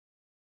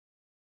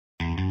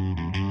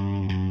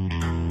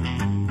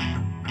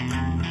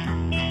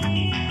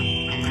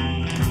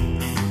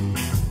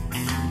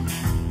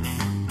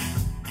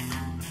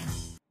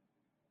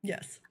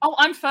Yes. Oh,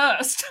 I'm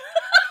first.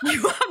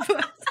 You are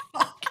first.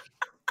 Fuck.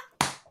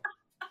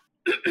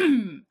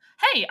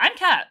 Hey, I'm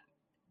Cat.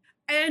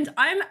 And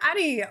I'm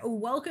Addie.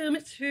 Welcome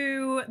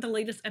to the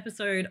latest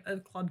episode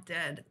of Club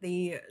Dead,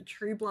 the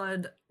True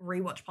Blood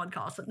rewatch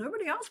podcast that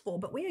nobody asked for,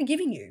 but we are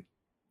giving you.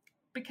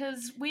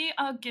 Because we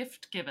are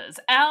gift givers.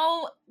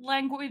 Our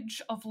language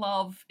of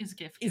love is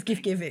gift giving. Is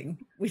gift giving.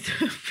 We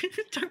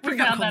don't bring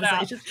We up found that out.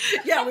 conversations.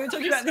 Yeah, we were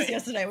talking about this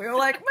Obviously. yesterday. We were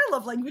like, my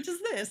love language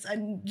is this,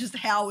 and just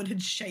how it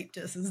had shaped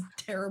us as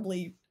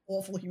terribly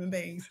awful human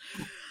beings.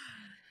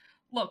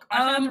 Look,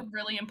 I found a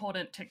really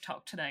important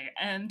TikTok today,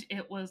 and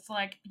it was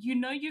like, you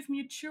know you've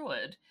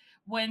matured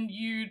when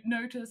you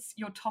notice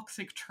your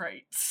toxic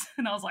traits.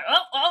 And I was like,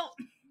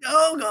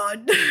 Oh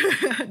God.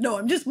 No,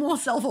 I'm just more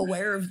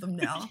self-aware of them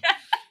now. Yeah.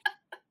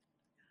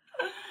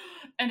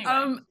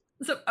 Anyway.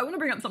 So I want to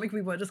bring up something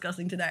we were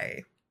discussing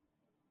today.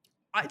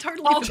 I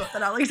totally forgot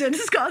that Alexander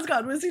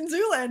Skarsgård was in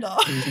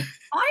Zoolander.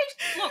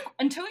 Look,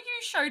 until you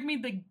showed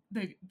me the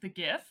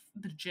gif,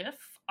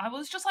 I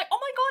was just like, oh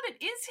my God,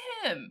 it is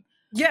him.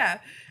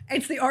 Yeah,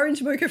 it's the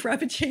orange mocha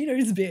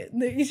frappuccinos bit.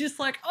 And he's just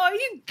like, oh,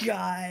 you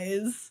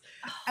guys.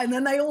 And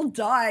then they all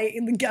die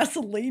in the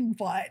gasoline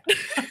fight.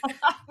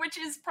 Which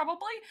is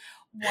probably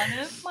one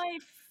of my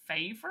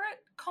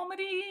favorite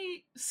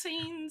comedy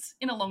scenes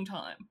in a long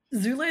time.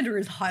 Zoolander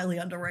is highly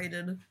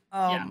underrated.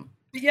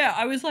 Yeah,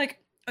 I was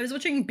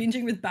watching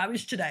Binging with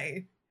Babish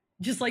today.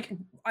 Just like,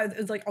 it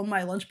was like on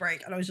my lunch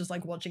break, and I was just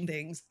like watching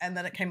things, and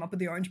then it came up with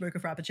the orange mocha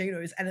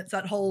frappuccinos, and it's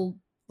that whole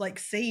like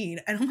scene,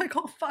 and I'm like,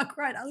 oh fuck,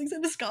 right,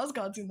 Alexander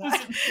Skarsgård's in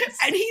that,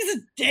 and he's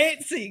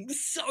dancing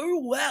so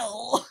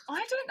well.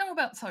 I don't know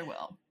about so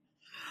well.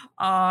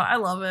 I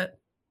love it.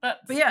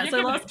 But yeah, so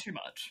last too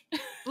much.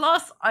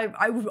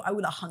 I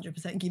would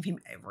 100% give him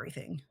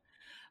everything.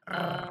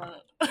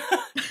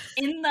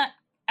 In that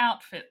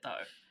outfit,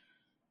 though.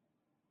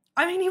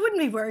 I mean, he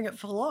wouldn't be wearing it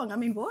for long. I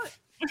mean, what?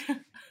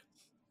 I'm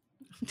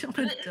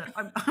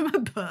a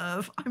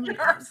perv.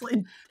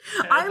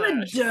 I'm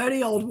a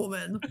dirty old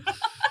woman.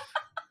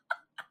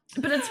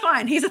 But it's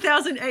fine. He's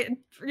 1,000.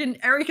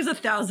 Eric is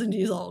 1,000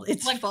 years old.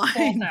 It's like fine.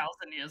 4,000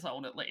 years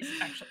old at least.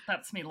 Actually,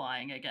 that's me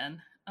lying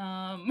again.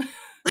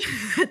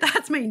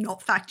 That's me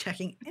not fact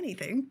checking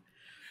anything.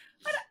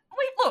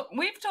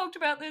 We've talked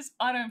about this.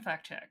 I don't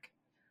fact check.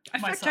 I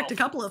fact checked a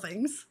couple of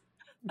things.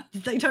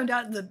 They turned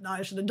out that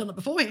I should have done it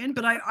beforehand,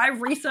 but I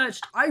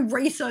researched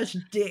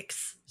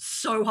dicks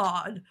so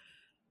hard.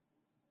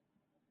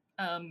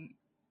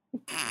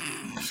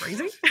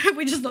 Phrasing?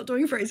 We're just not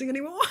doing phrasing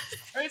anymore.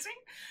 Phrasing?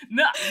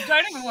 No,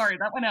 don't even worry.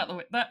 That went out the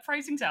window. That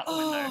phrasing's out the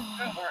window.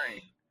 Don't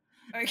worry.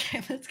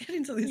 Okay, let's get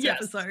into this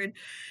episode.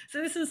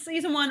 So this is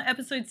season 1,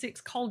 episode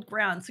 6, Cold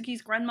Ground.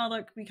 Suki's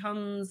grandmother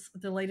becomes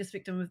the latest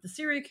victim of the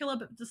serial killer,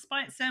 but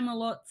despite Sam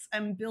Malot's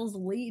and Bill's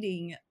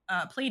pleading,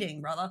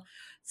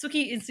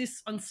 Suki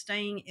insists on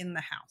staying in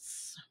the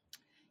house.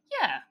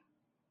 Yeah.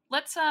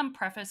 Let's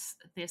preface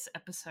this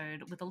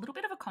episode with a little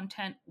bit of a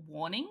content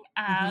warning,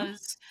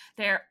 as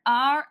there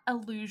are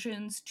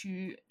allusions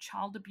to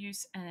child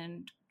abuse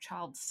and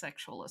child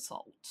sexual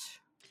assault.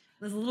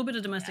 There's a little bit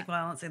of domestic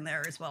violence in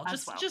there as well,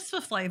 just for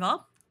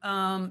flavour.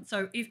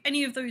 So if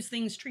any of those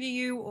things trigger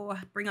you or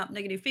bring up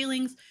negative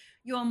feelings,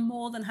 you are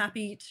more than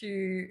happy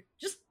to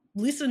just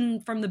listen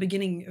from the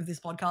beginning of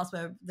this podcast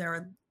where there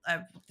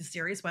are this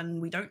series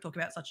when we don't talk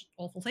about such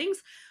awful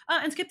things,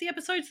 and skip the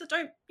episodes that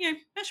don't,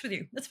 mesh with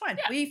you. That's fine.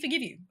 Yeah. We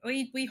forgive you.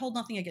 We hold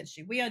nothing against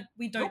you.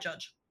 We don't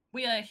judge.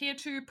 We are here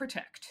to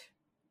protect.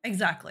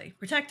 Exactly.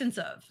 Protect and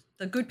serve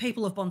the good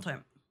people of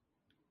Bontemps.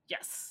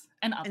 Yes.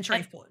 And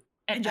Shreveport.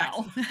 And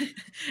Al.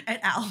 And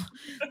Al.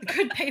 The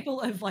good people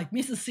of like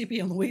Mississippi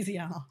and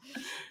Louisiana.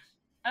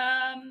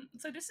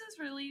 So this is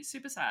really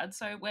super sad.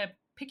 So we're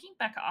picking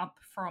back up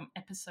from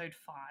episode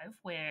 5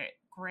 where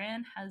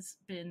Gran has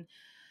been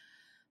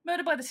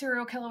murdered by the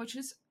serial killer, which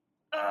is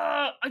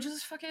I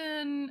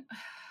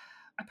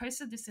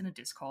posted this in a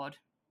Discord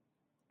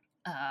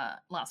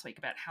last week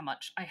about how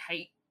much I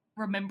hate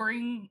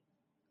remembering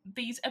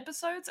these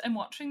episodes and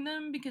watching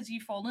them, because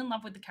you fall in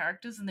love with the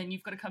characters and then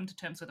you've got to come to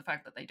terms with the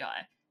fact that they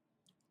die.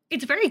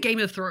 It's very Game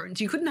of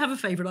Thrones. You couldn't have a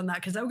favourite on that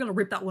because they were going to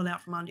rip that one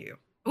out from under you,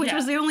 which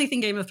was the only thing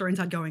Game of Thrones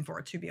had going for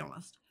it, to be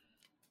honest.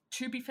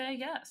 To be fair,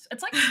 yes.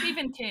 It's like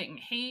Stephen King.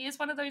 He is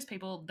one of those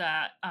people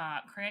that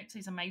creates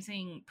these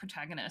amazing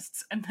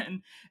protagonists and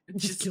then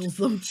just kills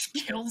them.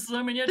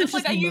 And you're just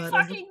like, are you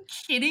fucking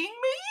kidding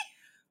me?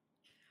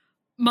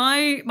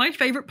 My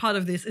favourite part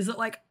of this is that,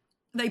 like,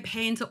 they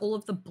pan to all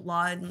of the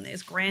blood and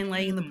there's Gran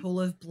laying in the pool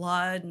of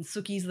blood and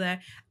Suki's there. And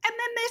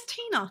then there's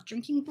Tina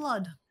drinking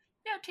blood.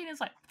 Yeah,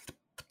 Tina's like...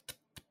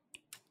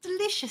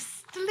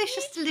 Delicious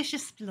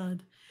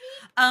blood.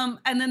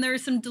 And then there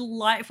is some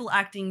delightful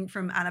acting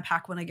from Anna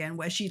Paquin again,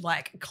 where she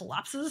like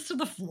collapses to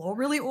the floor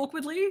really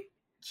awkwardly.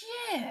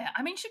 Yeah,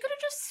 I mean, she could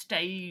have just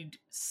stayed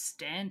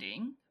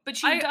standing, but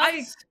she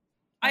does.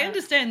 I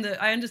understand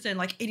that. I understand,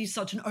 like, it is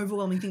such an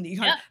overwhelming thing that you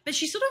can't. But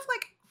she sort of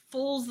like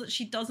falls that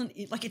she doesn't.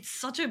 Like, it's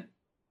such a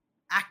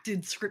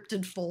acted,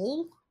 scripted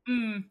fall.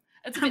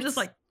 It's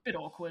a bit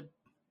awkward.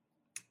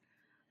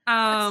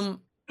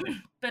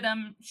 But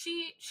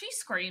she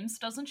screams,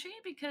 doesn't she?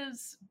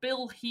 Because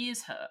Bill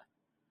hears her.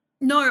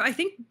 No, I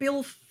think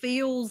Bill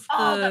feels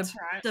that's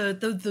right.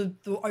 the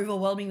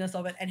overwhelmingness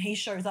of it, and he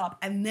shows up,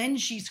 and then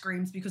she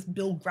screams because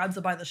Bill grabs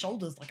her by the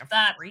shoulders like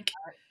a freak.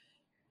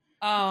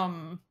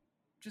 Right.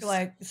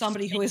 Like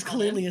somebody who has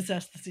clearly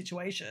assessed the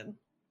situation.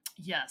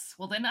 Yes.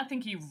 Well, then I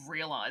think he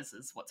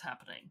realizes what's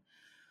happening.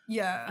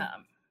 Yeah.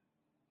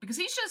 Because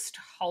he's just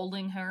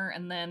holding her,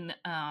 and then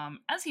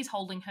as he's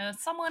holding her,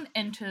 someone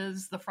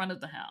enters the front of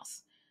the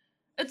house.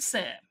 It's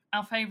Sam,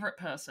 our favorite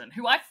person,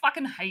 who I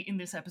fucking hate in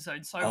this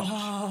episode so much.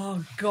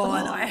 Oh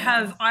God, I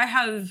have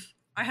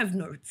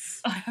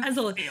notes. I have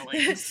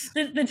feelings.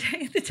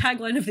 The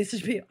tagline of this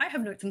should be, "I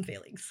have notes and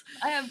feelings."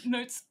 I have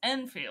notes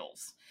and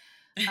feels.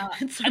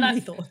 So many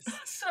thoughts.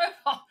 So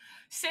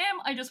Sam,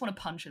 I just want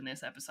to punch in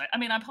this episode. I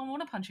mean, I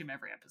want to punch him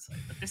every episode,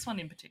 but this one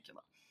in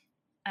particular.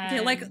 And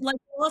yeah, like the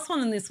last one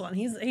and this one.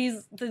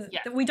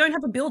 We don't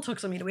have a Bill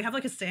toxometer. We have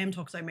like a Sam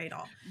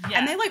toxometer,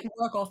 and they like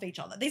work off each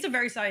other. These are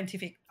very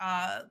scientific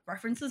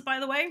references, by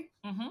the way.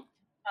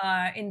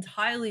 Mm-hmm.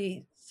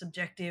 Entirely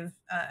subjective,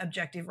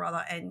 objective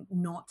rather, and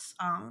not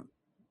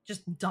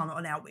just done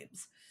on our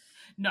whims.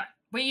 No,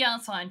 we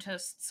are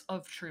scientists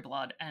of True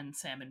Blood and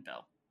Sam and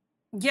Bill.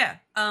 Yeah,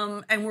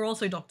 and we're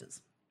also doctors.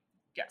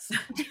 Yes,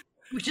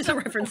 which is a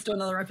reference to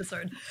another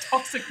episode.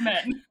 Toxic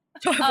men.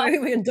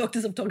 We are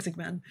doctors of toxic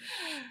men.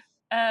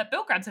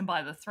 Bill grabs him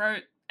by the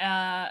throat,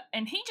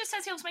 and he just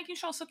says he was making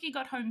sure Sookie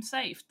got home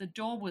safe. The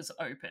door was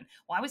open.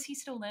 Why was he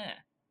still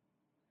there?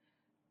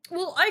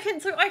 Well, I can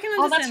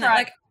understand that. Right.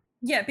 Like,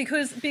 yeah,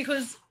 because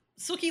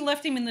Sookie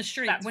left him in the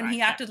street when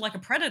he acted like a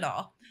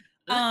predator.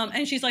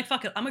 And she's like,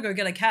 "Fuck it, I'm gonna go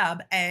get a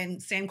cab."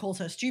 And Sam calls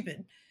her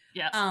stupid.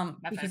 Yeah.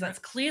 Because that's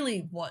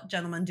clearly what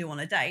gentlemen do on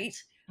a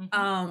date.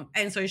 Mm-hmm.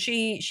 And so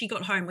she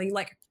got home. We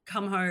like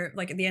come home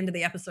like at the end of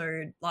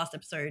the last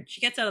episode.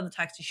 She gets out of the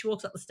taxi. She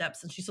walks up the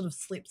steps and she sort of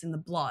slips in the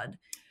blood.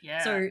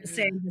 Yeah. So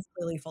Sam has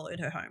clearly followed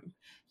her home.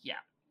 Yeah.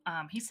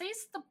 He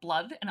sees the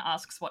blood and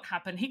asks what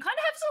happened. He kind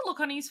of has a look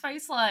on his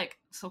face like,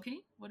 Sookie,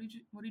 what did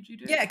you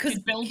do? Yeah, because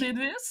Bill did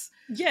this.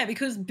 Yeah,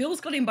 because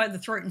Bill's got him by the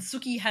throat and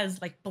Sookie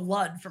has like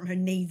blood from her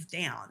knees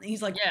down. And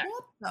he's like,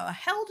 what the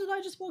hell did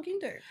I just walk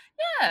into?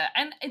 Yeah,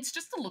 and it's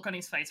just the look on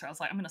his face where I was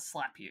like, I'm gonna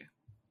slap you.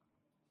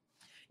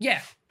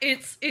 Yeah,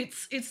 it's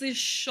this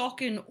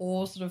shock and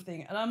awe sort of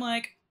thing. And I'm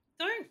like,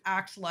 don't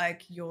act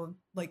like you're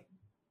like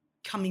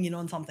coming in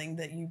on something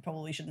that you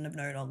probably shouldn't have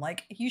known on.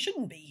 Like, you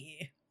shouldn't be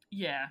here.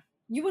 Yeah.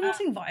 You were not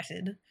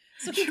invited.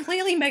 So she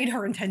clearly made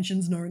her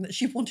intentions known that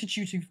she wanted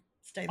you to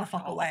stay the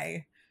fuck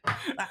away. Ow.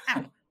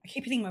 I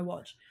keep hitting my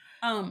watch.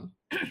 But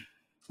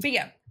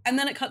yeah. And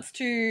then it cuts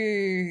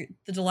to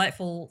the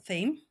delightful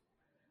theme.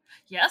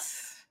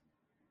 Yes.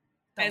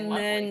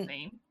 Lovely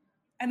theme.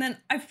 And then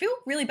I feel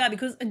really bad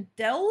because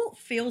Adele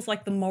feels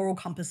like the moral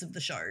compass of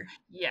the show.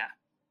 Yeah.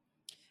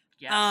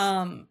 Yes.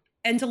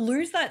 And to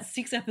lose that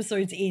 6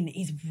 episodes in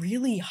is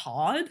really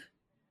hard.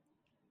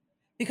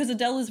 Because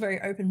Adele is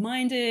very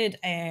open-minded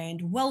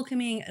and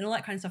welcoming and all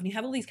that kind of stuff. And you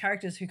have all these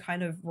characters who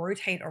kind of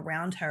rotate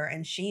around her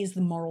and she's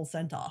the moral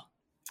center.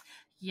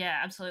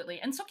 Yeah, absolutely.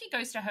 And Sookie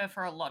goes to her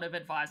for a lot of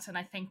advice. And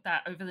I think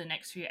that over the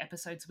next few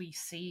episodes, we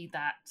see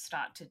that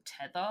start to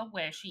tether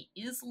where she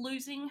is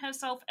losing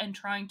herself and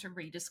trying to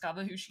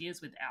rediscover who she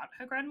is without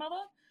her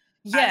grandmother.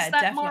 Yeah, as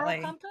that definitely.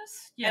 Moral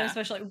compass. Yeah. And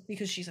especially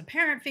because she's a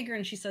parent figure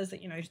and she says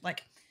that, you know,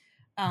 like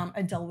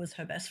Adele was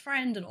her best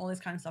friend and all this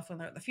kind of stuff when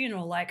they're at the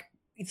funeral. Like,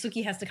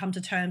 Sookie has to come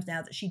to terms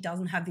now that she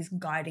doesn't have this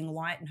guiding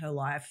light in her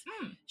life.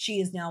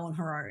 She is now on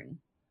her own.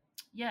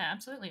 Yeah,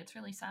 absolutely. It's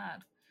really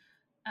sad.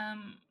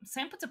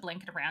 Sam puts a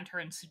blanket around her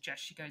and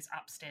suggests she goes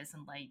upstairs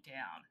and lay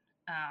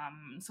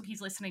down. Sookie's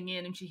listening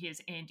in and she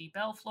hears Andy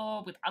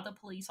Belfleur with other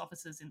police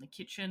officers in the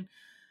kitchen,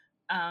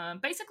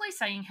 basically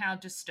saying how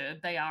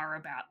disturbed they are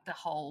about the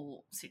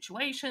whole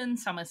situation.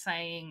 Some are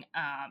saying,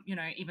 you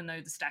know, even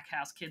though the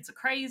Stackhouse kids are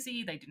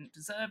crazy, they didn't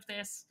deserve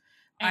this.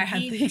 And I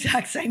had the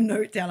exact same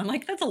note down. I'm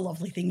like, that's a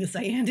lovely thing to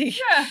say, Andy.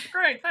 Yeah,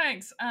 great,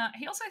 thanks.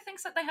 He also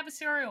thinks that they have a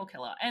serial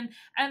killer. And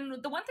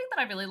the one thing that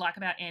I really like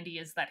about Andy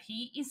is that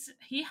he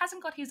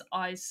hasn't got his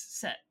eyes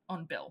set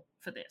on Bill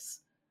for this.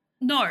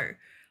 No.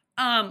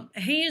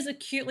 He is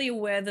acutely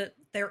aware that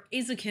there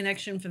is a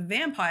connection for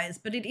vampires,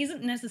 but it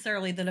isn't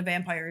necessarily that a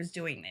vampire is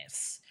doing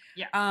this.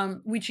 Yeah.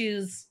 Which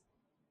is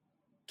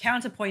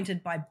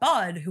counterpointed by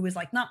Bud, who is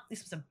like, nah,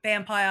 this was a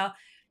vampire.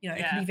 You know,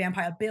 it could be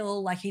Vampire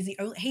Bill. Like, he's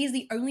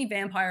the only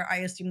vampire I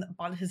assume that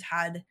Bud has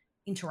had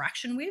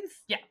interaction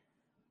with. Yeah.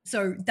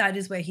 So that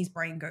is where his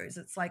brain goes.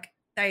 It's like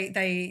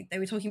they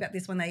were talking about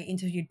this when they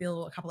interviewed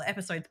Bill a couple of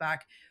episodes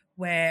back,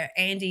 where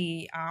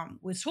Andy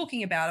was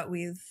talking about it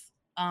with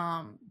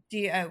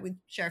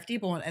Sheriff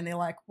Dearborn, and they're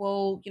like,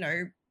 well, you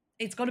know,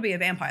 it's got to be a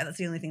vampire. That's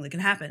the only thing that can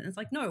happen. And it's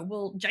like, no,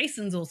 well,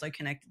 Jason's also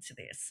connected to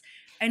this,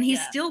 and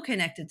he's still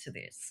connected to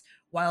this,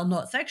 while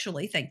not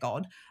sexually, thank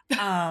God.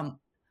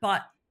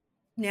 But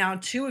now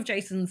 2 of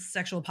Jason's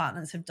sexual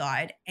partners have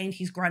died and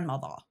his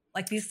grandmother.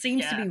 Like, this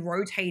seems to be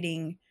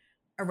rotating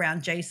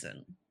around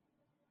Jason.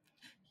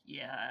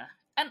 Yeah.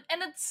 And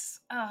it's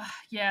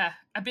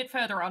a bit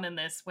further on in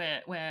this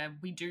where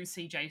we do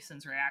see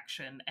Jason's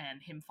reaction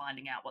and him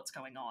finding out what's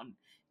going on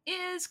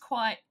is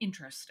quite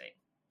interesting.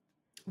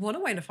 What a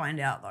way to find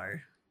out, though.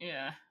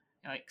 Yeah,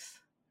 yikes.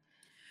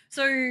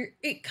 So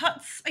it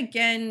cuts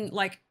again,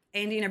 like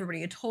Andy and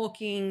everybody are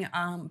talking,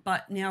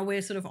 but now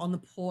we're sort of on the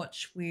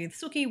porch with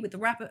Sookie with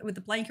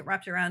the blanket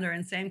wrapped around her,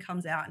 and Sam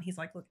comes out and he's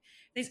like, "Look,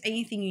 if there's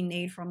anything you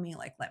need from me,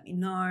 like let me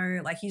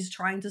know." Like he's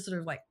trying to sort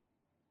of like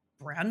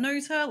brown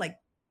nose her, like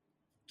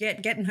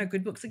get in her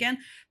good books again.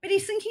 But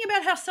he's thinking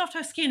about how soft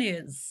her skin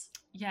is.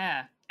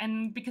 Yeah,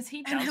 and because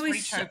he does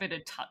reach over to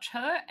touch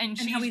her, and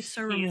how he's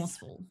so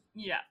remorseful.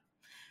 Yeah.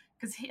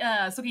 Because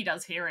Sookie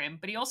does hear him,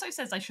 but he also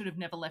says, "I should have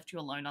never left you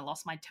alone. I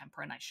lost my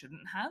temper and I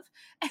shouldn't have."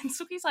 And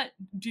Sookie's like,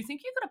 "Do you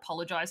think you could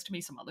apologize to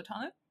me some other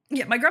time?"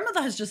 Yeah, my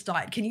grandmother has just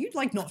died. Can you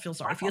like not feel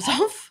sorry for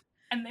yourself?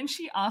 And then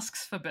she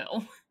asks for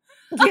Bill.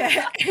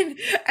 Yeah,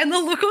 and the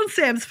look on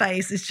Sam's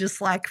face is just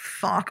like,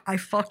 fuck, I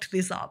fucked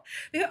this up.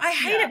 I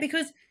hate it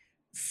because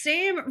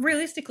Sam,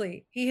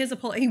 realistically, he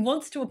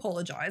wants to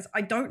apologize.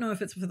 I don't know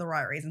if it's for the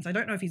right reasons. I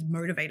don't know if he's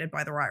motivated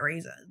by the right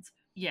reasons.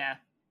 Yeah.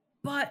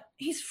 But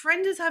his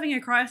friend is having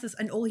a crisis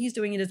and all he's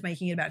doing is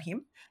making it about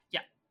him. Yeah,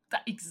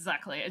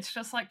 exactly. It's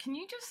just like, can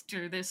you just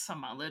do this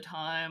some other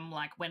time?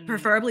 Like when...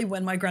 Preferably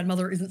when my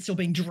grandmother isn't still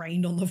being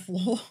drained on the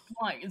floor.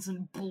 Like,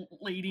 isn't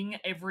bleeding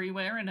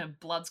everywhere and her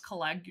blood's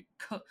coagulating.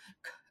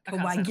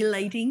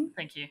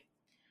 Thank you.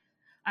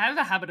 I have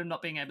a habit of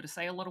not being able to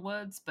say a lot of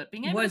words, but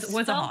being able to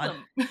spell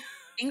them.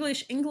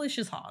 English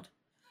is hard.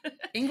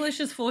 English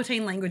is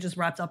 14 languages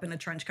wrapped up in a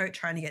trench coat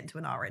trying to get into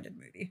an R-rated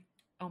movie.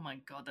 Oh my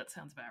God, that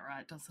sounds about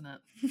right, doesn't it?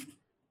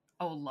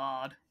 Oh,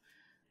 Lord.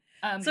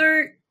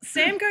 So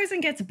Sam goes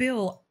and gets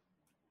Bill,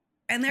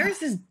 and there is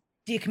this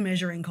dick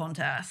measuring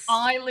contest.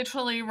 I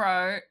literally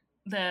wrote,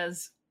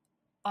 there's...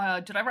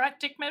 did I write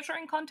dick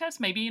measuring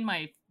contest? Maybe in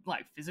my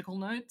like physical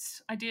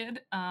notes I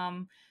did.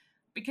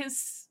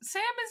 Because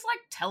Sam is like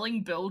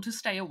telling Bill to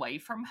stay away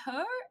from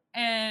her,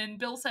 and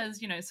Bill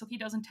says, you know, Sookie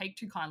doesn't take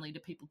too kindly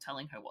to people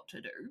telling her what to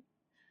do.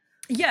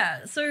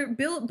 Yeah, so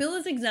Bill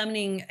is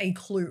examining a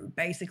clue,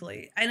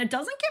 basically, and it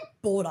doesn't get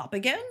brought up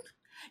again.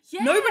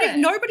 Yeah.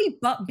 Nobody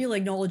but Bill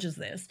acknowledges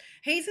this.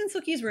 He's in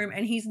Sookie's room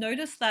and he's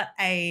noticed that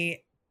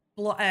a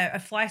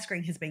fly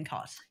screen has been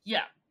cut.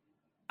 Yeah.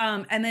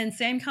 And then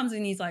Sam comes in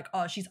and he's like,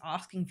 "Oh, she's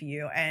asking for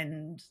you,"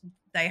 and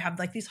they have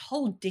like this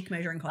whole dick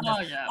measuring contest.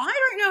 Oh, yeah.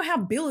 I don't know how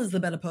Bill is the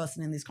better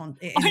person in this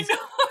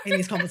in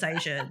this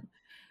conversation.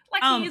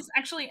 Like he's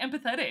actually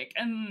empathetic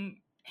and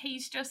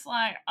he's just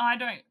like, I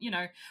don't, you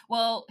know,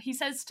 well, he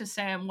says to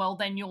Sam, well,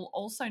 then you'll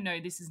also know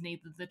this is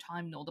neither the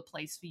time nor the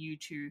place for you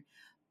to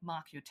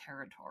mark your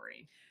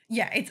territory.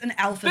 Yeah, it's an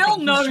alpha Bill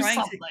thing. knows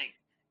something.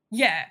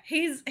 Yeah,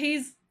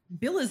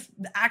 Bill is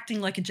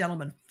acting like a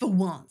gentleman for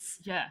once.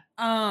 Yeah.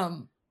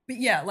 But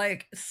yeah,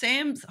 like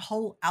Sam's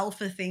whole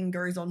alpha thing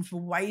goes on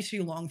for way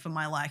too long for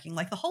my liking.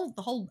 Like the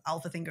whole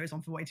alpha thing goes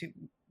on for way too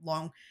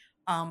long.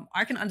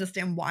 I can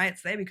understand why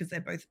it's there because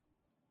they're both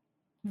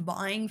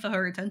vying for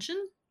her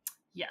attention.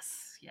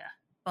 Yes, yeah.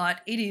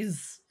 But it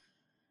is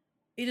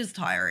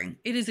tiring.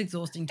 It is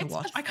exhausting to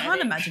watch. Pathetic. I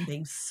can't imagine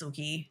being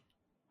Sookie.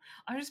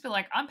 I just feel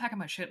like, I'm packing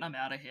my shit and I'm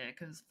out of here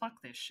because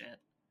fuck this shit.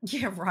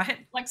 Yeah,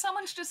 right. Like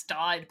someone's just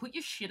died. Put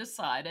your shit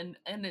aside, and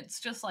it's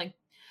just like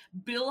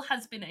Bill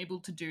has been able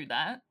to do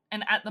that,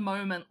 and at the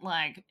moment,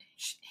 like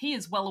he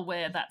is well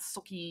aware that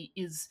Sookie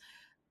is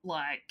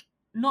like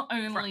not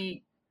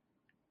only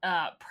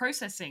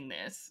processing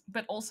this,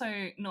 but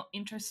also not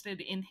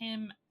interested in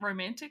him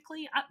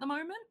romantically at the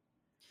moment.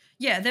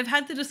 Yeah, they've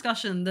had the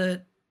discussion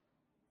that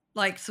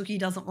like Sookie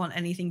doesn't want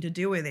anything to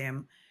do with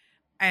him.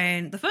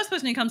 And the first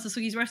person who comes to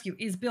Sookie's rescue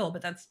is Bill,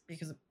 but that's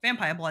because of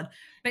vampire blood.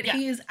 But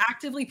he is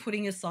actively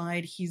putting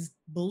aside his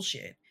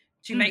bullshit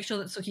to make sure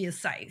that Sookie is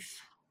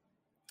safe.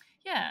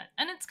 Yeah,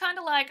 and it's kind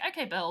of like,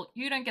 okay, Bill,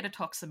 you don't get a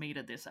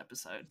toximeter this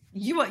episode.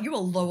 You are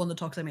low on the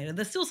toximeter.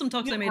 There's still some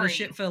toximeter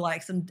shit for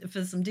like some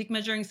dick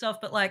measuring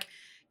stuff, but like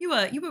you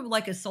were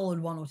like a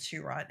solid 1 or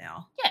 2 right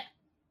now.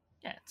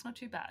 Yeah, it's not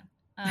too bad.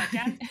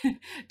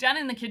 Down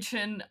in the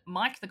kitchen,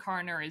 Mike the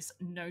coroner is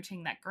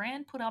noting that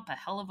Gran put up a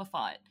hell of a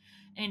fight.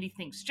 Andy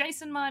thinks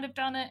Jason might have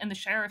done it, and the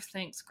sheriff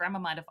thinks Grandma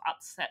might have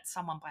upset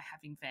someone by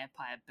having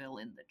Vampire Bill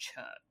in the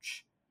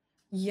church.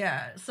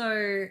 Yeah,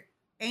 so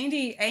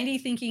Andy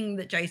thinking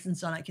that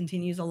Jason's done it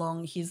continues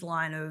along his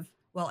line of,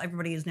 well,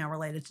 everybody is now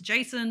related to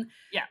Jason.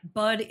 Yeah.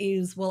 Bud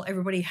is, well,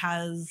 everybody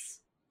has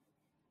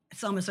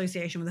some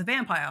association with a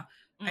vampire.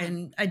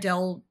 And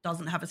Adele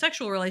doesn't have a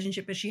sexual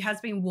relationship, but she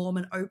has been warm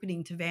and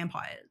opening to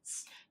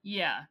vampires.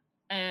 Yeah.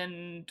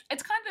 And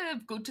it's kind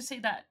of good to see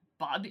that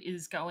Bud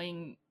is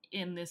going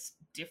in this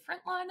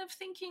different line of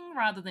thinking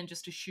rather than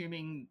just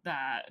assuming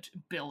that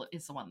Bill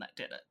is the one that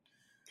did it.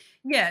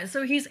 Yeah,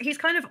 so he's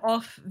kind of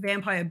off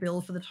Vampire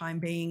Bill for the time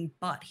being,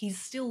 but he's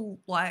still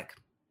like,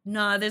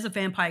 no, there's a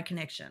vampire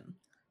connection.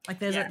 Like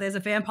there's a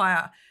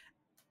vampire,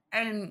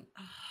 and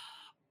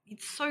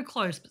it's so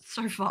close but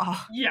so far.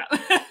 Yeah.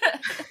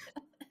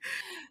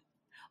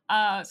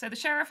 So the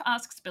sheriff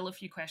asks Bill a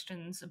few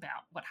questions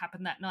about what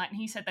happened that night, and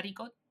he said that he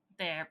got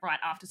there right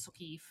after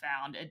Sookie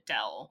found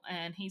Adele,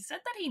 and he said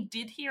that he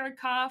did hear a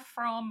car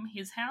from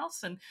his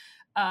house, and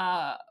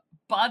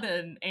Bud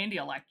and Andy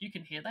are like, you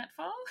can hear that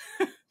far?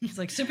 He's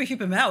like, super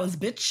powers,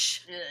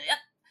 bitch. Yep.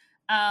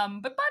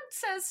 But Bud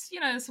says,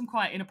 some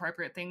quite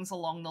inappropriate things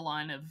along the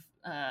line of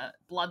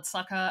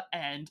bloodsucker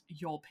and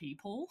your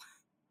people.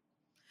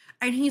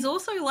 And he's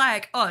also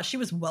like, oh, she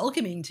was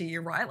welcoming to you,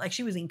 right? Like,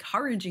 she was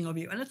encouraging of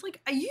you. And it's like,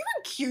 are you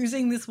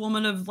accusing this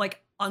woman of,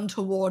 like,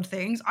 untoward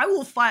things? I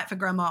will fight for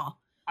Grandma.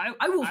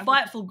 I will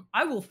fight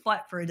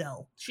for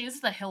Adele. She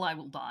is the hill I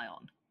will die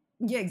on.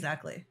 Yeah,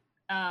 exactly.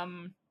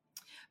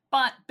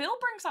 But Bill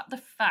brings up the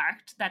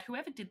fact that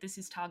whoever did this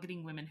is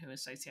targeting women who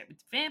associate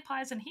with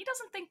vampires, and he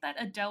doesn't think that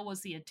Adele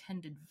was the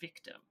intended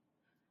victim,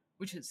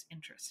 which is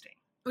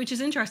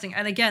interesting.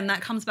 And again, that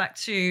comes back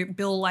to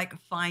Bill,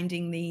 like,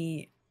 finding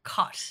the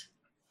cut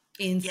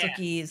in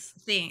Sookie's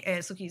thing,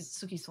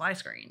 Sookie's fly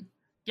screen.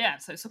 Yeah,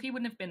 so Sookie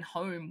wouldn't have been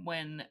home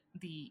when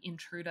the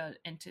intruder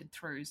entered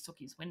through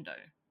Sookie's window,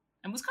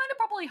 and was kind of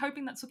probably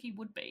hoping that Sookie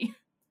would be.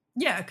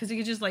 Yeah, because he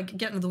could just, like,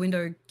 get into the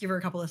window, give her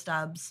a couple of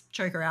stabs,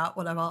 choke her out,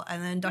 whatever,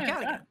 and then duck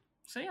out again.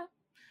 So,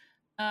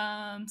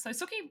 yeah. So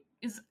Sookie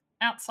is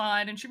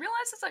outside, and she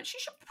realizes that she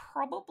should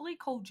probably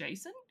call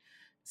Jason.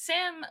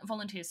 Sam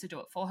volunteers to do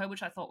it for her,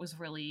 which I thought was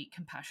really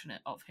compassionate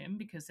of him,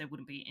 because there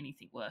wouldn't be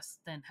anything worse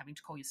than having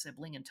to call your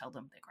sibling and tell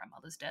them their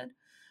grandmother's dead.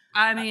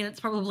 I mean, it's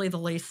probably the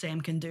least Sam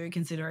can do,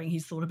 considering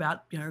he's thought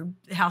about,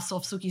 how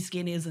soft Sookie's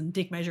skin is and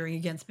dick measuring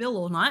against Bill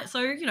all night.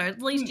 So, the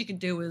least you could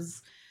do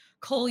is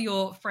call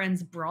your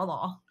friend's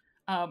brother.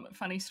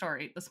 Funny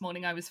story. This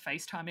morning I was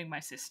FaceTiming my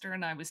sister,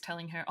 and I was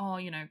telling her,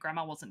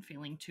 Grandma wasn't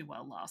feeling too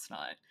well last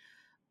night.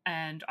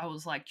 And I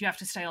was like, you have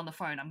to stay on the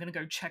phone. I'm going to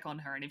go check on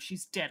her. And if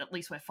she's dead, at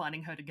least we're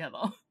finding her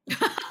together.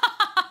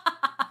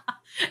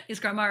 Is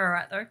Grandma all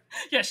right, though?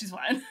 Yeah, she's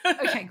fine.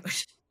 Okay, good.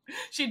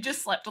 She had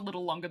just slept a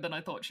little longer than I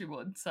thought she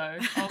would. So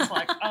I was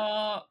like,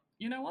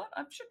 you know what?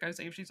 I should go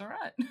see if she's all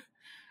right.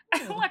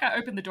 And I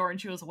opened the door and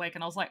she was awake,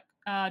 and I was like,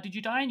 did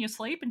you die in your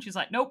sleep? And she's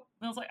like, nope.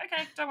 And I was like,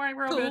 okay, don't worry,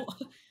 we're all good.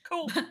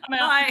 Cool, I'm out.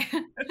 Bye.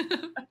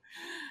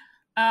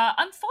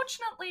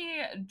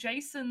 Unfortunately,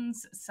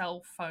 Jason's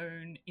cell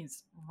phone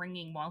is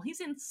ringing while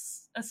he's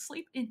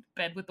asleep in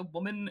bed with the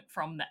woman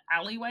from the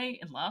alleyway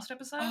in last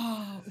episode.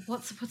 Oh,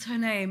 what's her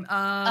name?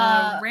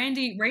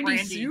 Randy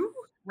Sue?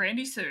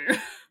 Randy Sue.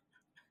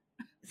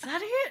 Is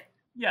that it?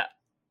 Yeah.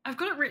 I've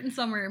got it written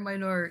somewhere in my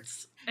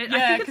notes.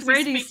 I think it's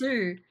Randy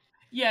Sue.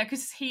 Yeah,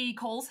 because he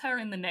calls her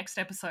in the next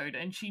episode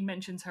and she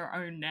mentions her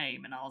own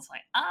name, and I was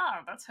like,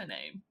 that's her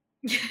name.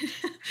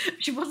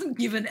 She wasn't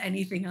given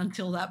anything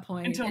until that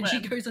point, and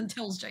she goes and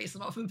tells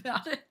Jason off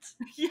about it.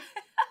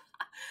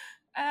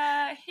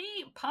 Yeah.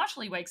 He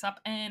partially wakes up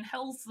and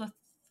hurls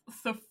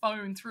the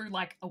phone through,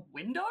 like, a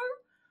window.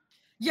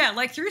 Yeah,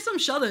 like through some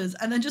shutters,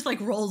 and then just, like,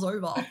 rolls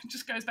over.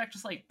 Just goes back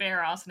just, like,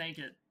 bare ass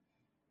naked.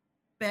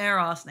 Bare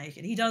ass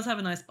naked. He does have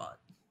a nice butt.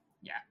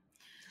 Yeah.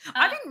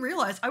 I didn't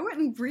realize. I went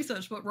and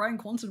researched what Ryan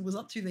Quanten was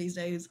up to these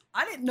days.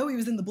 I didn't know he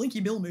was in the Blinky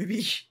Bill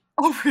movie.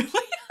 Oh, really?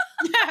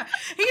 Yeah.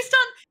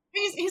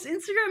 His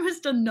Instagram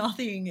has done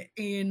nothing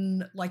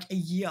in, like, a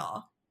year.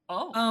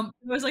 Oh. I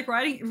was, like,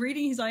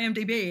 reading his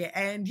IMDb,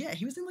 and yeah,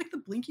 he was in, like, the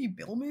Blinky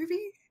Bill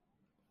movie.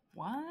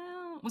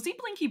 Wow. Was he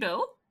Blinky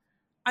Bill?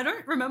 I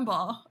don't remember.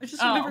 I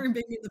just remember him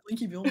being in the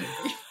Blinky Bill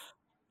movie.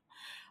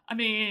 I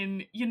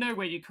mean, you know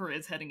where your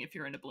career's heading if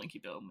you're in a Blinky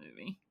Bill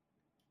movie.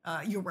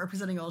 You're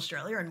representing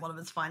Australia in one of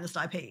its finest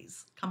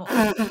IPs. Come on.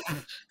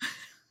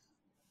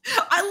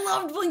 I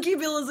loved Blinky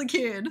Bill as a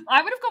kid.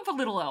 I would have gone for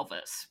Little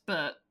Elvis,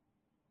 but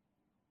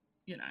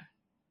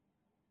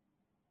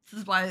This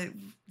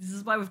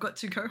is why we've got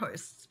two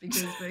co-hosts,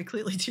 because we're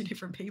clearly two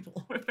different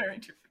people. We're very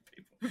different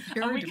people.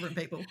 Very different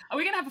people. Are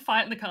we gonna have a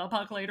fight in the car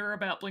park later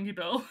about Blinky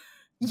Bill?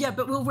 Yeah,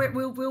 but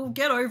we'll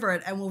get over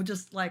it, and we'll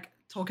just, like,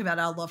 talk about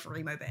our love for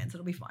emo bands.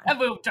 It'll be fine. And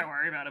don't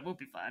worry about it. We'll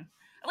be fine.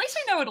 At least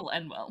we know it'll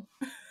end well.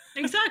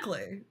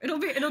 Exactly.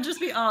 It'll just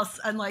be us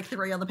and, like,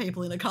 3 other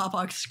people in a car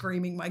park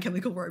screaming My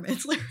Chemical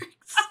Romance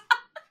lyrics.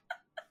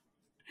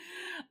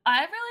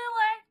 I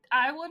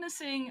want to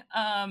sing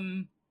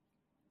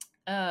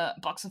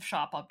Box of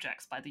Sharp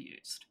Objects by The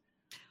Used.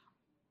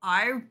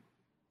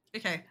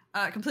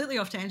 Completely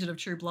off tangent of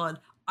True Blood.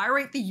 I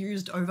rate The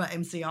Used over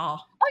MCR.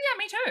 Oh yeah,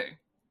 me too.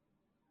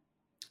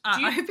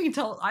 I've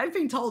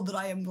been told that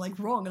I am, like,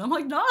 wrong, and I'm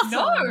like, nah,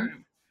 no.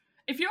 son.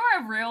 If you're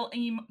a real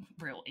emo,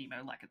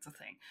 like it's a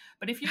thing,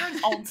 but if you're an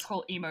old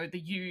school emo, The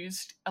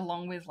Used,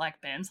 along with,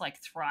 like, bands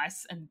like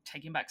Thrice and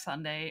Taking Back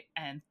Sunday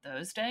and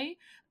Thursday,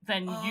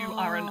 then you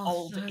are an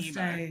old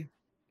emo.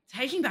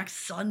 Taking Back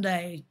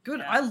Sunday, good.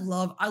 Yeah. I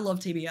love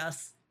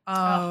TBS.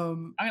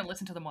 I'm gonna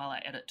listen to them while I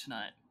edit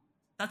tonight.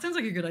 That sounds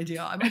like a good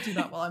idea. I might do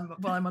that while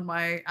I'm on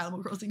my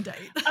Animal Crossing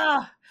date.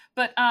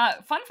 But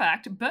fun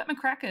fact: Burt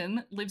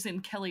McCracken lives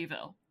in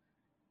Kellyville.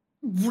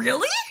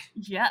 Really?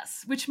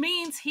 Yes, which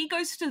means he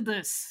goes to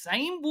the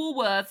same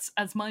Woolworths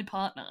as my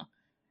partner.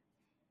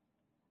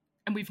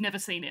 And we've never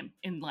seen him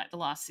in, like, the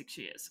last 6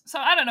 years. So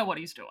I don't know what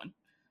he's doing.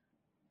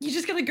 You're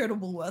just going to go to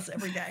Woolworths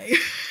every day.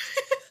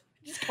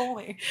 Just call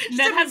me.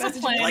 Ned has a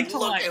plan like, to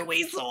look like who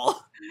we saw.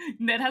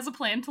 Ned has a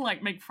plan to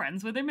like make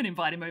friends with him and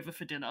invite him over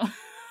for dinner.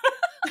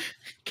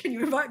 Can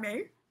you invite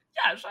me?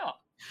 Yeah, sure.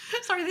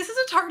 Sorry, this is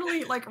a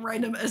totally like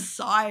random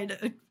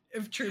aside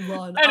of True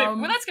Blood. Anyway,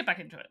 well, let's get back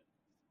into it.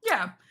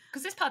 Yeah,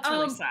 because this part's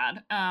really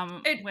sad.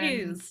 It when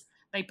is.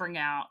 They bring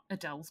out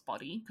Adele's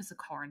body because the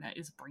coroner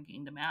is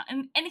bringing them out,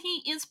 and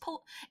Andy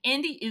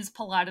is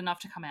polite enough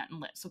to come out and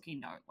let Sookie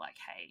know, like,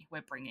 hey,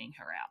 we're bringing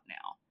her out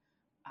now.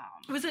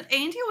 Was it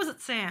Andy or was it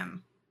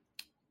Sam?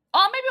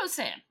 Oh, maybe it was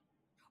Sam.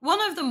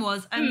 One of them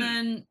was, and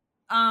then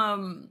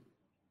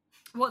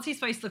what's his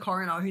face, the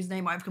coroner, whose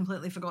name I've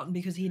completely forgotten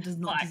because he does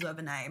not deserve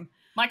a name.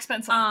 Mike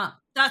Spencer.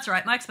 That's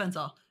right, Mike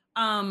Spencer.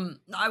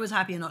 I was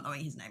happy in not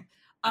knowing his name.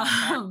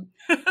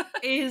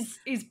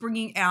 Is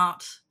bringing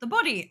out the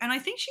body, and I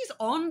think she's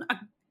on a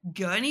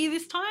gurney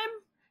this time.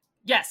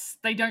 Yes,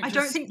 they don't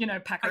think,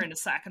 pack her in a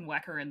sack and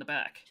whack her in the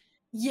back.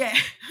 Yeah,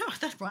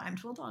 that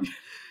rhymed. Well done.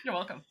 You're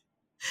welcome.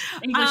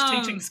 English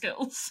teaching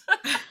skills.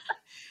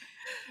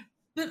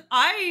 But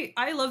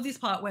I love this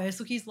part where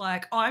Sookie's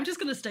like, oh, I'm just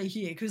going to stay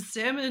here because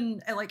Sam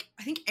and, like,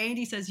 I think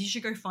Andy says you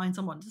should go find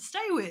someone to stay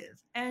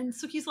with. And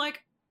Sookie's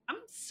like, I'm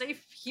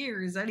safe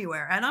here as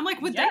anywhere. And I'm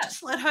like, would they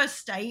just let her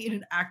stay in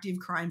an active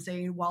crime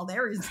scene while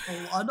there is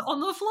blood on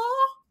the floor?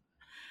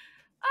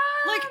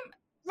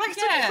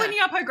 Sookie cleaning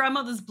up her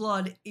grandmother's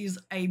blood is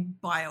a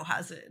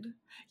biohazard.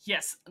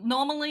 Yes.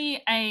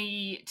 Normally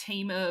a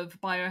team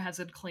of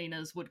biohazard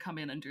cleaners would come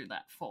in and do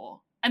that for.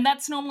 And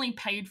that's normally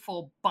paid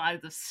for by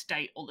the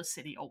state or the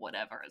city or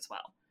whatever as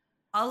well.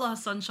 A la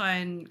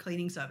Sunshine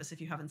Cleaning Service,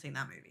 if you haven't seen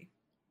that movie.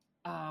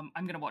 I'm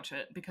going to watch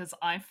it because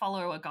I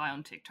follow a guy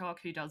on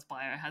TikTok who does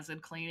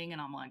biohazard cleaning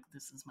and I'm like,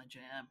 this is my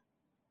jam.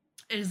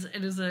 It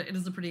is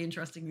a pretty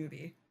interesting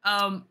movie.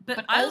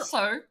 But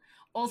also,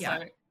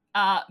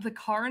 the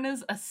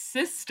coroner's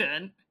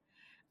assistant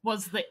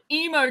was the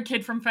emo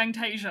kid from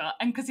Fantasia.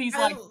 And because he's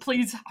like,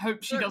 please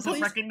hope she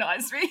doesn't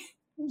recognize me.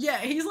 Yeah,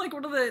 he's like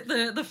one of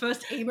the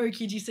first emo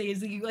kids you see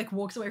as he like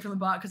walks away from the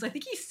bar because I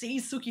think he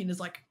sees Sookie and is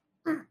like,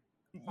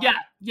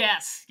 yeah,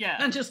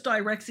 and just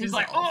directs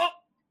himself. He's like, oh,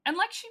 and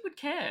like she would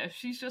care.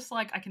 She's just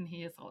like, I can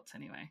hear your thoughts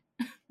anyway.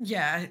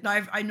 Yeah,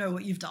 I know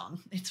what you've done.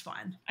 It's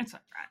fine. It's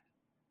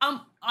right.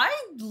 I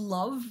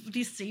love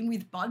this scene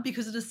with Bud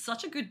because it is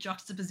such a good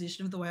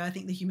juxtaposition of the way I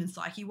think the human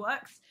psyche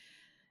works.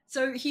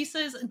 So he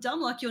says,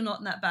 dumb luck you're not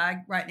in that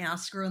bag right now,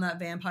 screwing that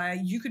vampire.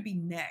 You could be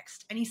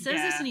next. And he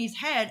says this in his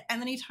head, and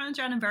then he turns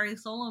around and very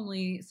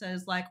solemnly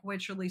says, like, we're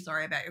truly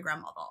sorry about your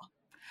grandmother.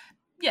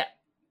 Yeah.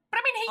 But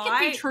I mean, he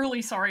can be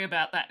truly sorry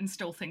about that and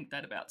still think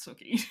that about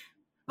Sookie.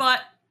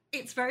 But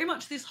it's very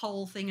much this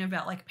whole thing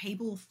about, like,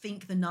 people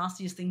think the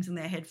nastiest things in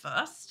their head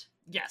first.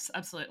 Yes,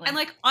 absolutely. And,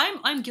 like,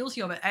 I'm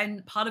guilty of it,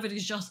 and part of it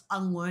is just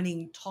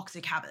unlearning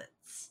toxic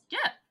habits. Yeah.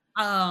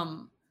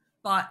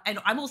 And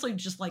I'm also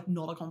just like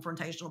not a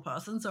confrontational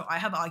person, so I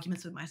have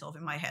arguments with myself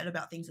in my head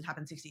about things that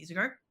happened 6 years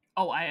ago.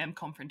 Oh, I am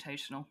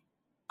confrontational.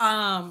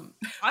 I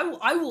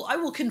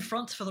will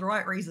confront for the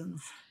right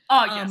reasons.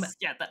 Oh yes,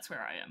 yeah, that's where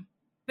I am.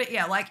 But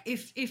yeah, like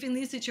if in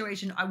this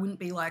situation, I wouldn't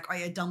be like, oh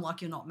yeah, dumb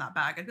luck you're not in that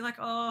bag. I'd be like,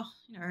 oh,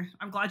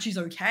 I'm glad she's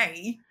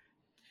okay.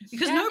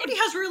 Because nobody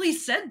has really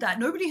said that.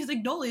 Nobody has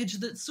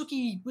acknowledged that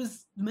Sookie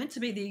was meant to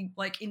be the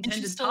like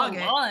intended she's still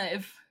target.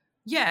 Alive.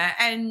 Yeah,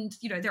 and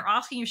they're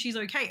asking if she's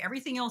okay.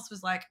 Everything else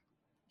was like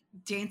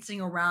dancing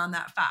around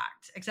that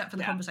fact, except for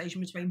the conversation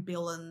between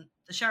Bill and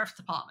the sheriff's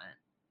department.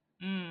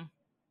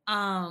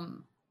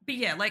 But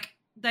yeah, like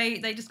they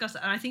discuss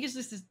it, and I think it's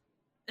this is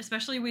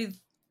especially with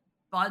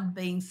Bud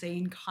being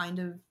seen kind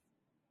of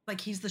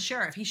like he's the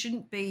sheriff. He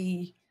shouldn't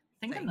be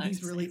saying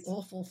these really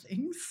awful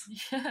things.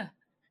 Yeah,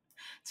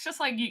 it's just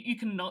like you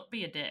cannot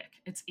be a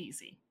dick. It's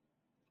easy.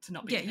 To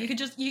not be you can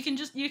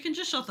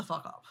just shut the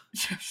fuck up.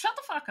 Shut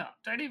the fuck up.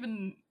 Don't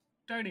even.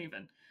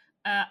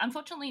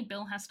 Unfortunately,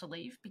 Bill has to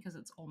leave because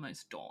it's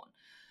almost dawn.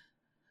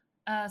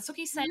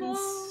 Sookie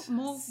sends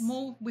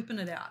more whipping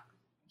it out.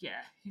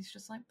 Yeah, he's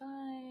just like,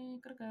 bye,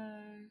 gotta go.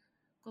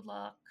 Good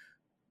luck.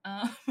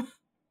 Bye.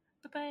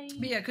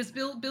 But yeah, because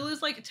Bill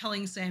is like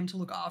telling Sam to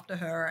look after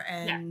her,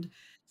 and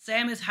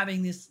Sam is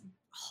having this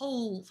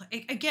whole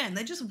again.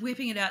 They're just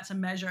whipping it out to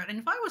measure it. And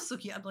if I was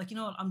Sookie, I'd be like, you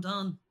know what, I'm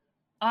done.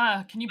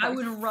 Can you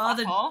both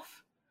fuck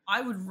off?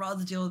 I would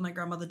rather deal with my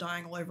grandmother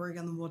dying all over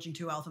again than watching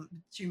two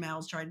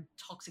males try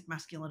toxic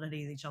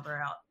masculinity with each other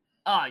out.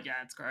 Oh,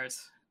 yeah, it's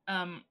gross.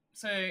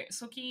 So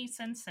Sookie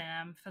sends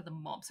Sam for the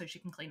mop so she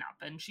can clean up,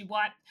 and she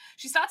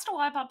starts to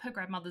wipe up her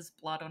grandmother's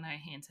blood on her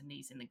hands and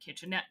knees in the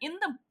kitchen. Now, in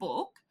the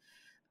book,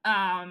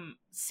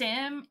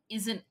 Sam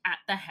isn't at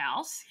the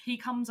house. He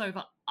comes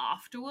over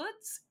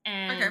afterwards,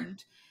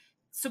 and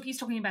Sookie's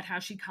talking about how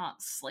she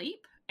can't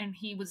sleep. And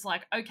he was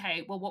like,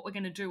 okay, well, what we're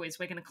going to do is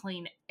we're going to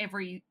clean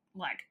every,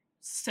 like,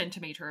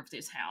 centimetre of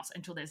this house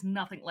until there's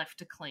nothing left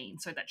to clean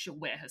so that she'll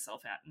wear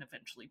herself out and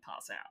eventually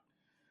pass out.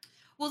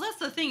 Well, that's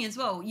the thing as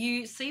well.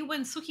 You see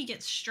when Sookie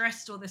gets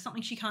stressed or there's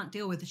something she can't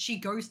deal with, she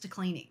goes to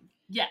cleaning.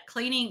 Yeah.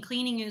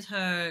 Cleaning is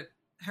her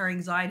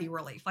anxiety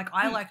relief. Like,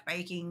 I like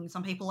baking.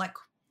 Some people like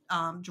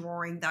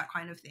drawing, that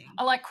kind of thing.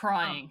 I like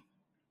crying.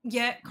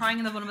 Yeah, crying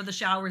in the bottom of the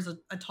shower is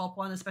a top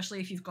one, especially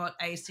if you've got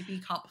a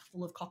sippy cup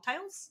full of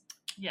cocktails.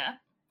 Yeah.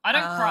 I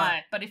don't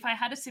cry, but if I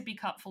had a sippy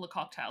cup full of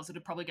cocktails, it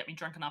would probably get me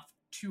drunk enough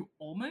to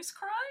almost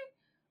cry.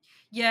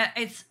 Yeah,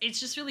 it's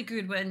just really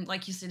good when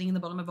like you're sitting in the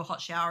bottom of a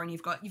hot shower and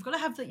you've got to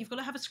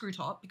have a screw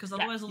top because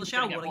otherwise all the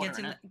shower water gets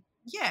in it.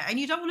 Yeah, and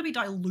you don't want to be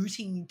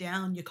diluting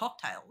down your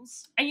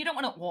cocktails. And you don't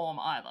want it warm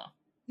either.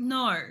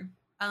 No.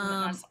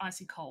 Nice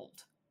icy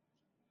cold.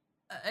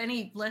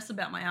 Any less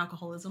about my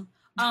alcoholism.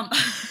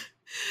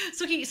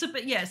 Suki, so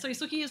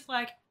Suki is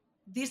like,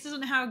 this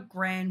isn't how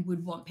Gran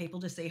would want people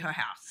to see her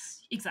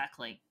house.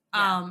 Exactly.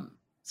 Yeah.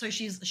 So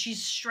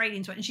she's straight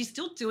into it, and she's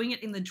still doing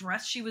it in the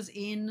dress she was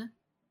in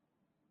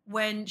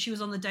when she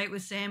was on the date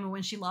with Sam, and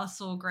when she last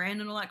saw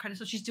Gran and all that kind of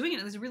stuff. She's doing it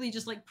in this really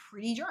just like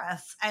pretty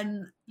dress,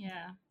 and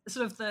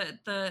sort of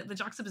the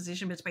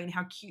juxtaposition between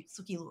how cute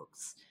Suki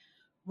looks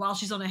while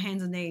she's on her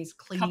hands and knees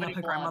cleaning up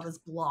her grandmother's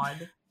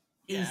blood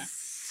is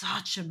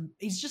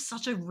just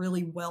such a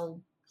really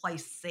well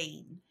placed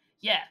scene.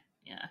 Yeah.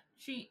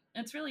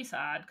 It's really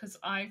sad because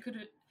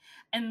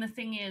and the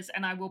thing is,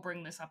 and I will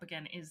bring this up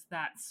again, is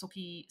that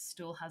Suki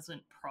still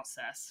hasn't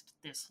processed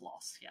this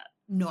loss yet.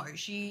 No,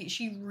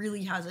 she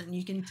really hasn't, and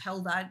you can tell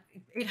that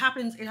it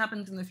happens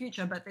in the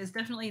future, but there's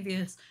definitely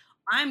this,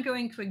 I'm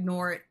going to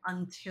ignore it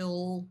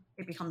until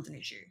it becomes an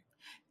issue.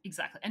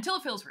 Exactly. Until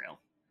it feels real.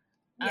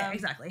 Yeah,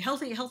 exactly.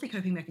 Healthy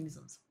coping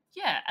mechanisms.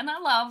 Yeah, and I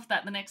love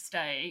that the next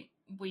day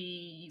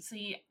we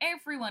see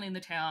everyone in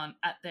the town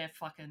at their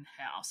fucking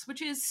house,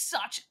 which is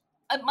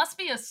it must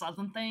be a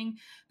southern thing,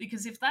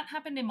 because if that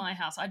happened in my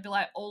house, I'd be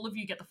like, all of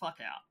you get the fuck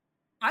out.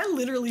 I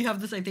literally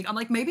have the same thing. I'm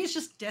like, maybe it's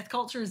just death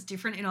culture is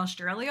different in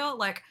Australia.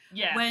 Like,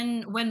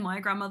 when my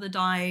grandmother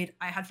died,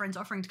 I had friends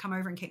offering to come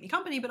over and keep me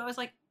company, but I was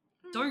like,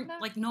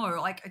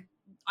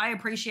 I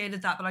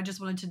appreciated that, but I just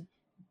wanted to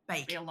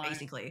bake,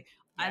 basically.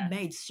 Yeah. I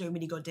made so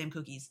many goddamn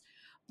cookies.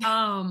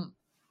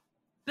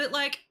 But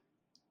like,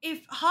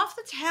 if half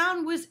the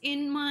town was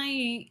in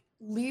my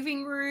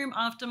living room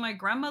after my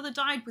grandmother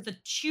died with a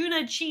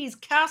tuna cheese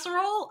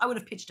casserole, I would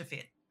have pitched a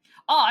fit.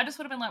 Oh, I just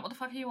would have been like, what the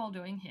fuck are you all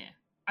doing here?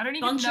 I don't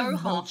even know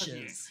half of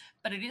you.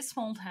 But it is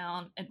small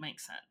town. It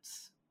makes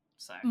sense.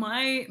 So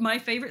my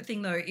favorite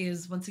thing though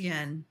is, once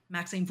again,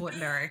 Maxine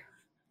Fortenberry.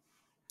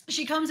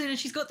 She comes in and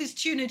she's got this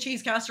tuna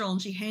cheese casserole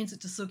and she hands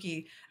it to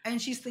Suki,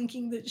 and she's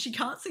thinking that she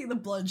can't see the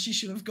blood she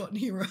should have gotten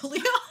here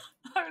earlier.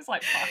 I was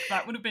like, fuck,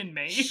 that would have been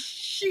me.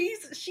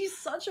 She's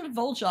such a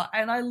vulture,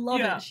 and I love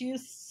it. She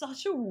is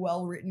such a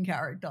well-written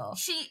character.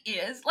 She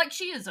is. Like,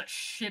 she is a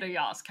shitty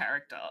ass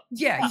character.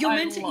 Yeah,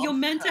 you're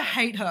meant to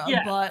hate her,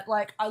 but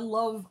like I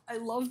love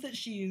that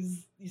she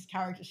is this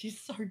character. She's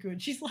so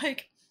good. She's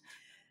like,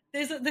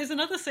 there's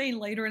another scene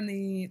later in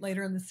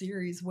the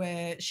series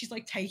where she's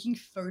like taking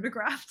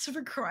photographs of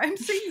a crime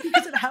scene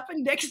because it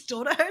happened next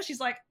door to her. She's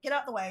like, get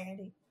out the way,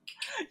 Andy.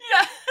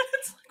 Yeah,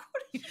 it's like,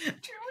 what are you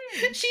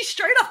doing? She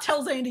straight up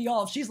tells Andy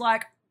off. She's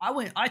like,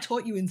 I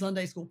taught you in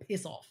Sunday school,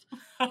 piss off.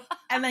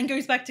 And then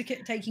goes back to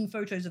taking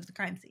photos of the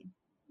crime scene.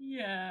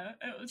 Yeah.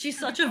 She's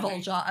such a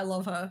vulture. I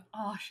love her.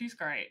 Oh, she's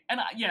great.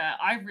 And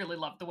I really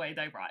love the way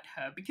they write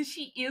her, because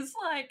she is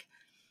like,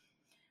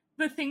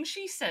 the thing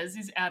she says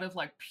is out of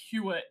like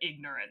pure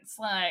ignorance.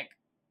 Like,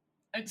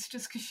 it's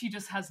just because she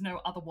just has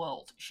no other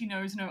world. She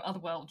knows no other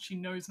world. She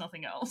knows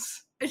nothing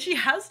else. And she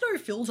has no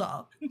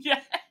filter. Yeah.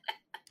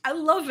 I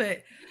love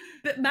it.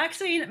 But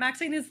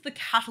Maxine is the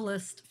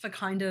catalyst for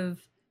kind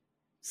of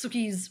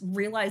Suki's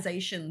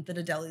realization that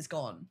Adele is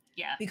gone.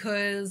 Yeah.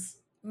 Because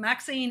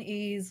Maxine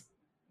is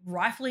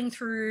rifling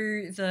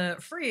through the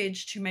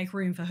fridge to make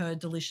room for her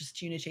delicious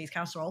tuna cheese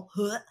casserole.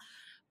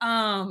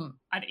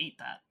 I'd eat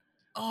that.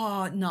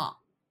 Oh, no.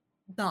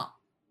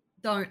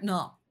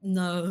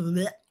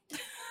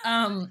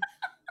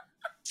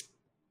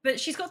 But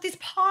she's got this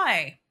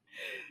pie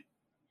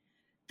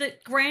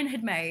that Gran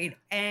had made,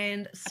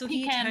 and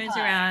Suki turns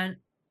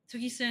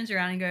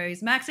around and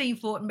goes, Maxine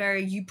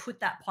Fortenberry, you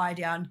put that pie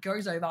down,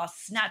 goes over,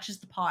 snatches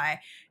the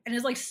pie, and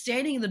is like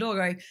standing in the door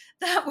going,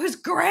 that was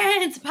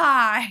Gran's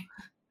pie.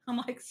 I'm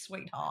like,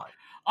 sweetheart.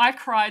 I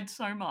cried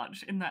so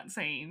much in that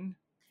scene.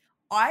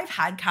 I've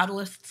had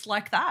catalysts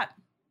like that,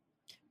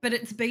 but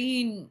it's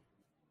been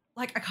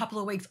like a couple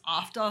of weeks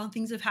after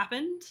things have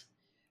happened,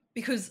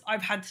 because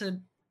I've had to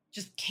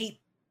just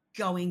keep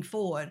going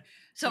forward.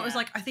 So it was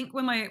like, I think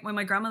when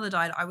my grandmother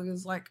died, I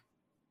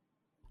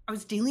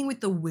was dealing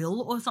with the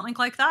will or something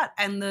like that,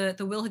 and the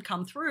will had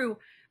come through,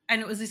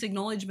 and it was this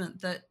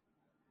acknowledgement that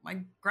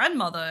my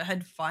grandmother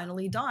had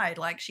finally died,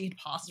 like she had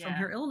passed from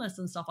her illness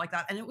and stuff like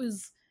that, and it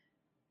was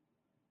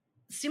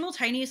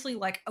simultaneously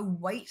like a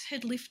weight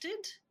had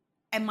lifted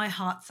and my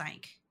heart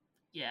sank.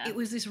 Yeah. It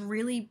was this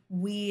really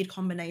weird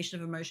combination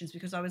of emotions,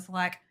 because I was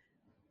like,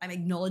 I'm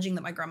acknowledging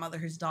that my grandmother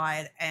has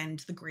died and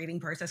the grieving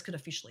process could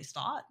officially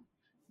start.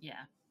 Yeah.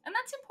 And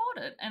that's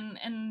important.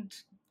 And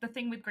the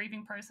thing with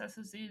grieving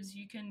processes is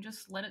you can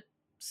just let it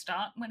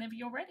start whenever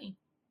you're ready.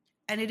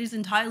 And it is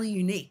entirely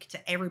unique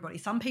to everybody.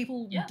 Some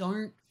people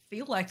don't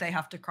feel like they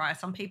have to cry.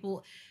 Some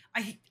people,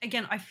 I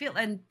feel,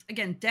 and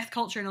again, death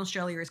culture in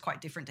Australia is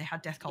quite different to how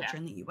death culture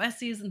in the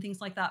US is and things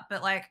like that.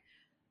 But like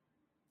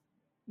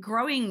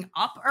growing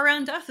up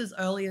around death as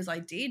early as I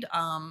did,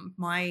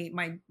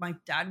 my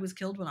dad was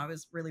killed when I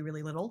was really,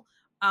 really little.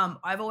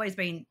 I've always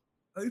been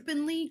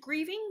openly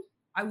grieving.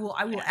 I will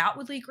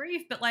outwardly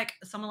grieve, but like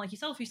someone like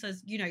yourself who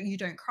says, you know, you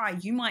don't cry,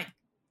 you might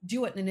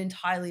do it in an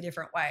entirely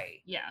different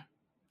way. Yeah.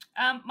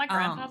 My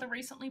grandfather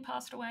recently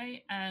passed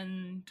away,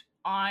 and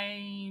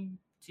I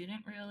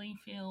didn't really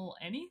feel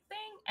anything.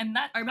 And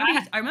that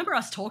I remember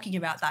us talking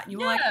about that, and you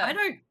were like,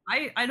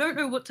 I don't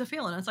know what to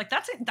feel, and it's like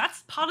that's it.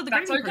 That's part of the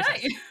grieving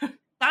process.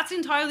 That's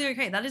entirely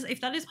okay. That is,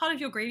 if that is part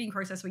of your grieving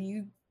process where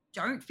you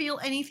don't feel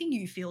anything,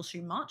 you feel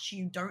too much,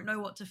 you don't know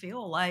what to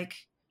feel, like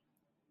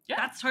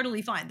that's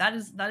totally fine. That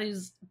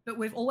is, but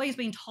we've always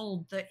been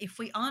told that if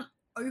we aren't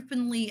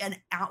openly and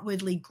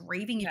outwardly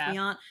grieving, if we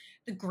aren't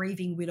the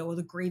grieving widow or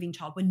the grieving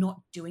child, we're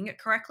not doing it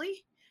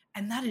correctly.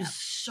 And that is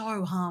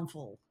so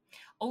harmful.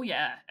 Oh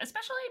yeah,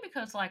 especially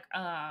because like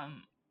a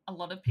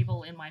lot of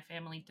people in my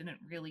family didn't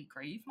really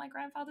grieve my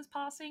grandfather's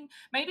passing.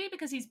 Maybe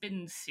because he's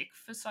been sick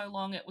for so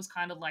long, it was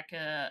kind of like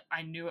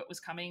I knew it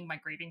was coming. My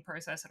grieving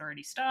process had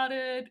already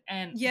started,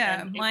 and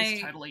it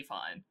was totally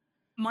fine.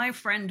 My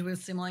friend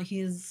was similar.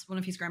 One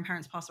of his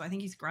grandparents passed away. I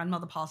think his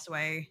grandmother passed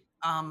away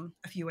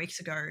a few weeks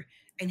ago,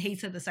 and he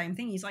said the same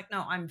thing. He's like,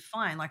 no, I'm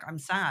fine. Like, I'm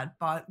sad,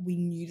 but we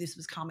knew this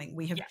was coming.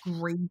 We have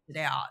grieved it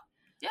out.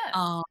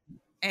 Yeah.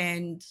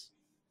 And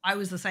I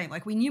was the same.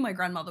 Like, we knew my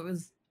grandmother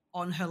was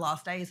on her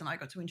last days, and I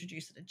got to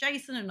introduce her to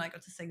Jason, and I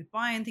got to say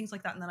goodbye and things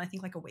like that. And then I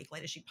think like a week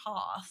later she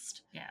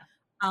passed. Yeah.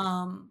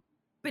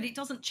 But it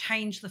doesn't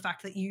change the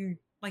fact that you,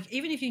 like,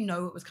 even if you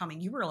know it was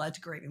coming, you were allowed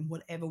to grieve in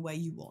whatever way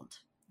you want.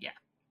 Yeah.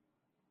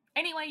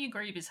 Any way you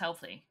grieve is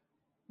healthy.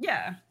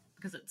 Yeah.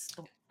 Because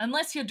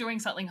unless you're doing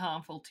something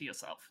harmful to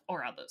yourself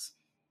or others.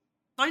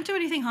 Don't do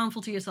anything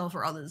harmful to yourself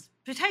or others.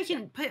 Partake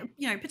in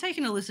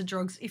illicit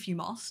drugs if you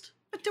must,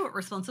 but do it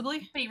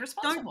responsibly. Be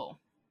responsible.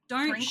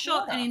 Don't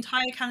shot an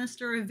entire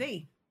canister of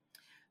V.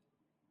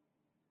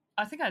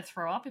 I think I'd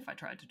throw up if I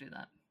tried to do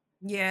that.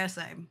 Yeah,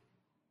 same.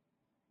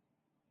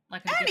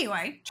 Like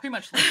anyway, too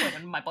much liquid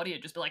and my body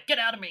would just be like, get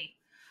out of me.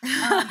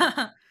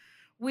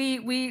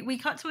 We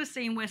cut to a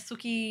scene where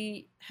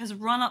Suki has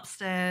run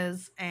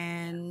upstairs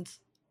and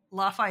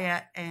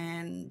Lafayette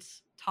and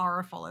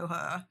Tara follow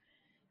her,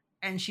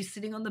 and she's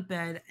sitting on the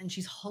bed and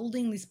she's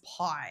holding this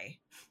pie,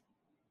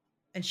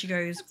 and she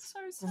goes,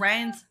 so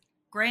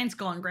Grand's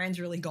gone. Grand's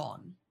really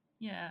gone.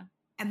 Yeah.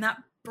 And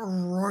that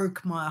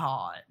broke my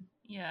heart.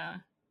 Yeah.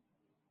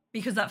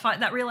 Because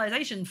that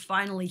realization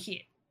finally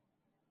hit.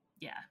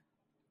 Yeah.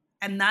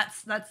 And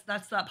that's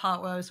that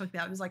part where I was talking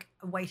about. It was like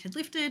a weight had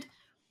lifted,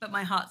 but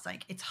my heart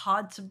sank. It's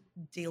hard to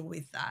deal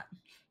with that.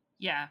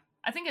 Yeah.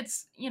 I think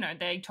it's,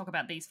 they talk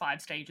about these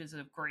 5 stages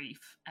of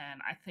grief,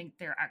 and I think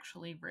they're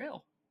actually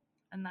real.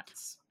 And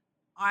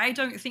I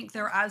don't think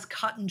they're as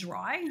cut and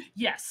dry.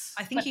 Yes.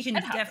 I think you can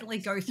definitely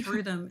go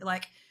through them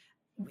like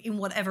in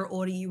whatever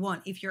order you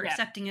want. If you're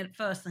accepting it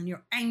first, then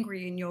you're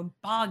angry and you're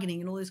bargaining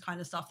and all this kind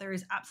of stuff. There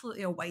is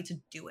absolutely a way to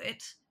do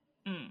it.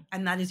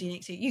 And that is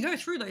unique to you. You go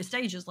through those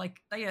stages,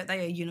 like they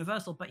are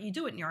universal, but you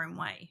do it in your own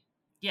way.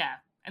 Yeah.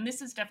 And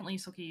this is definitely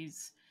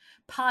Suki's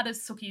part of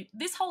Suki.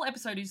 This whole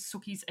episode is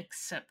Suki's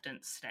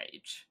acceptance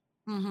stage.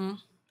 Mm-hmm.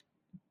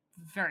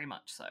 Very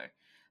much so.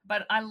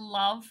 But I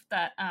love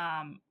that,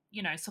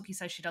 Suki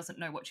says she doesn't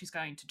know what she's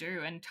going to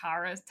do, and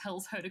Tara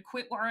tells her to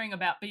quit worrying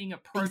about being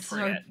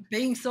appropriate.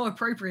 Being so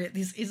appropriate.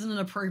 This isn't an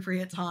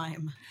appropriate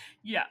time.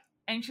 Yeah.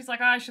 And she's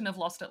like, I shouldn't have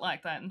lost it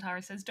like that. And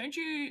Tara says, don't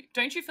you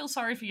feel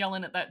sorry for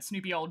yelling at that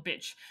snoopy old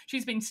bitch?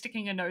 She's been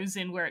sticking her nose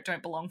in where it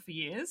don't belong for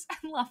years.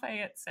 And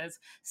Lafayette says,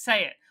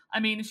 say it. I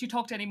mean, if she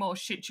talked any more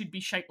shit, she'd be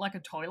shaped like a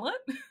toilet.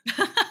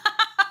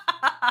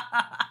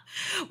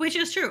 Which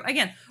is true.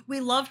 Again, we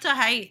love to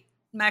hate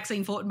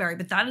Maxine Fortenberry,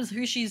 but that is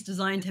who she's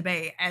designed to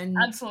be. And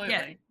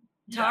absolutely.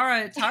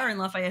 Yeah, Tara and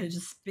Lafayette are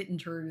just spitting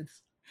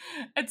truths.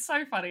 It's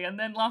so funny. And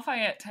then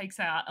Lafayette takes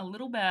out a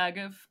little bag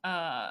of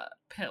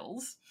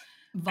pills.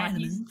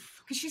 Vitamins.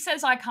 Because she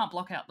says, I can't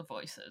block out the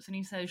voices. And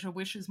he says, your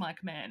wish is my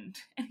command.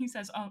 And he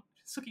says,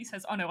 Suki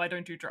says, oh no, I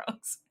don't do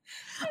drugs.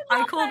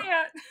 I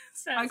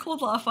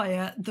called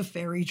Lafayette the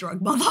fairy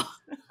drug mother.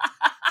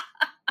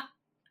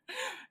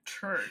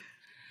 True.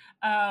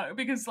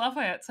 Because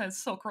Lafayette says,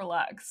 Sok,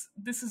 relax.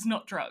 This is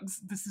not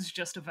drugs. This is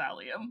just a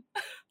Valium.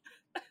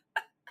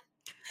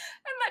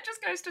 And that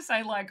just goes to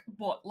say, like,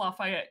 what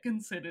Lafayette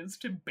considers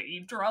to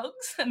be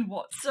drugs and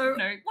what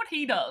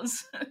he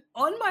does.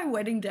 On my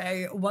wedding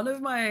day, one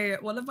of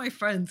my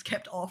friends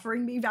kept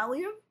offering me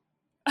Valium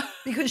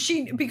because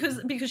she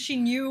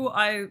knew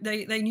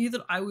they knew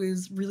that I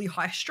was really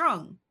high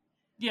strung.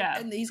 Yeah.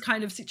 And these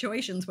kind of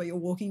situations where you're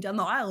walking down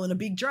the aisle in a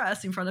big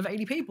dress in front of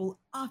 80 people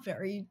are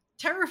very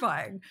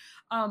terrifying.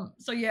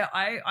 So yeah,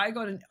 I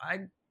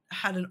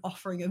had an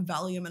offering of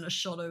Valium and a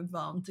shot of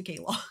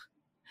tequila.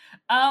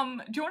 Do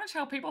you want to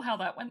tell people how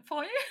that went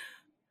for you?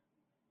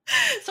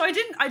 So I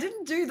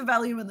didn't do the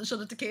Valium and the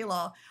shot of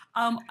tequila.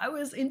 I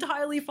was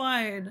entirely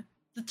fine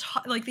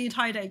the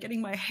entire day,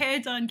 getting my hair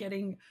done,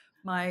 getting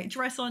my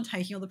dress on,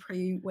 taking all the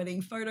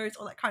pre-wedding photos,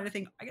 all that kind of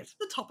thing. I get to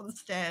the top of the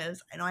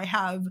stairs and I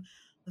have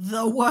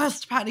the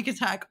worst panic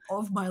attack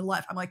of my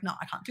life. I'm like, no,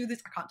 I can't do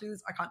this. I can't do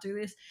this. I can't do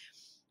this.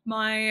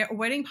 My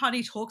wedding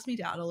party talks me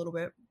down a little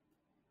bit.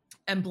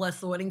 And bless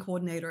the wedding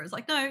coordinator is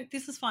like, no,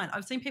 this is fine.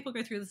 I've seen people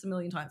go through this a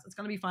million times. It's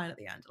going to be fine at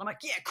the end. And I'm like,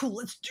 yeah, cool.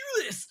 Let's do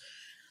this.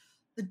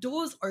 The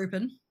doors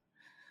open.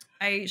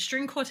 A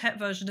string quartet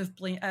version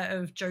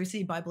of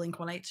Josie by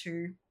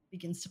Blink-182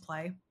 begins to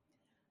play.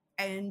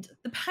 And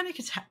the panic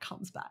attack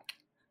comes back.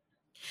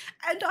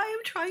 And I am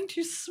trying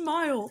to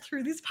smile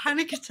through this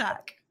panic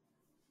attack.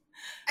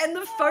 And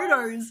the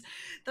photos,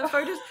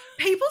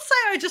 people say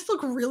I just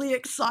look really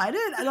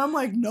excited. And I'm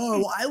like,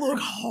 no, I look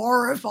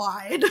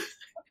horrified.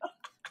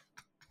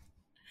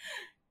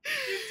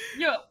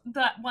 Yeah,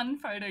 that one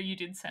photo you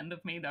did send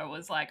of me, though,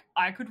 was like,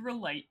 I could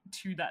relate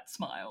to that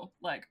smile.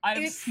 Like,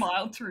 I've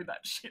smiled through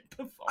that shit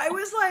before. I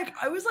was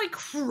like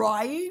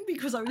crying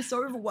because I was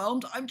so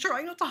overwhelmed. I'm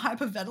trying not to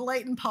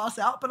hyperventilate and pass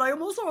out, but I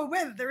am also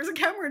aware that there is a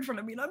camera in front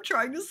of me and I'm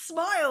trying to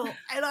smile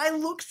and I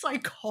look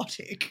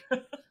psychotic.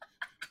 Do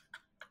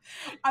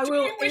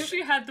you wish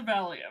you had the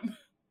Valium?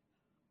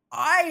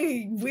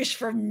 I wish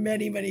for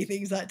many, many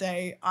things that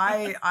day.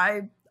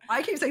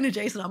 I keep saying to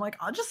Jason, I'm like,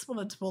 I just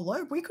wanted to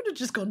elope. We could have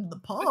just gone to the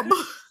pub.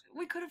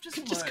 We could have just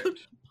gone to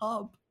the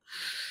pub.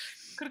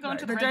 Could have gone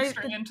to the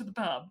registry and to the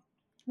pub.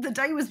 The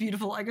day was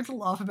beautiful. I get to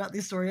laugh about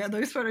this story. And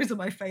those photos are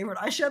my favorite.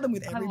 I share them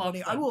with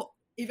everybody. I will,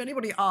 if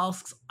anybody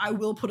asks, I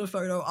will put a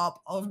photo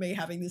up of me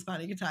having this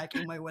panic attack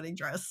in my wedding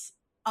dress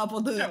up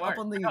on the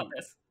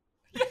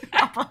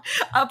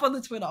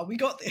Twitter. We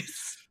got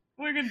this.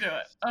 We're gonna do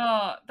it.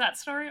 That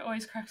story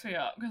always cracks me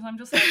up because I'm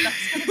just like,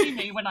 that's gonna be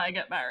me when I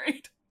get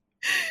married.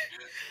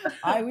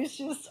 I was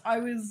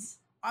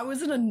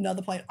in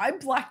another plane. I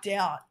blacked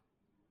out.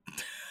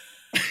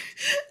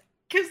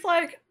 Cause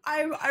like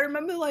I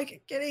remember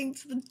like getting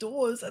to the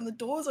doors and the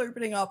doors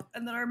opening up,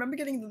 and then I remember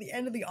getting to the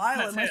end of the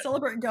aisle and my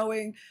celebrant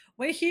going,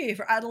 "We're here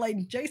for Adelaide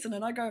and Jason,"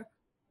 and I go,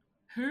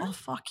 "Who? Oh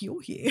fuck,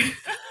 you're here." And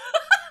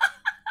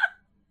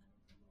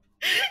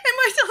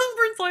my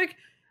celebrant's like,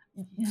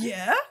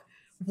 "Yeah,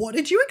 what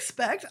did you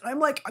expect?" And I'm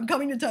like, I'm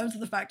coming to terms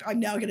with the fact I'm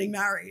now getting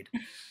married.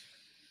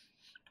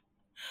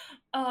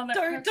 Oh,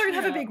 don't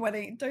have a big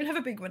wedding. Don't have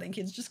a big wedding,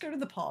 kids. Just go to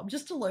the pub.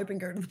 Just elope and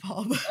go to the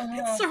pub.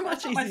 It's so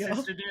much easier. My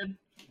sister did.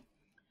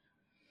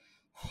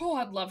 Oh,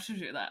 I'd love to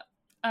do that.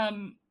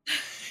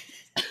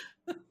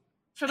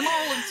 So the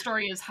moral of the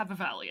story is have a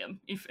Valium.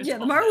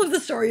 The moral of the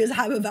story is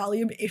have a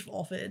Valium if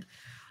offered.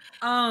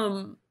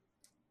 And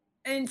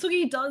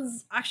Sugi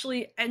does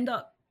actually end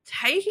up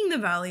taking the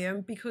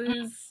Valium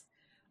because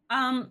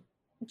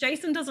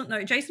Jason doesn't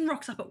know. Jason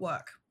rocks up at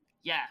work.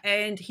 Yeah.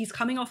 And he's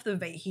coming off the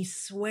V. He's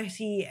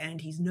sweaty and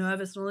he's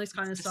nervous and all this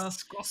kind of stuff.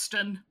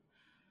 Disgusting.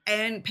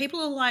 And people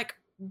are like,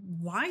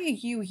 why are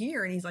you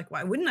here? And he's like,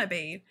 why wouldn't I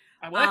be?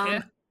 I work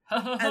here.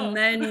 and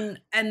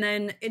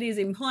then it is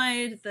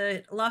implied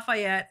that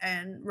Lafayette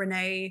and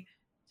Renee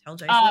tell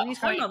Jason that his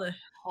grandmother.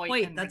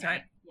 Hoyt, that's Renee.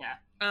 right.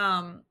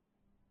 Yeah.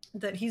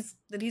 That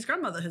his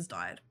grandmother has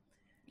died.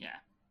 Yeah.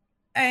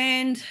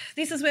 And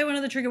this is where one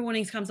of the trigger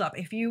warnings comes up.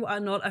 If you are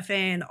not a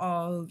fan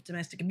of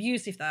domestic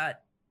abuse, if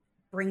that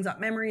brings up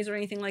memories or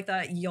anything like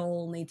that,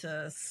 you'll need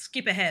to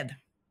skip ahead.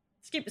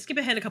 Skip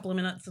ahead a couple of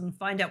minutes and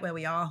find out where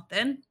we are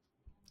then.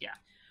 Yeah.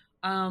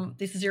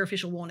 This is your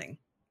official warning.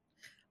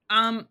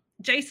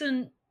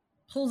 Jason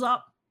pulls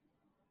up,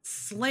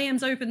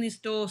 slams open this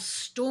door,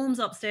 storms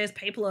upstairs.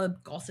 People are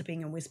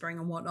gossiping and whispering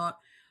and whatnot.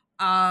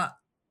 And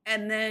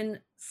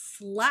then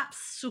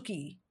slaps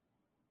Suki.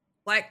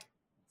 Like,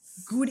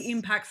 good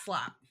impact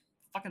slap.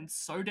 Fucking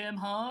so damn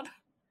hard.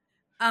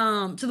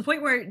 To the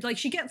point where, like,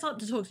 she gets up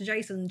to talk to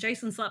Jason.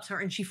 Jason slaps her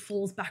and she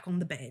falls back on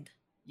the bed.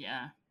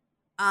 Yeah.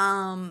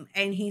 And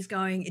he's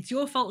going, it's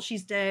your fault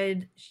she's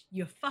dead.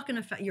 You're a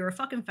fucking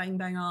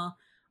fangbanger.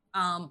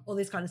 All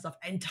this kind of stuff.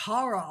 And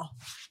Tara.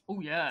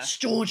 Oh, yeah.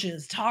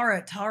 Staunches.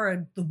 Tara,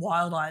 the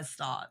wild eyes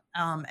start.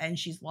 And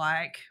she's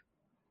like,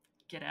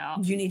 get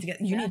out. You need to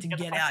get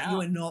out. You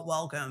are not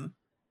welcome.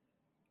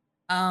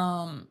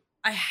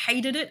 I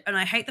hated it, and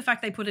I hate the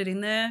fact they put it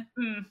in there.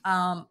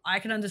 I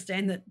can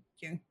understand that,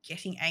 you know,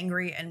 getting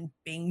angry and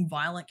being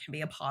violent can be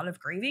a part of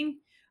grieving.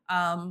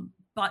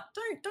 But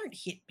don't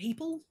hit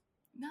people.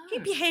 No.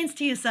 Keep your hands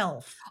to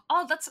yourself.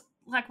 Oh, that's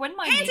like when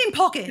my hands in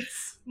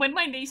pockets. When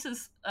my niece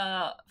is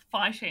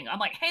fighting, I'm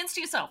like, hands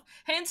to yourself.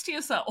 Hands to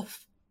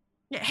yourself.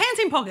 Yeah, hands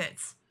in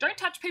pockets. Don't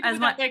touch people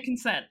without their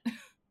consent.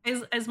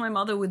 As my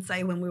mother would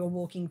say when we were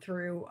walking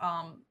through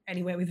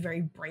anywhere with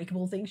very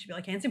breakable things, she'd be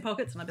like, hands in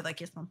pockets, and I'd be like,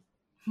 yes, Mum.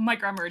 My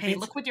grandma would be,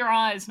 look with your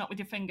eyes, not with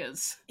your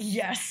fingers.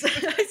 Yes.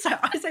 So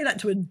I say that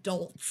to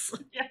adults.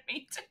 Yeah,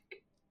 me too.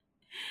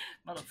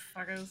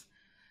 Motherfuckers.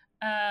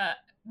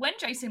 When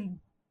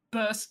Jason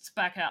bursts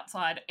back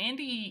outside,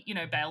 Andy,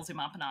 bails him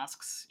up and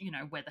asks,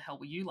 where the hell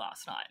were you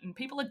last night? And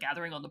people are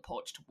gathering on the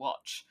porch to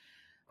watch.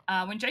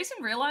 When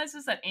Jason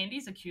realizes that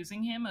Andy's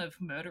accusing him of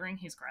murdering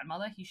his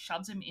grandmother, he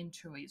shoves him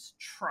into his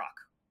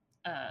truck.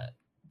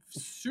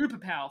 super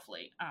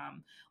powerfully.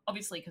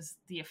 Obviously because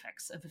the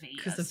effects of V.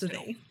 Because of the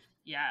V.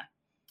 Yeah.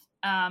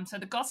 So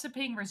the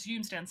gossiping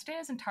resumes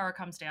downstairs, and Tara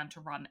comes down to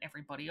run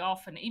everybody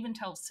off, and even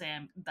tells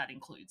Sam that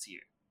includes you.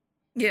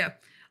 Yeah.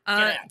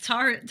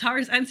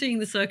 Tara's entering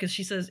the circus.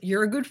 She says,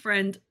 "You're a good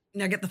friend.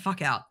 Now get the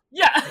fuck out."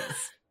 Yeah.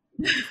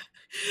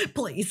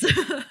 Please.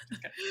 Okay.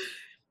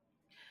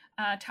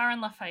 Tara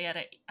and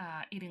Lafayette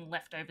are eating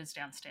leftovers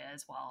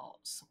downstairs while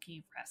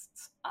Sookie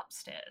rests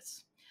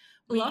upstairs.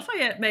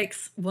 Lafayette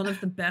makes one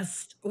of the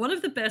best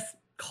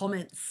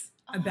comments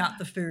about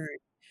the food.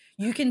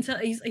 You can tell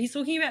he's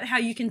talking about how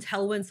you can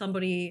tell when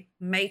somebody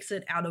makes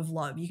it out of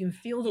love. You can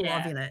feel the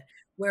love in it.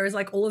 Whereas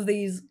like all of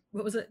these,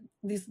 what was it?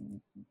 These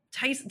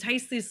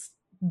taste this.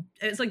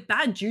 It's like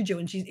bad juju,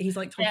 and he's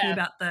like talking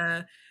about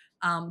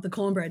the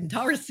cornbread, and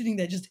Tara's sitting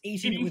there just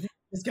eating it with him,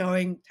 just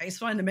going, "Tastes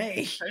fine to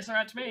me. Tastes all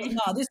right to me."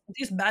 No,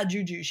 this bad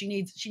juju. She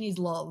needs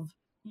love.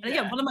 Yeah. And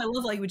again, one of my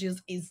love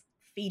languages is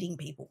feeding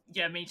people.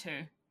 Yeah, me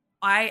too.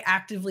 I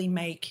actively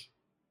make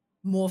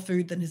more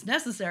food than is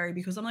necessary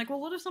because I'm like, well,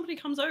 what if somebody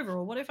comes over,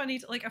 or what if I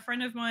need to, like, a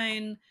friend of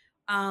mine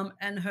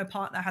and her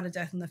partner had a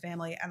death in the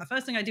family, and the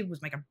first thing I did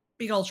was make a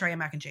big old tray of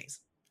mac and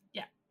cheese.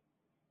 Yeah.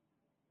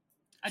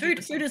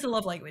 Food is a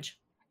love language.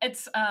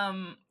 It's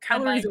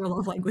calories are a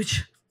love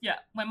language. Yeah,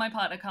 when my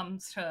partner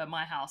comes to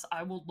my house,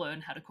 I will learn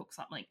how to cook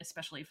something,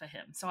 especially for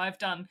him. So I've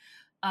done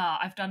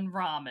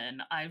ramen,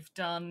 I've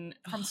done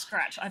from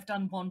scratch, I've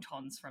done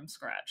wontons from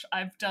scratch,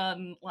 I've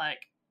done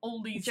like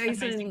all these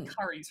amazing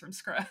curries from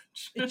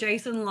scratch.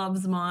 Jason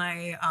loves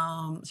my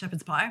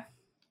shepherd's pie.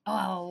 Oh,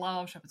 I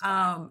love shepherd's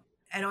pie.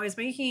 And I was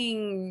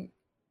making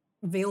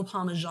veal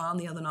parmesan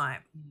the other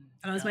night,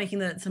 and I was making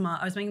the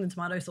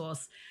tomato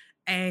sauce.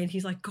 And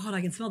he's like, God,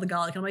 I can smell the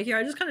garlic. I'm like, here,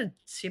 I just kind of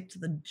tipped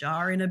the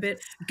jar in a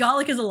bit.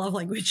 Garlic is a love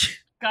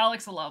language.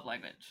 Garlic's a love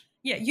language.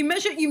 Yeah, you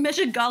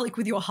measure garlic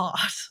with your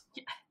heart.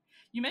 Yeah.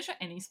 You measure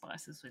any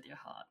spices with your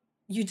heart.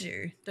 You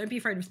do. Don't be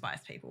afraid of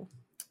spice, people.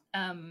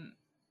 Sorry,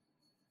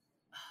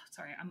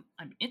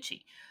 I'm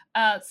itchy.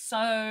 It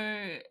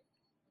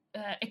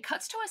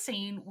cuts to a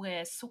scene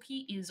where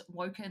Sookie is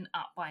woken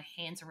up by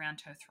hands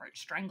around her throat,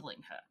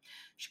 strangling her.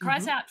 She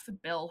cries out for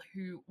Bill,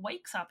 who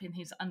wakes up in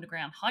his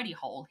underground hidey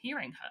hole,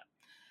 hearing her.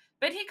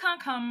 But he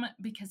can't come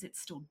because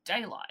it's still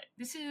daylight.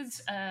 This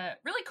is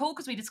really cool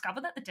because we discover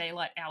that the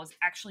daylight hours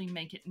actually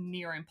make it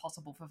near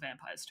impossible for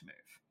vampires to move.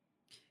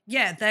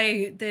 Yeah,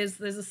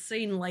 there's a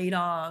scene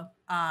later,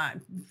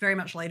 very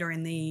much later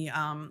in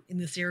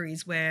the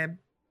series where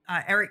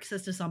Eric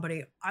says to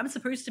somebody, "I'm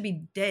supposed to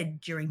be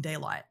dead during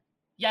daylight."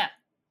 Yeah.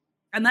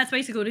 And that's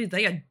basically what it is.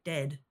 They are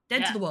dead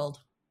to the world.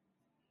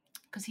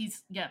 Because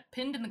he's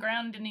pinned in the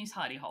ground in his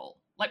hidey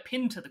hole, like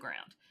pinned to the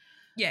ground.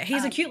 Yeah,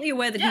 he's acutely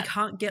aware that he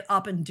can't get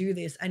up and do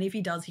this, and if he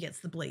does, he gets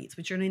the bleeds,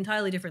 which are an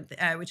entirely different,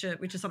 which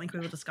is something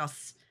we will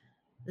discuss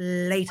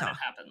later. When it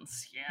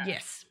happens, yeah.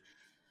 Yes.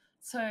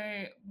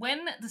 So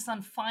when the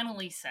sun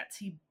finally sets,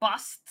 he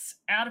busts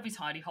out of his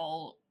hidey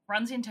hole,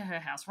 runs into her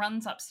house,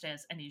 runs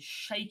upstairs, and is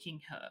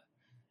shaking her.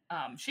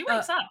 She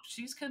wakes up.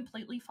 She's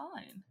completely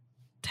fine.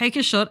 Take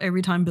a shot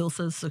every time Bill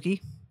says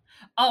Sookie.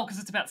 Oh, because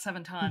it's about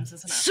 7 times,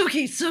 isn't it?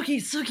 Sookie, Sookie,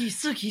 Sookie,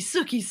 Sookie,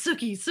 Sookie,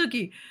 Sookie,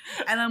 Sookie.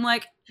 And I'm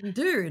like,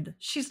 dude,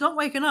 she's not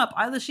waking up.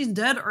 Either she's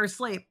dead or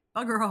asleep.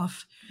 Bugger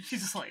off.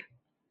 She's asleep.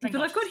 But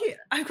I've got here,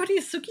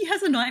 Sookie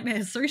has a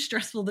nightmare so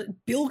stressful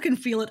that Bill can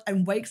feel it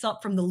and wakes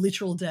up from the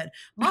literal dead.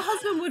 My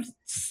husband would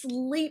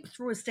sleep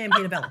through a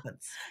stampede of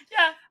elephants.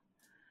 Yeah.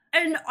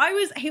 And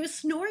he was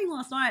snoring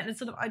last night, and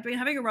I'd been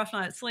having a rough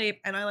night's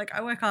sleep, and I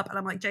woke up and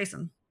I'm like,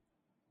 Jason.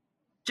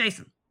 And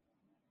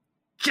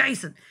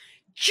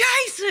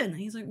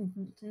he's like,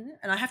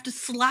 and I have to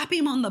slap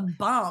him on the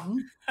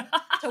bum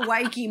to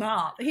wake him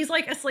up. He's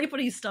like asleep on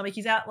his stomach.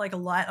 He's out like a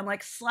light. I'm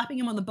like slapping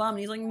him on the bum, and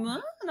he's like,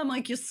 "What?" And I'm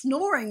like, "You're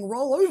snoring.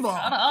 Roll over."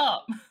 Shut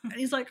up. And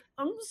he's like,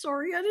 "I'm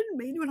sorry, I didn't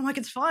mean to." And I'm like,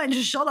 "It's fine.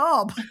 Just shut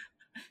up."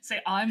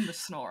 Say, I'm the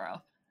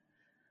snorer.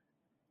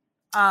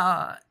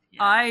 I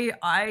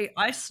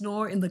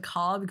snore in the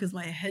car because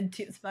my head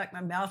tips back,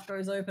 my mouth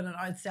goes open, and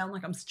I sound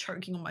like I'm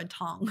choking on my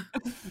tongue.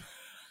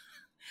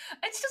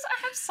 It's just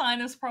I have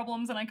sinus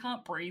problems and I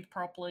can't breathe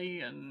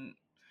properly, and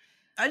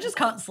I just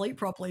can't sleep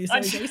properly. So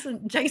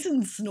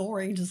Jason's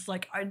snoring, just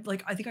like I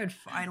think I'd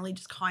finally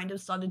just kind of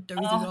started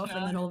dozing off,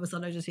 and then all of a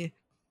sudden I just hear.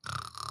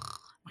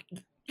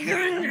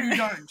 You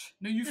don't.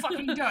 No, you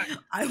fucking don't.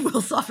 I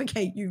will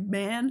suffocate you,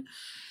 man.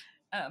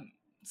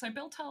 So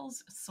Bill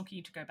tells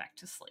Sookie to go back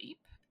to sleep,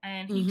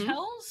 and he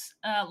tells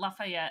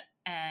Lafayette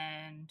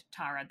and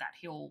Tara that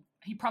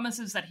he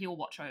promises that he'll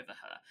watch over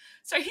her.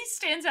 So he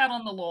stands out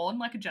on the lawn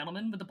like a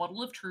gentleman with a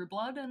bottle of True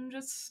Blood and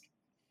just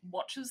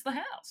watches the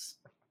house.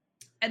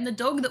 And the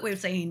dog that we've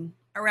seen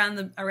around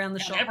the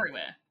shop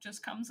everywhere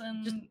just comes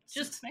and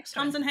just next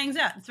comes to him. and hangs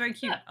out. It's very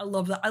cute. Yeah. I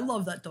love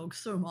that dog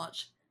so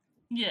much.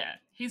 Yeah,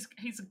 he's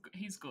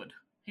good.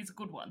 He's a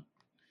good one.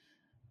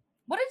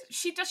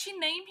 Does she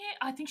name him?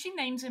 I think she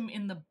names him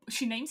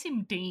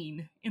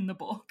Dean in the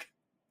book.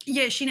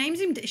 Yeah, she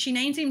names him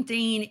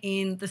Dean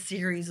in the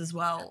series as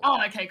well.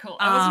 Oh, okay, cool.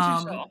 I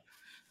wasn't too sure.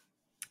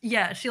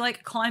 Yeah, she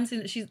like climbs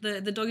in. She's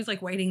the dog is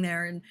like waiting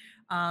there and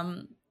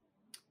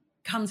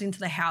comes into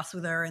the house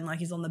with her and like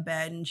he's on the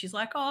bed and she's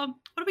like, "Oh,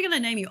 what are we gonna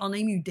name you? I'll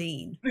name you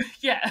Dean."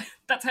 Yeah,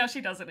 that's how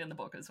she does it in the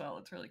book as well.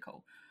 It's really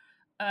cool.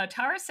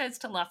 Tara says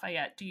to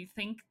Lafayette, "Do you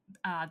think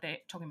they're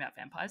talking about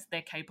vampires?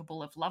 They're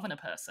capable of loving a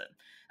person?"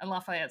 And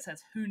Lafayette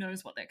says, "Who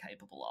knows what they're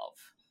capable of?"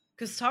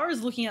 Because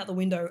Tara's looking out the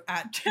window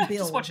at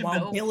Bill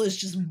while Bill is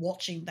just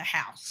watching the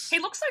house. He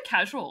looks so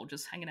casual,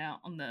 just hanging out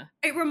on the...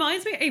 It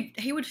reminds me,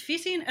 he would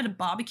fit in at a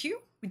barbecue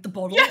with the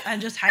bottle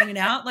and just hanging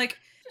out. Like,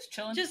 just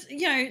chilling. Just,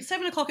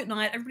 7:00 at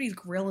night, everybody's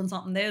grilling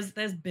something. There's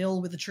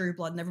Bill with the True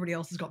Blood and everybody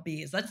else has got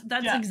beers. That's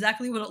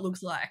exactly what it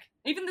looks like.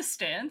 Even the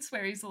stance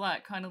where he's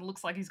like, kind of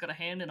looks like he's got a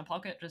hand in a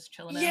pocket, just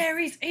chilling out. Yeah,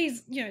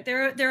 he's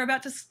they're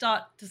about to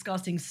start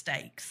discussing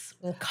steaks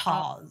or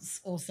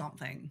cars or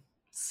something.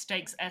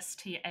 Steaks,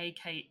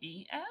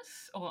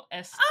 STAKES or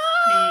STEAS?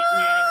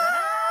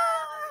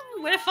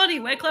 We're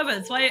funny, we're clever.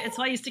 It's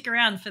why you stick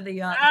around for the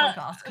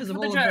podcast because of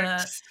all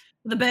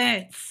the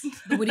bants,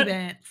 the witty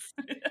bants.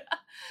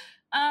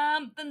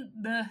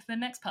 The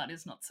next part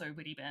is not so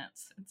witty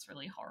bants. It's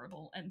really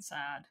horrible and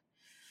sad.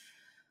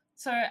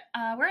 So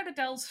we're at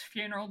Adele's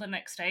funeral the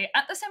next day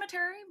at the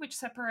cemetery, which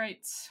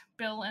separates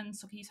Bill and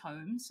Sookie's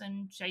homes,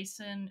 and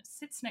Jason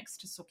sits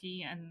next to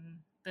Sookie, and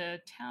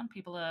the town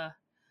people are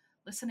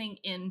listening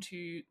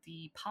into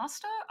the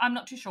pastor. I'm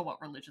not too sure what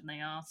religion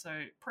they are,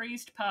 so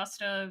priest,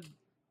 pastor...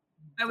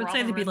 I would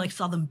say they'd be like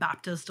Southern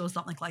Baptist or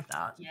something like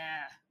that.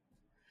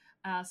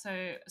 Yeah. So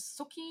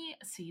Sookie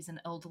sees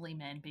an elderly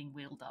man being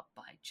wheeled up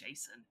by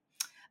Jason.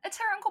 It's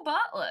her Uncle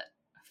Bartlett.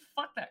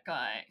 Fuck that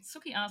guy.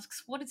 Sookie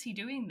asks, what is he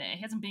doing there?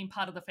 He hasn't been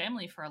part of the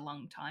family for a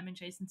long time. And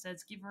Jason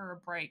says, give her a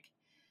break.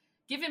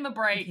 Give him a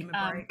break.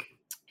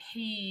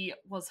 He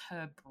was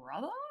her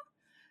brother?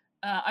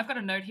 I've got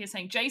a note here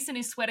saying, Jason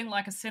is sweating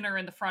like a sinner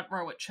in the front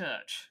row at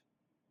church.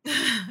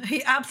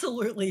 He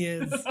absolutely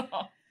is.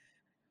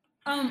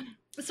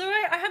 So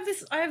I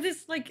have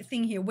this like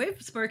thing here.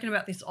 We've spoken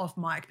about this off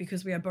mic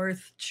because we are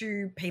both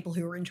two people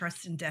who are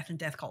interested in death and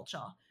death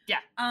culture. Yeah.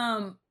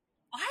 I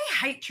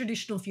hate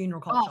traditional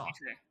funeral culture. Oh,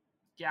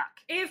 yuck.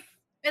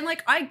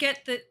 I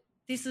get that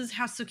this is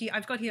how Sookie,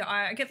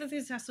 I get that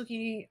this is how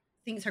Sookie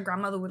thinks her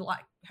grandmother would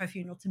like her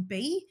funeral to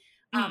be.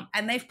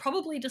 And they've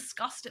probably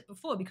discussed it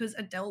before because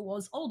Adele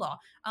was older.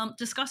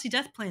 Discuss your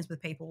death plans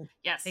with people.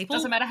 Yes. People,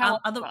 doesn't matter how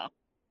old you are.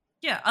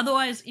 Yeah.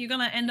 Otherwise, you're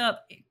going to end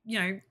up,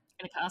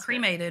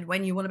 cremated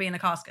when you want to be in a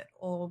casket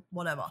or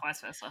whatever. Vice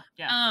versa.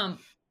 Yeah.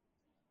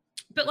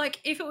 But like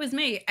if it was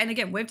me, and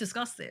again, we've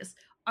discussed this,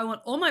 I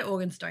want all my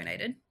organs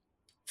donated,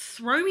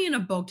 throw me in a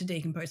bog to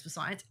decompose for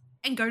science,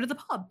 and go to the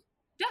pub.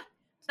 Yeah.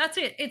 That's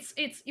it.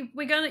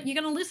 You're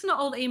gonna listen to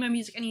old emo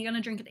music and you're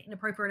gonna drink an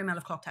inappropriate amount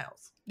of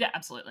cocktails. Yeah,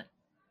 absolutely.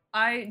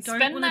 I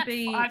don't want to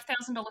be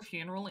 $5,000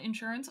 funeral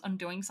insurance on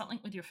doing something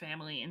with your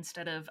family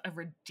instead of a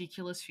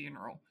ridiculous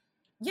funeral.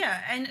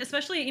 Yeah, and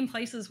especially in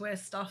places where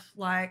stuff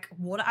like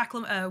water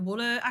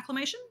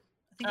acclimation,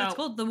 I think that's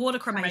called the water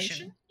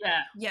cremation.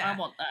 Yeah, I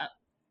want that.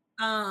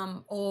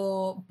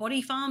 Or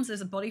body farms.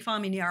 There's a body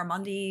farm in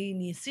Yarramundi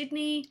near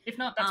Sydney. If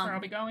not, that's where I'll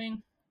be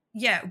going.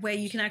 Yeah, where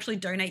you can actually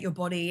donate your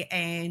body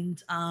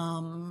and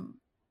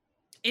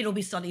it'll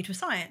be studied for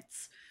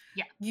science.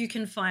 Yeah. You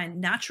can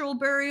find natural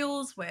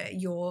burials where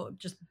you're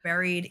just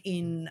buried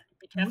in...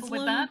 Be careful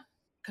with that,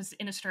 because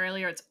in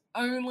Australia it's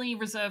only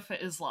reserved for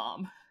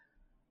Islam.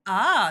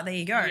 Ah, there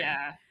you go.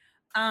 Yeah.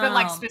 For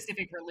like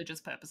specific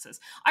religious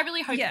purposes. I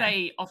really hope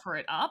they offer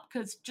it up,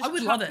 because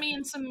just chuck me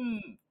in some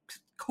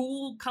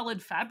cool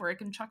coloured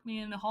fabric and chuck me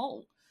in a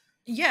hole.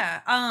 Yeah.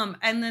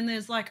 And then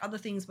there's like other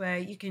things where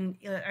you can,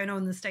 I know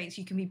in the States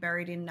you can be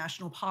buried in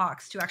national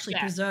parks to actually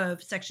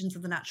preserve sections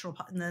of the national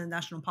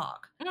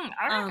park.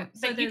 I reckon.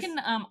 So you can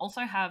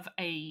also have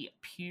a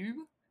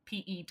pew,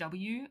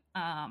 PEW,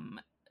 a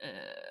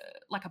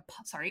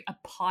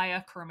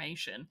pyre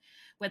cremation,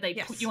 where they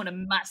put you on a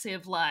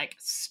massive like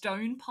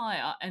stone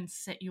pyre and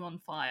set you on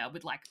fire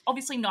with like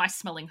obviously nice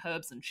smelling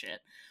herbs and shit.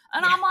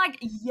 And I'm like,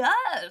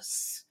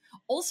 yes.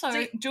 Also,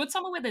 do it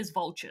somewhere where there's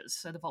vultures,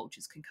 so the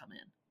vultures can come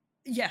in.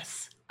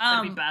 Yes.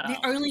 That'd be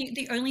badass.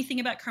 The only thing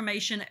about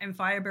cremation and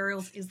fire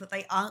burials is that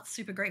they aren't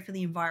super great for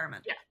the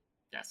environment. Yeah.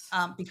 Yes.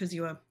 Because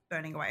you are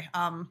burning away.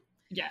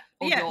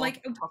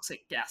 Like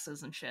toxic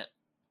gases and shit.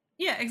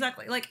 Yeah,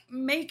 exactly. Like,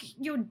 make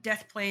your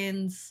death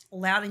plans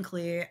loud and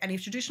clear. And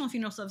if traditional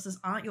funeral services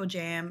aren't your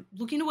jam,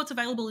 look into what's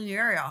available in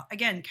your area.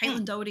 Again,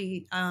 Caitlin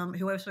Doherty,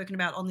 who I've spoken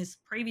about on this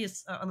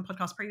on the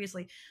podcast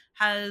previously,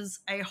 has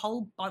a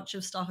whole bunch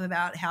of stuff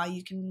about how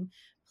you can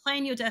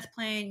plan your death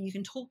plan. You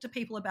can talk to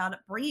people about it,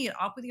 bringing it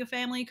up with your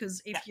family,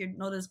 because if you're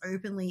not as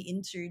openly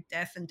into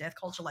death and death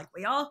culture like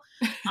we are,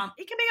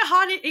 it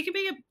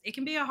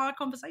can be a hard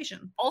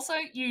conversation. Also,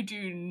 you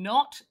do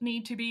not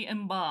need to be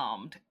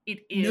embalmed.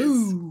 It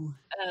is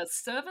a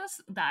service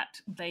that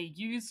they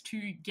use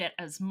to get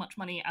as much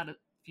money out of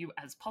you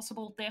as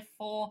possible.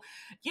 Therefore,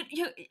 if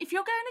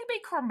you're going to be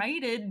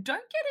cremated,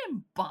 don't get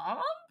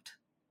embalmed.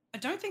 I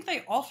don't think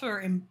they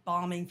offer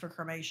embalming for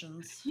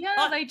cremations.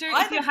 Yeah, they do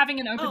if you're having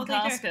an open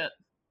casket.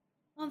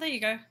 Oh, there you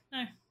go.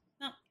 No.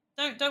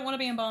 Don't want to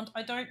be embalmed.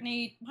 I don't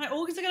need, my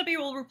organs are going to be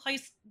all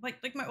replaced.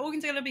 Like my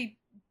organs are going to be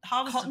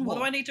harvested. Cotton What do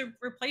wool. I need to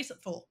replace it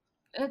for?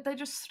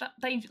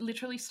 They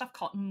literally stuff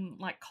cotton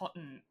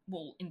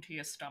wool into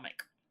your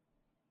stomach.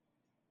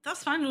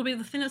 That's fine. It'll be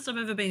the thinnest I've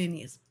ever been in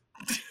years.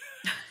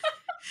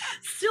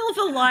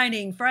 Silver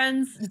lining,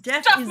 friends.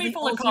 Death is the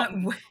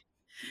ultimate.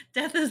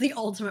 Death is the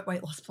ultimate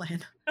weight loss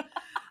plan.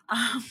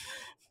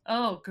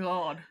 Oh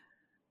god,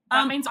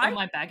 that means all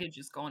my baggage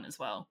is gone as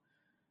well.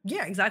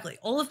 Yeah, exactly.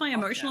 All of my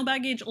emotional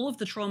baggage, all of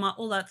the trauma,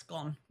 all that's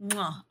gone.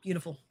 Mwah,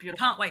 beautiful.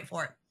 Can't wait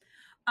for it.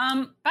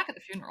 Back at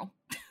the funeral.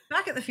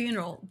 Back at the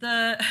funeral,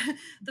 the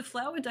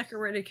flower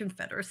decorated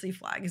Confederacy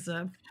flag is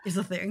a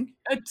thing.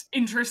 It's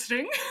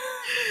interesting.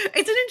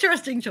 It's an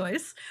interesting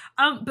choice.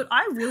 But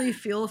I really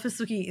feel for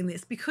Suki in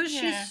this because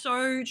she's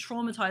so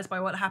traumatized by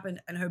what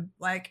happened, and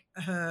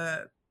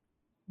her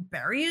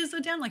barriers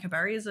are down. Like her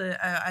barriers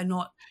are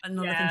not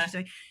another thing she's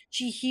doing.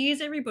 She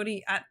hears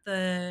everybody at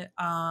the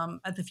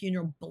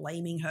funeral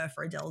blaming her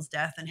for Adele's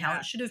death and how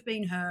it should have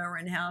been her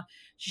and how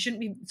she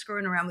shouldn't be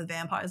screwing around with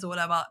vampires or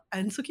whatever.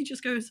 And Suki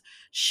just goes,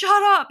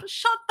 "Shut up!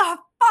 Shut the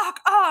fuck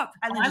up!"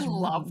 And then I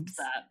loved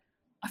that.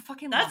 I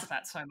fucking loved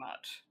that so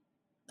much.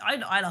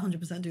 I'd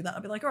 100% do that.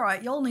 I'd be like, all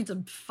right, y'all need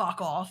to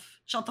fuck off,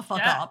 shut the fuck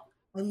up,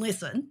 and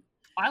listen.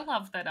 I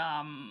love that.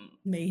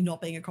 Me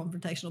not being a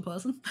confrontational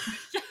person.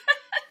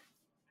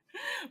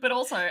 But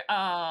also,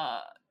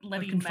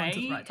 Letty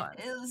May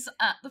is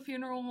at the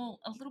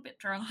funeral a little bit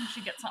drunk and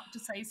she gets up to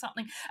say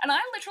something. And I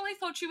literally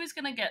thought she was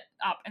going to get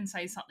up and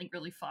say something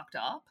really fucked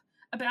up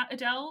about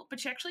Adele, but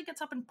she actually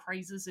gets up and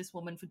praises this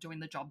woman for doing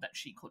the job that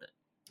she couldn't.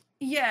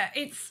 Yeah,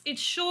 it's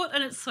short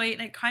and it's sweet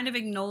and it kind of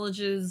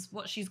acknowledges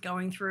what she's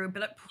going through,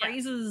 but it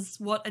praises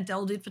what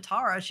Adele did for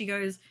Tara. She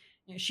goes,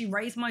 she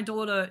raised my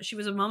daughter. She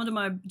was a mum to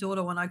my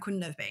daughter when I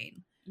couldn't have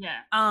been. Yeah.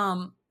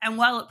 And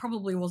while it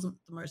probably wasn't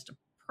the most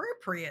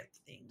appropriate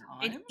thing,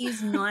 it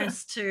is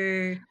nice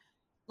to,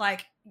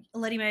 like,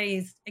 Letty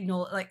May's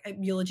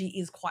eulogy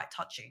is quite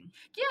touching.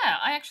 Yeah,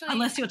 I actually...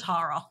 Unless you're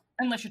Tara,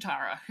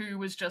 who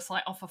was just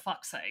like, oh, for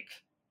fuck's sake,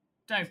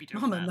 don't be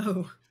doing Mama, that.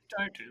 no.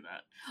 Don't do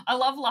that. I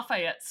love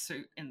Lafayette's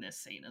suit in this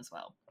scene as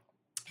well.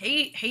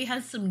 He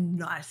has some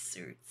nice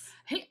suits.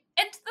 And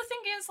the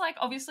thing is, like,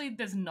 obviously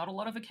there's not a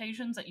lot of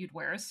occasions that you'd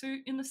wear a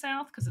suit in the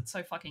South because it's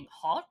so fucking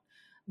hot.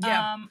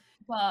 Yeah.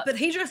 But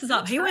he dresses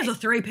up. He wears a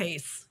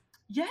 3-piece.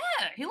 Yeah,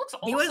 he looks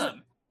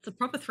awesome. It's a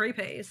proper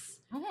 3-piece.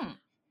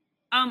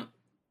 Mm.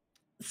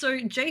 So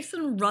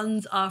Jason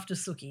runs after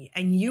Suki,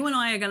 and you and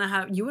I are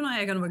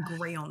gonna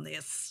agree on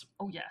this.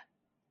 Oh yeah.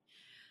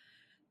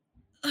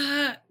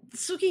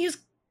 Suki is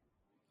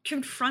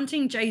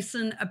confronting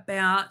Jason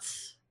about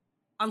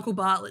Uncle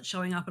Bartlett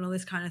showing up and all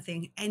this kind of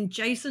thing, and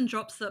Jason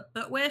drops that,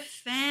 but we're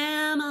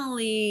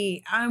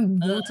family. I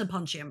want to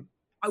punch him.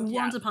 I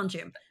want to punch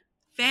him.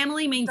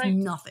 Family means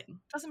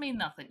nothing. Doesn't mean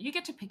nothing. You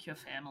get to pick your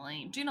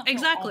family. Do not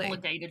feel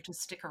obligated to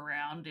stick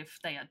around if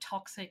they are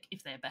toxic,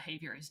 if their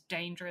behavior is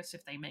dangerous,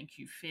 if they make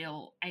you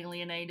feel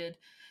alienated,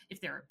 if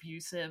they're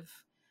abusive.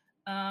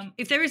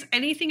 If there is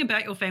anything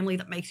about your family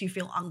that makes you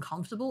feel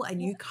uncomfortable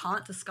and you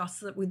can't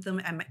discuss it with them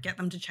and get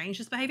them to change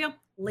this behavior,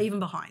 leave them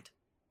behind.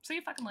 See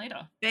you fucking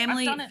later.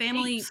 Family,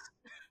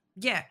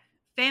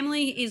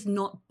 family is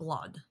not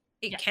blood.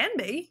 It can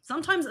be.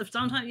 Sometimes,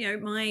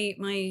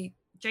 my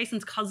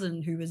Jason's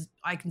cousin, who is,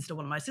 I consider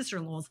one of my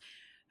sister-in-laws,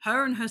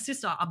 her and her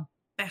sister are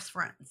best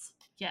friends.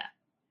 Yeah.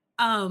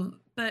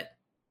 But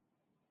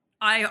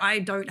I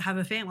don't have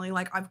a family.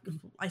 Like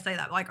I say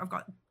that, like I've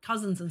got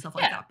cousins and stuff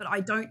like that, but I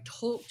don't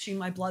talk to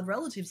my blood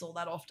relatives all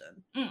that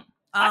often.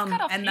 I've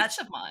cut off heaps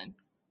of mine.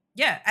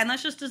 Yeah, and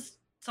that's just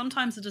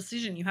sometimes a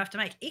decision you have to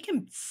make. It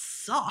can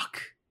suck.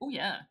 Oh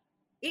yeah.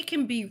 It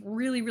can be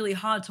really, really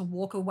hard to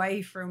walk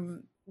away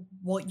from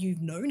what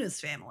you've known as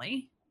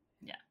family.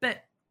 Yeah.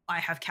 But I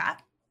have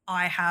Kat.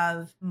 I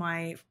have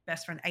my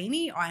best friend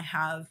Amy. I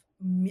have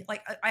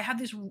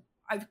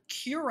I've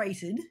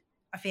curated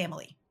a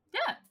family.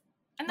 Yeah.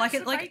 And like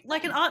an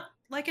art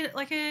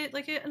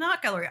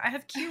gallery. I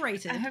have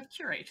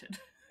curated.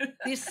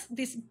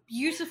 this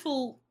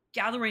beautiful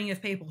gathering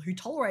of people who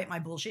tolerate my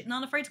bullshit and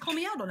aren't afraid to call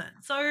me out on it.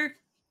 So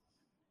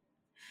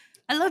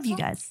I love you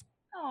guys.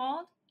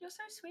 Oh, you're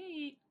so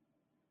sweet.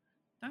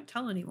 Don't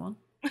tell anyone.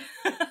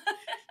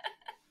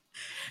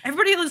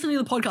 Everybody listening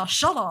to the podcast,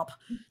 shut up.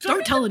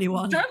 Don't tell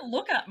anyone. Don't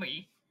look at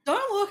me.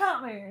 Don't look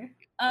at me.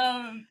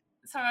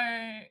 So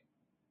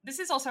this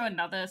is also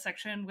another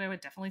section where we're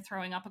definitely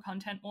throwing up a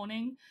content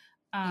warning.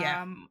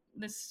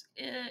 This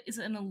is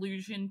an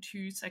allusion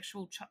to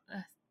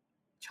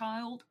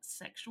child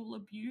sexual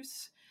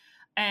abuse.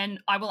 And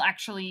I will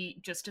actually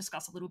just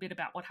discuss a little bit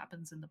about what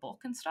happens in the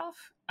book and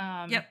stuff.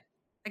 Yep.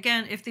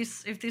 Again, if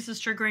this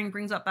is triggering,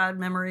 brings up bad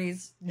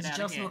memories, it's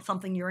just not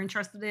something you're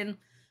interested in,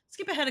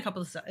 skip ahead a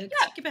couple of minutes.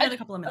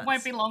 It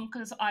won't be long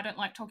because I don't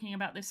like talking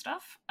about this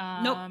stuff.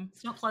 Nope,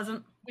 it's not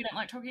pleasant. We don't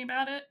like talking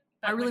about it.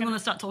 I really want to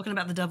start talking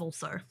about the devil,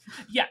 so.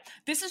 Yeah,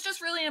 this is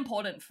just really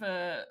important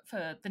for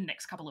the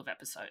next couple of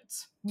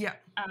episodes. Yeah.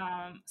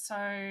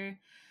 So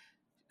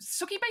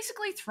Sookie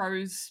basically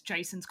throws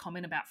Jason's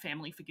comment about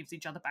family forgives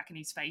each other back in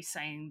his face,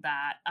 saying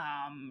that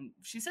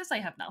she says they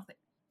have nothing,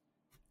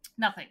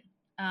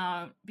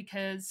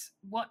 because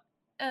what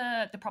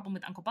the problem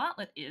with Uncle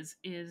Bartlett is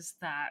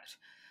that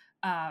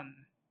a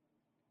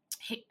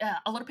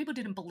lot of people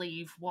didn't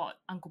believe what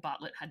Uncle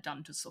Bartlett had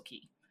done to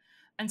Sookie,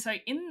 and so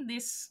in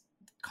this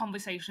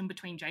conversation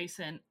between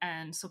Jason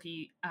and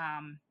Sookie,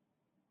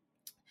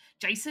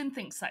 Jason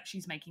thinks that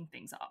she's making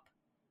things up,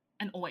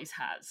 and always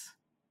has.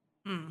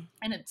 And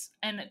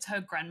it's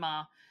her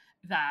grandma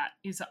that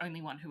is the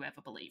only one who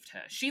ever believed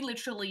her. She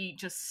literally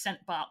just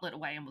sent Bartlett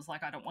away and was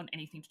like, I don't want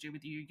anything to do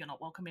with you. You're not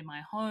welcome in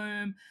my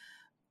home.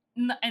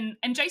 And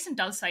Jason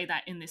does say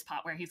that in this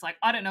part where he's like,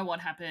 I don't know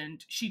what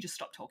happened. She just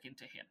stopped talking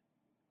to him.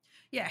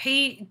 Yeah,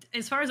 he,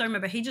 as far as I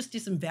remember, he just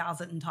disavows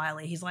it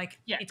entirely. He's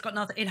like, it's got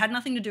nothing. It had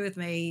nothing to do with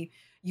me.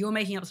 You're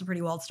making up some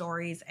pretty wild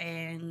stories,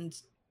 and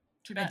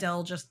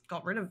Adele just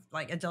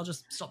Adele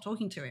just stopped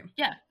talking to him.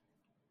 Yeah.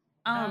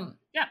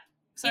 Yeah.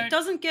 So it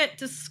doesn't get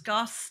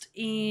discussed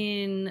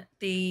in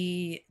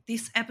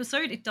this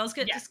episode. It does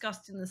get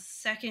discussed in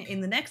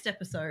the next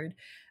episode.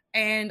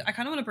 And I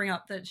kind of want to bring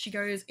up that she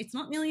goes, it's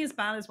not nearly as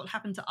bad as what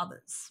happened to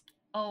others.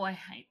 Oh, I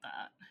hate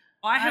that.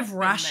 I've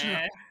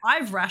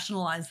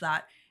rationalized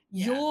that.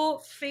 Yeah. Your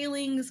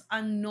feelings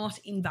are not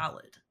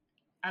invalid.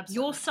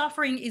 Absolutely. Your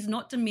suffering is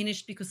not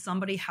diminished because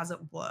somebody has it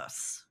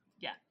worse.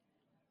 Yeah.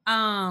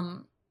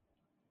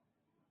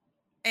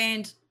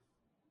 And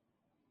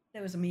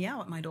there was a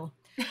meow at my door.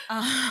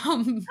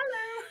 Hello.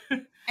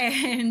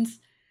 And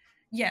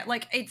yeah,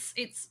 like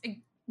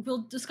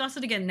we'll discuss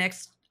it again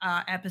next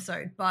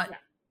episode, but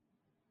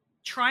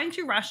trying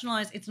to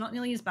rationalize it's not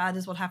nearly as bad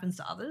as what happens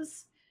to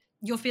others.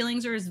 Your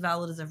feelings are as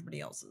valid as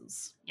everybody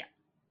else's. Yeah.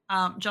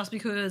 Just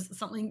because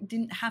something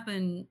didn't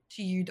happen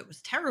to you that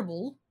was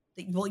terrible,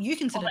 that you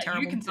consider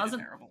terrible,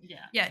 terrible.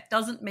 Yeah.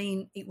 Doesn't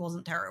mean it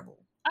wasn't terrible.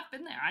 I've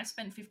been there. I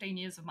spent 15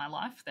 years of my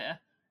life there.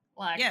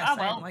 Like,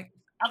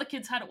 other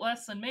kids had it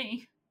worse than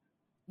me.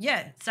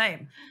 Yeah,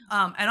 same.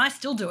 And I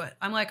still do it.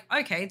 I'm like,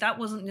 okay, that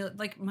wasn't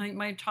like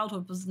my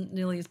childhood wasn't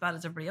nearly as bad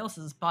as everybody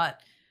else's,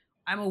 but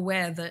I'm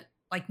aware that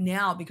like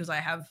now, because I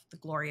have the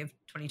glory of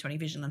 2020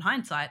 vision and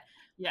hindsight,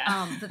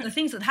 that the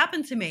things that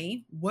happened to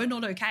me were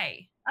not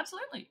okay.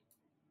 Absolutely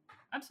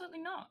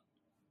not.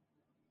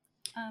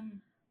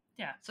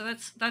 Yeah. So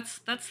that's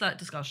that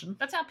discussion.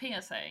 That's our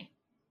PSA.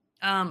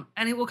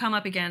 And it will come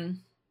up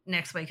again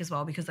next week as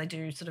well, because they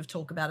do sort of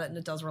talk about it and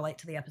it does relate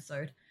to the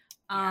episode.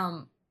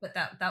 But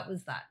that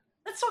was that.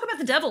 Let's talk about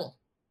the devil.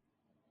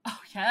 Oh,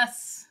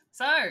 yes.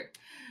 So,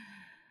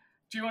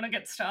 do you want to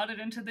get started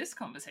into this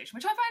conversation,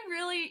 which I find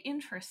really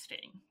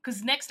interesting?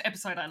 Because next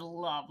episode I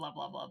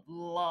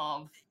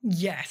love.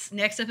 Yes,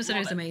 next episode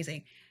is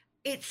amazing.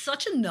 It's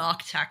such a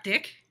narc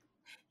tactic.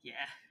 Yeah.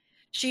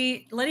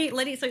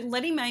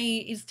 Letty Mae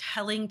is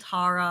telling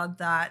Tara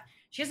that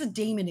she has a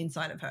demon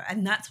inside of her,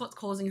 and that's what's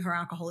causing her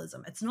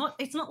alcoholism. It's not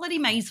Letty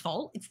Mae's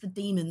fault. It's the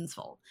demon's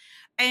fault.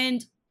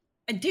 And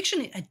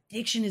addiction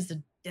is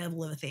the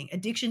devil of a thing.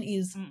 Addiction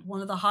is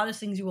one of the hardest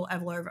things you will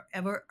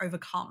ever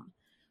overcome.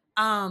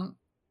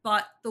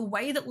 But the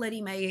way that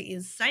Letty Mae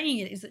is saying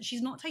it is that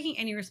she's not taking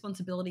any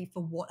responsibility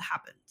for what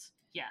happened.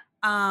 Yeah.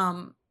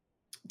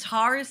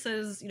 Tara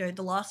says,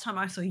 the last time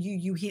I saw you,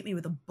 you hit me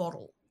with a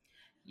bottle.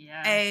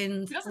 Yeah.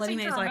 And Letty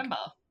Mae is like,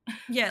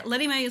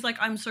 Letty Mae is like,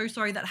 I'm so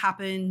sorry that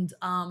happened.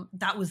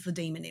 That was the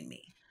demon in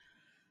me.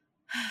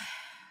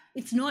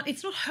 It's not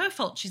her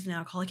fault she's an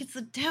alcoholic. It's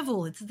the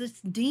devil. It's this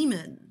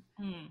demon.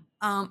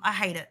 I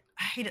hate it.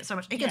 I hate it so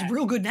much. It gets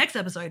real good next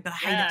episode, but I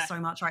hate it so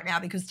much right now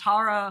because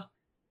Tara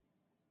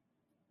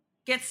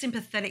gets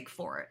sympathetic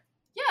for it.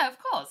 Yeah, of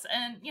course.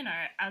 And,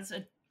 as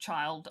a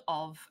child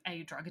of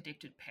a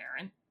drug-addicted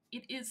parent,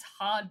 it is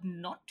hard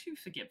not to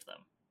forgive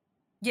them.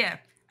 Yeah.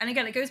 And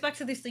again, it goes back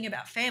to this thing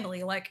about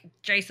family. Like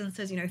Jason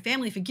says,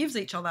 family forgives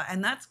each other.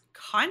 And that's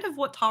kind of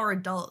what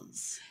Tara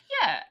does.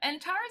 Yeah.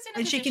 And Tara's in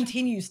a position... she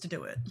continues to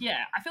do it.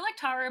 Yeah. I feel like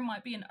Tara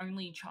might be an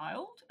only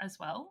child as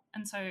well.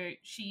 And so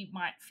she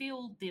might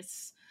feel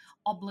this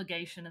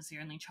obligation as the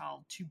only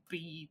child to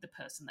be the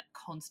person that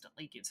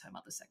constantly gives her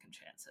mother second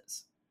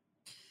chances.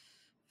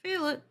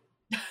 Feel it.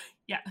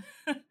 Yeah.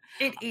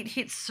 It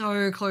hits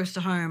so close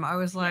to home. I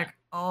was like,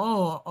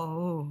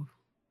 oh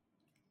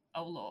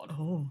Lord.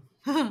 Oh.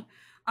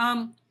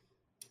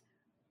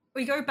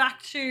 We go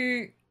back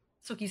to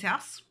Sookie's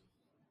house.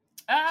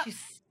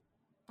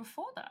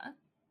 Before that.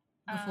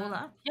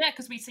 Yeah,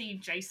 because we see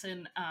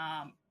Jason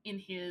in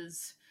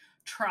his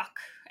truck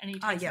and he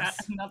takes out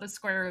another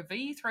square of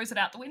V, throws it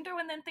out the window,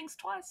 and then thinks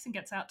twice and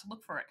gets out to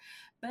look for it.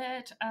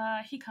 But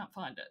he can't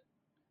find it.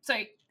 So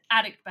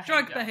addict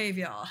behavior. Drug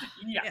behavior.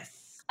 Yeah.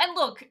 Yes. And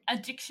look,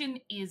 addiction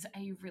is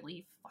a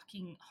really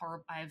fucking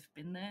horrible... I've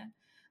been there.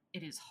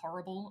 It is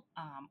horrible.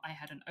 I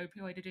had an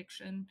opioid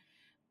addiction.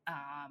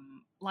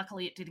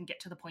 Luckily, it didn't get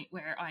to the point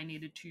where I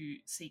needed to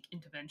seek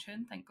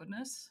intervention, thank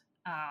goodness.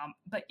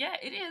 But yeah,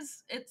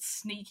 it's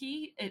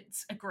sneaky,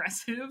 it's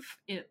aggressive,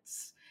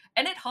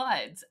 and it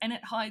hides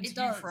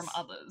you from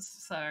others.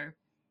 So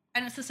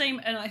And it's the same.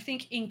 And I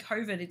think in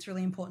COVID, it's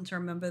really important to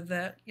remember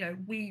that, you know,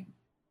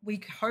 we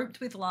coped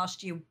with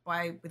last year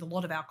with a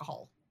lot of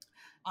alcohol.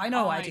 I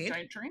know I did.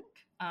 Don't drink.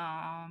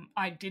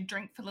 I did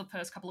drink for the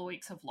first couple of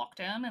weeks of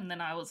lockdown, and then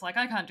I was like,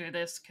 I can't do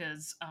this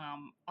because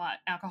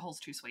alcohol's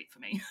too sweet for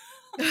me.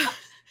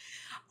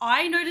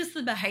 I noticed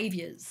the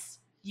behaviors.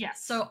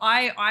 Yes. So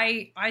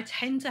I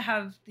tend to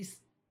have this.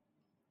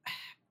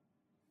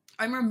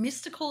 I'm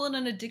remiss to call it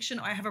an addiction.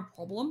 I have a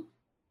problem.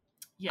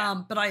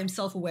 Yeah. But I am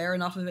self-aware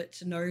enough of it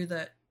to know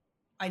that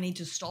I need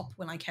to stop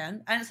when I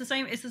can. And it's the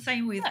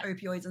same with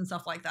opioids and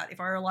stuff like that. If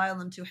I rely on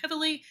them too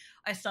heavily,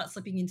 I start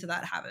slipping into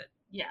that habit.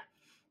 Yeah.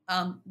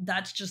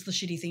 That's just the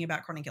shitty thing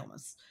about chronic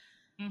illness.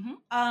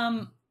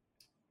 Mm-hmm.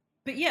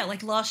 But yeah,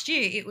 like last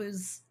year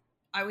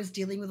I was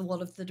dealing with a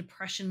lot of the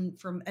depression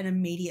from an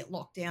immediate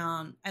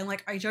lockdown. And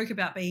like, I joke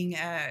about being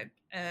a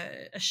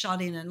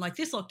shut in, and like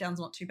this lockdown's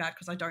not too bad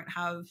because I don't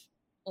have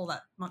all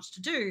that much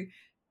to do,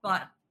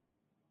 but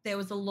there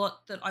was a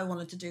lot that I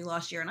wanted to do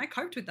last year, and I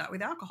coped with that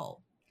with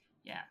alcohol.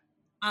 Yeah.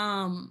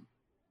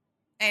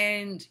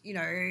 And you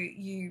know,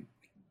 you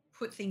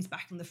put things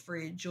back in the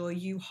fridge, or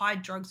you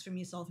hide drugs from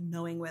yourself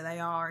knowing where they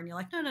are, and you're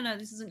like, no,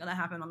 this isn't going to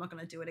happen. I'm not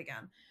going to do it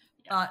again.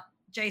 Yeah. But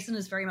Jason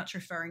is very much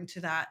referring to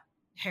that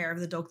hair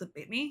of the dog that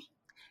bit me.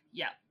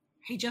 Yeah.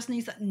 He just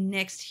needs that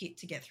next hit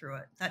to get through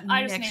it.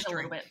 I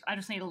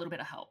just need a little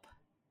bit of help.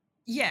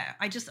 Yeah,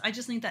 I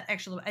just need that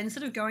extra little, and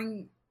instead of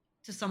going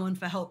to someone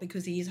for help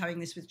because he is having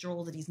this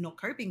withdrawal that he's not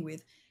coping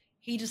with,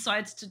 he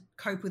decides to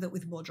cope with it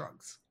with more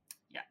drugs.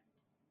 Yeah.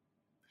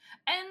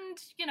 And,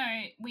 you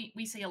know,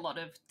 we see a lot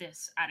of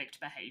this addict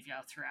behavior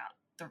throughout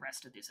the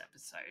rest of this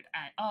episode.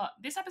 And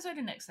this episode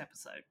and next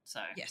episode.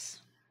 So yes.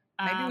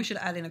 Maybe we should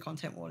add in a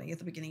content warning at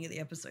the beginning of the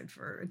episode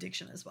for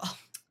addiction as well.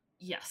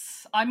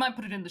 Yes. I might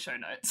put it in the show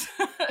notes.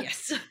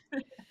 Yes.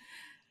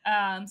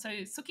 So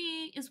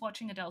Sookie is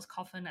watching Adele's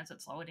coffin as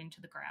it's lowered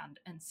into the ground,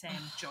 and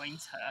Sam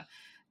joins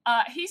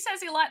her. He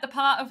says he liked the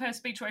part of her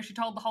speech where she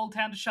told the whole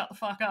town to shut the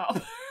fuck up.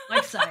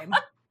 Like same.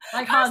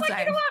 Like hard same.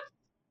 You know what?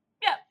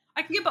 Yeah.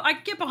 I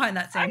can get behind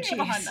that, Sam. I can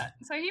get behind that.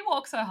 So he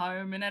walks her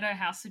home, and at her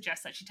house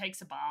suggests that she takes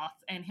a bath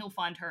and he'll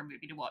find her a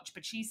movie to watch.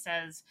 But she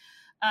says,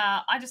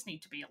 I just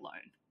need to be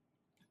alone.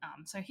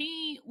 So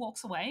he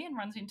walks away and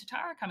runs into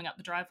Tara coming up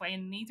the driveway,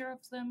 and neither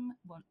of them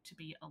want to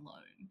be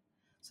alone.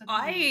 So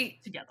they're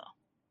together.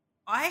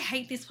 I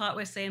hate this part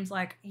where Sam's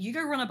like, you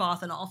go run a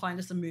bath and I'll find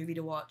us a movie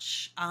to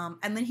watch.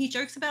 And then he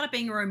jokes about it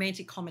being a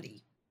romantic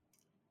comedy.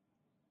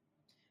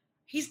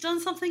 He's done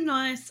something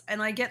nice,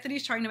 and I get that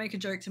he's trying to make a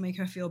joke to make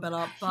her feel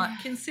better, but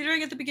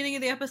considering at the beginning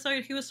of the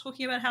episode he was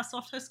talking about how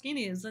soft her skin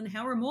is and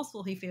how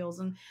remorseful he feels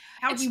and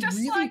how he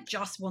really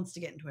just wants to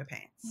get into her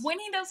pants. When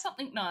he does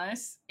something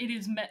nice, it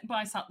is met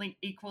by something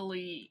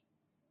equally,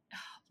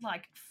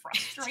 like,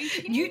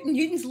 frustrating.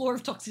 Newton's law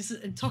of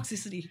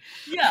toxicity.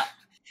 Yeah.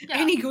 Yeah.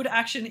 Any good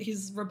action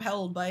is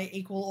repelled by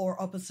equal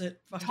or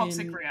opposite fucking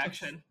toxic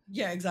reaction.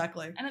 Yeah,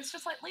 exactly. And it's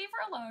just like, leave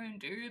her alone,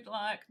 dude.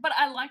 Like, but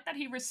I like that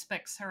he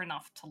respects her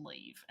enough to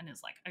leave and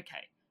is like,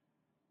 okay.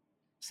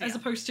 As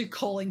opposed to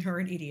calling her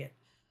an idiot.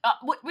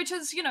 Which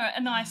is, you know,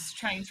 a nice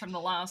change from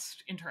the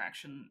last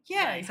interaction.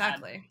 Yeah,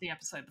 exactly. Had the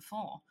episode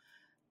before.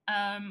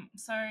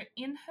 So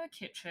in her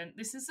kitchen,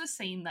 this is a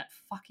scene that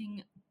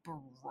fucking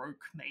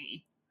broke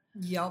me.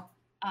 Yep.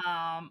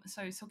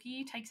 So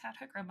Sookie takes out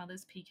her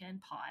grandmother's pecan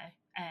pie,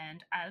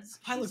 and as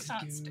pie she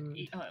starts to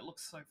eat, it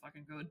looks so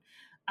fucking good.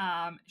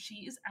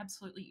 She is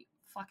absolutely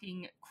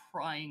fucking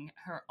crying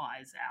her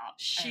eyes out.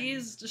 She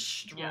is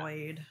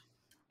destroyed.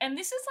 Yeah. And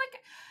this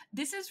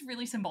is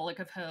really symbolic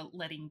of her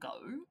letting go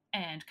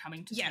and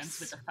coming to terms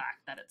with the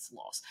fact that it's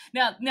lost.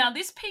 Now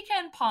this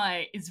pecan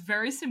pie is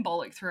very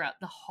symbolic throughout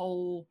the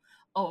whole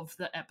of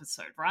the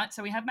episode, right?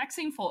 So we have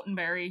Maxine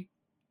Fortenberry,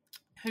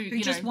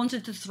 who just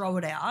wanted to throw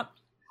it out.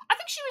 I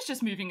think she was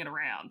just moving it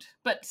around,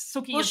 but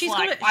Sookie is she's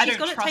like, I don't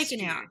trust taken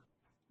you. Out.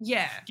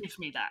 Yeah. Give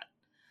me that.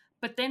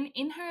 But then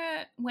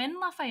when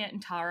Lafayette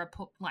and Tara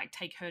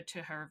take her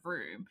to her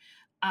room,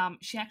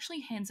 she actually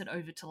hands it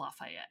over to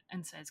Lafayette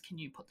and says, can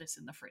you put this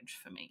in the fridge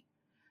for me?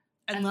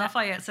 And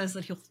Lafayette says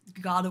that he'll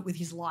guard it with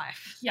his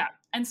life. Yeah.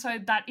 And so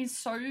that is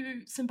so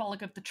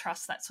symbolic of the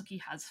trust that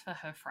Sookie has for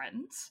her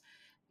friends.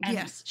 And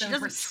yes. She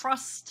doesn't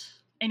trust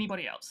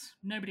anybody else.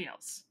 Nobody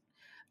else.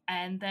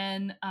 And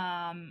then,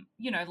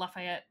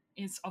 Lafayette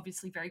is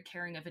obviously very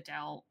caring of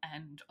Adele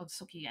and of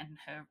Sookie and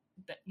her,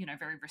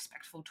 very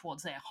respectful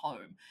towards their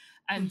home.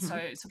 And so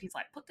Sookie's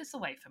like, put this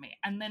away for me.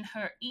 And then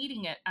her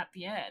eating it at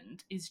the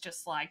end is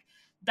just like,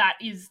 that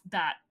is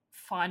that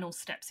final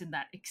steps in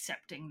that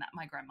accepting that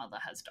my grandmother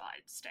has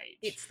died stage.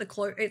 It's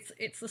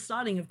the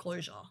starting of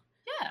closure.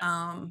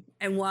 Yeah.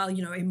 And while,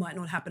 it might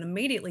not happen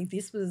immediately,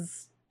 this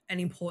was an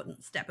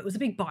important step. It was a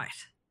big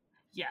bite.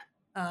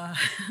 Yeah.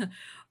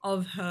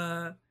 Of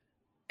her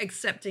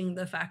accepting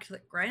the fact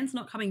that Gran's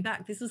not coming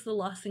back. This is the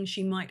last thing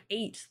she might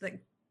eat that,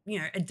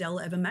 Adele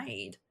ever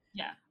made.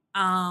 Yeah.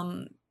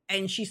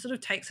 And she sort of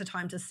takes her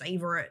time to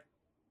savor it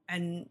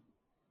and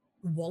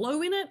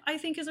wallow in it, I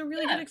think is a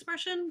really good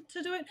expression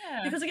to do it.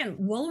 Yeah. Because again,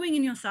 wallowing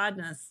in your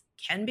sadness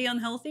can be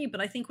unhealthy, but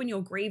I think when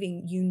you're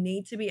grieving, you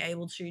need to be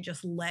able to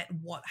just let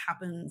what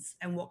happens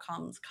and what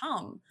comes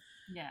come.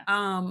 Yeah.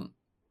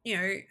 You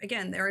know,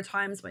 again, there are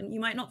times when you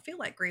might not feel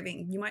like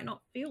grieving. You might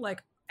not feel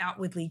like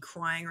outwardly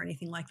crying or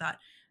anything like that.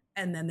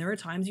 And then there are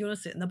times you want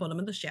to sit in the bottom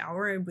of the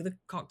shower with a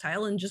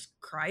cocktail and just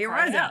cry your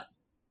eyes out.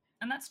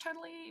 And that's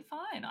totally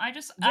fine. I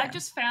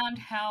just found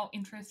how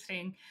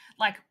interesting,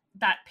 like,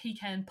 that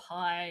pecan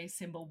pie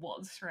symbol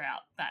was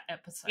throughout that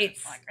episode.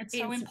 It's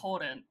so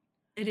important.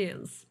 It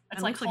is.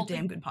 It looks like a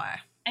damn good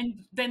pie.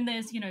 And then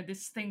there's, you know,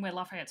 this thing where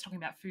Lafayette's talking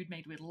about food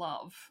made with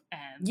love.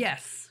 And,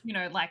 you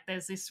know, like,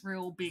 there's this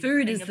real big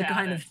food thing is the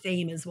kind of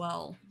theme as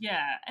well.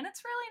 Yeah. And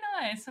it's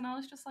really nice. And I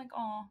was just like,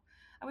 oh,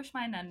 I wish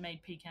my nan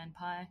made pecan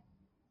pie.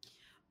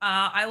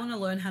 I want to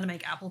learn how to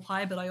make apple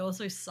pie, but I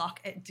also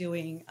suck at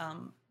doing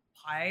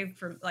pie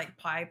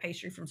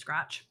pastry from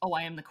scratch. Oh,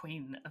 I am the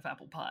queen of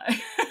apple pie.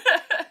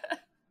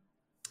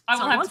 I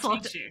will have to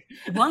teach you.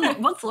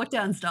 Once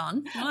lockdown's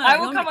done, I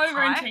will come over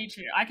and teach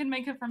you. I can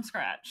make it from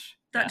scratch.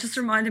 That just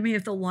reminded me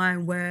of the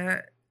line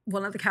where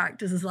one of the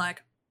characters is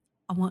like,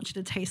 I want you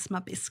to taste my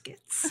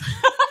biscuits.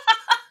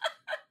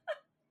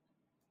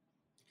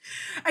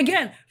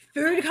 Again,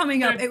 food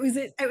coming up. It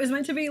was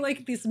meant to be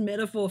like this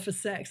metaphor for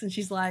sex, and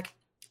she's like,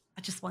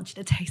 I just want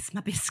you to taste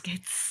my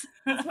biscuits.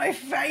 It's my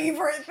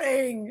favorite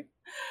thing.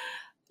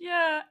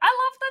 Yeah, I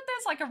love that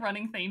there's like a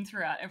running theme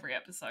throughout every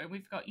episode.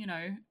 We've got, you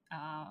know,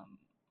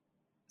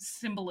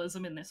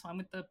 symbolism in this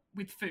one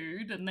with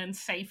food, and then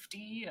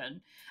safety, and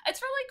it's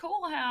really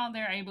cool how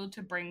they're able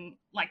to bring,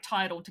 like,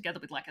 tie it all together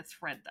with like a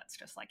thread that's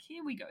just like,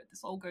 here we go,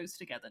 this all goes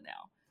together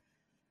now.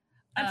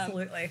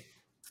 Absolutely.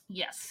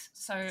 Yes.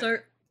 So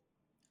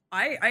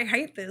I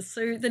hate this.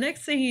 So the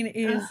next scene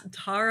is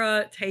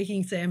Tara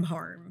taking Sam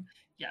home.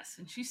 Yes,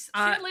 and she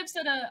lives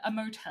at a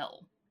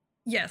motel.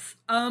 Yes.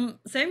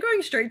 Sam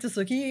going straight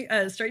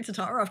to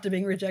Tara after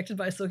being rejected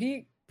by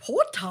Sookie.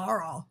 Poor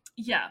Tara.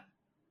 Yeah.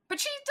 But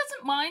she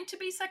doesn't mind to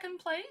be second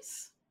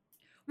place.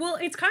 Well,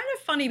 it's kind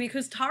of funny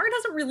because Tara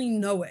doesn't really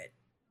know it.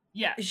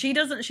 Yeah. She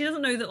doesn't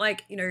know that,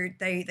 like, you know,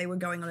 they were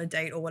going on a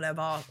date or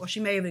whatever, or she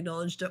may have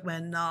acknowledged it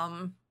when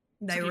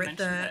they were at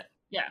the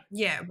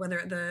whether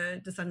at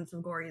the Descendants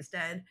of Glory is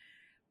Dead.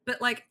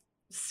 But like,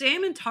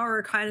 Sam and Tara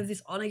are kind of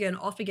this on again,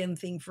 off again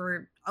thing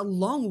for a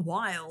long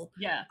while.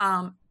 Yeah.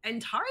 And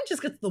Tara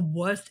just gets the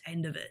worst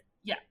end of it.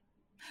 Yeah.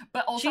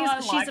 But also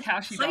she's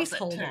how she does it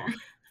too.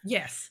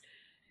 Yes.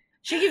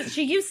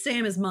 She gives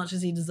Sam as much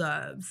as he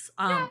deserves.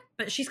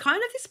 But she's kind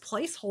of this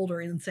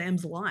placeholder in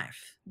Sam's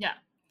life. Yeah.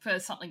 For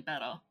something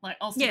better. Like,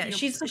 also,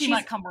 she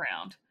might come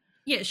around.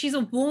 Yeah, she's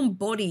a warm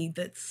body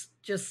that's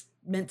just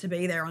meant to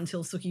be there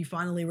until Sookie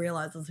finally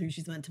realizes who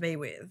she's meant to be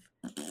with.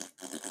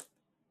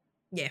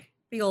 Yeah.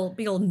 Big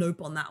old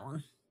nope on that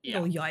one.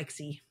 Yeah. Big old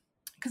yikesy.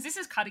 Because this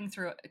is cutting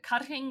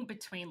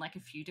between like a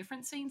few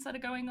different scenes that are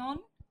going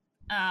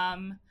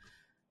on.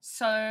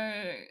 So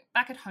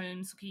back at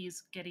home, Sookie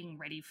is getting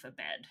ready for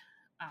bed.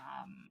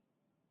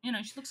 You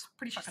know, she looks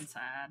pretty fucking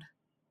sad.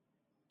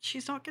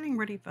 She's not getting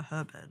ready for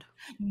her bed.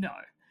 No.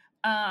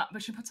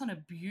 But she puts on a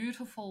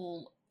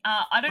beautiful,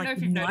 I don't know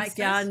if you've noticed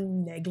this.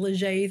 Nightgown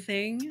negligee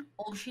thing.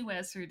 All she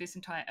wears through this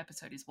entire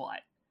episode is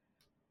white.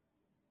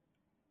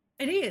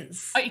 It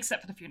is. Oh,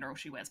 except for the funeral,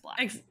 she wears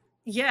black.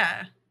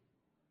 Yeah.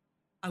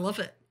 I love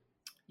it.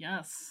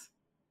 Yes.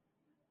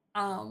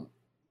 So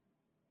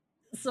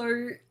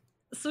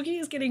Sookie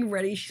is getting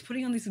ready. She's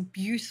putting on this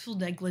beautiful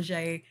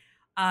negligee,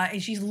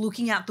 and she's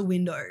looking out the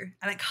window,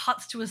 and it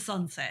cuts to a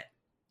sunset.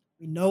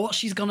 We know what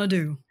she's gonna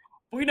do.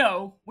 We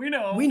know.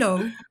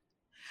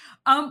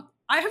 I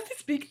have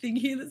this big thing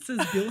here that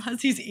says Bill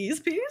has his ears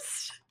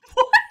pierced.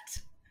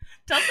 What?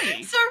 Does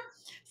he?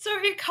 So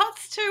it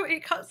cuts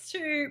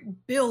to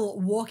Bill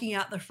walking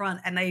out the front,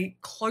 and they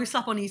close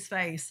up on his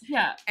face.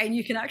 Yeah. And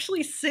you can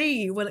actually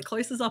see when it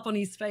closes up on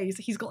his face,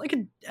 he's got like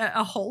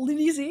a hole in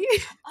his ear.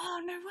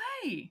 Oh, no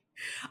way.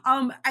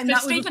 And so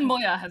that Stephen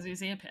Moyer has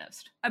his ear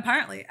pierced.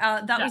 Apparently.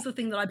 That was the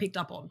thing that I picked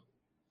up on.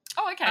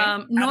 Oh,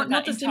 okay.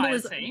 Not the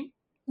symbolism.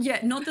 Yeah,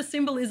 not the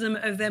symbolism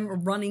of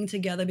them running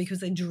together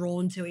because they're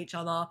drawn to each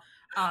other.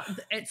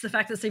 It's the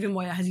fact that Stephen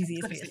Moyer has his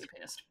ears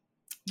pierced.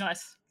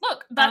 Nice.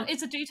 Look, that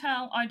is a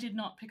detail I did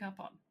not pick up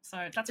on.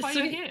 So that's why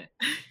you're here.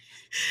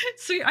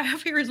 So I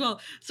have here as well.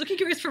 Sookie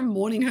goes from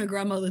mourning her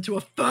grandmother to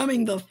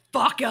affirming the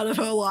fuck out of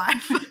her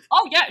life.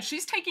 Oh yeah,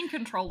 she's taking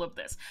control of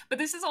this. But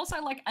this is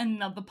also like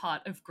another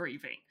part of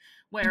grieving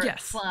where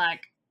it's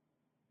like,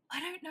 I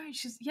don't know.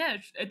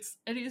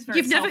 It is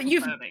very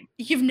self-affirming.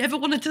 You've never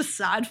wanted to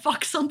sad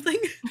fuck something.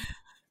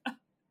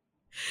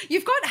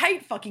 You've got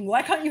hate fucking.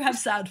 Why can't you have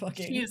sad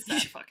fucking? She is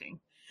sad fucking.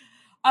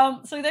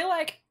 So they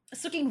like.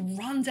 Sookie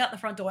runs out the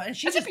front door, and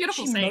That's a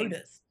beautiful scene.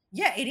 Noticed.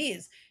 Yeah, it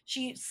is.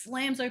 She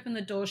slams open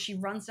the door. She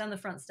runs down the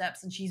front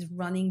steps, and she's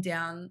running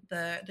down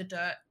the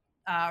dirt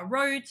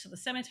road to the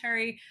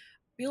cemetery.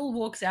 Bill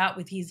walks out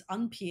with his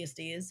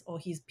unpierced ears, or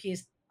his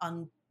pierced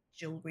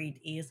unjewelried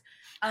ears,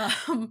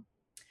 and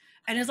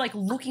is like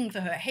looking for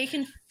her. He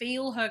can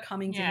feel her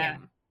coming to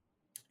him,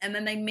 And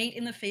then they meet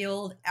in the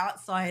field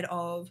outside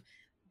of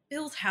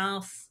Bill's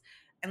house,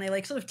 and they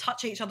like sort of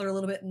touch each other a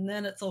little bit, and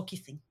then it's all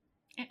kissing.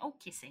 All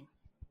kissing.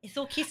 It's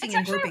all kissing it's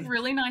and actually groping. A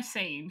really nice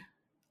scene.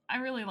 I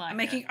really like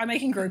it. I'm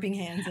making groping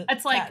hands at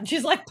it's like Kat, and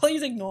she's like,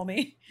 please ignore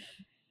me.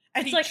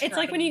 It's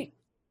like when you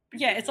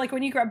it's like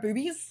when you grab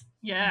boobies.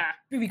 Yeah.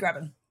 Booby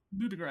grabbing.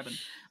 Booby grabbing.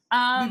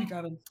 Booby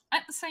grabbing.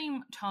 At the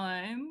same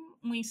time,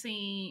 we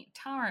see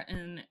Tara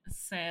and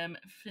Sam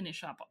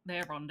finish up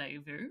their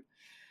rendezvous.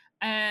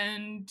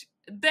 And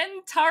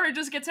then Tara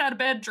just gets out of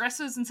bed,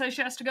 dresses, and says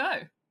she has to go.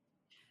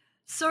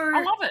 So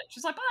I love it.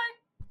 She's like,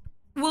 bye.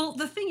 Well,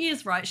 the thing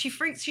is, right, she's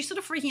sort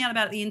of freaking out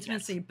about the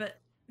intimacy, yes. But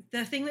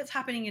the thing that's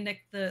happening in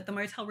the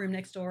motel room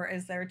next door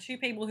is there are two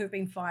people who've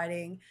been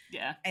fighting.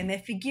 Yeah. And they're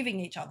forgiving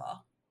each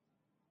other.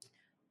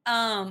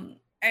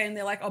 And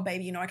they're like, oh,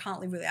 baby, you know, I can't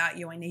live without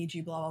you. I need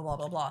you, blah, blah, blah,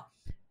 blah, blah.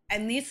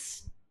 And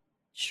this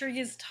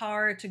triggers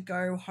Tara to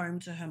go home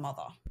to her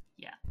mother.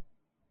 Yeah.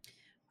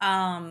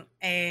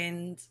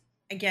 And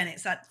again,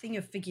 it's that thing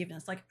of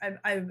forgiveness. Like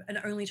I'm an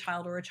only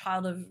child or a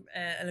child of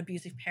an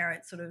abusive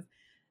parent sort of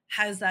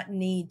has that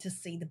need to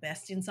see the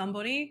best in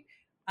somebody,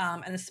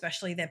 and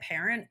especially their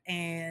parent.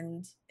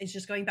 And it's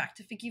just going back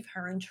to forgive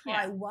her and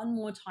try one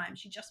more time.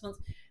 She just wants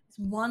this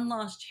one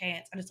last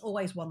chance, and it's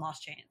always one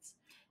last chance.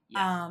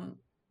 Yeah.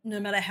 No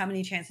matter how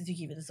many chances you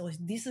give it, it's always,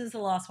 this is the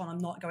last one. I'm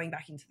not going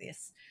back into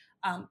this.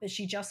 But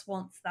she just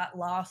wants that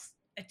last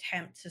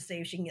attempt to see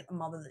if she can get the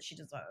mother that she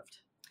deserved.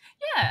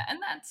 Yeah, and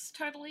that's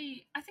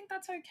totally, I think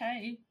that's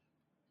okay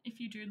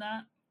if you do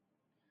that.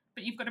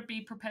 But you've got to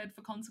be prepared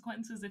for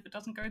consequences if it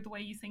doesn't go the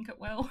way you think it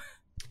will.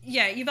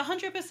 Yeah, you've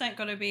 100%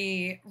 got to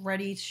be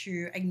ready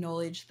to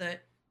acknowledge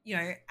that, you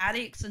know,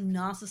 addicts and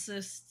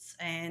narcissists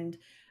and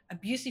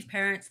abusive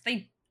parents,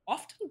 they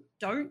often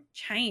don't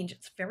change.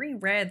 It's very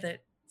rare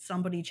that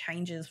somebody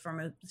changes from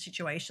a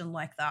situation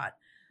like that.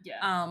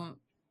 Yeah.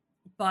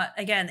 But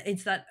again,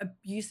 it's that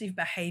abusive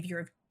behavior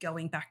of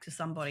going back to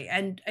somebody.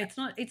 And it's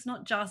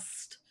not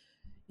just,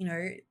 you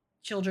know,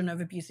 children of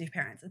abusive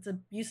parents. It's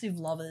abusive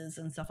lovers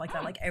and stuff like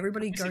that. Like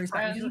everybody goes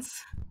back.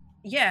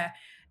 Yeah.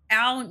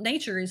 Our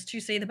nature is to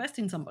see the best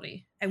in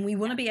somebody, and we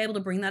want to be able to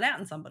bring that out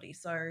in somebody.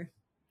 So,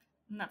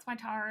 and that's why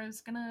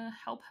Tara's going to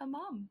help her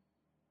mum.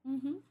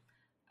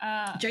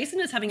 Mm-hmm. Jason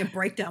is having a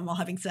breakdown while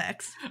having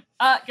sex.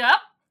 Yeah.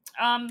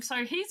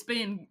 So he's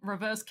been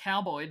reverse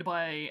cowboyed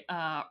by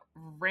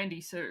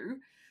Randy Sue,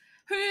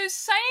 who's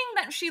saying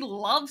that she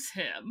loves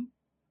him.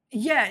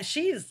 Yeah,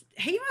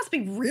 he must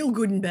be real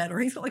good in bed, or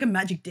he's got like a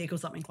magic dick or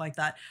something like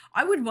that.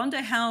 I would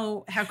wonder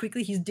how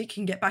quickly his dick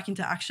can get back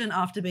into action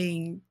after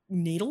being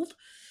needled.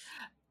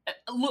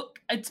 Look,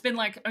 it's been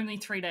like only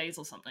 3 days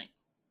or something.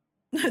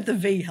 The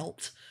V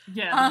helped.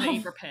 Yeah, the V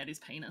repaired his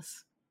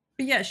penis.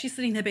 But yeah, she's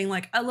sitting there being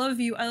like, I love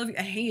you. And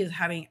he is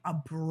having a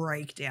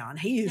breakdown.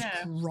 He is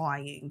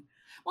crying.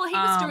 Well, he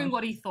was doing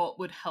what he thought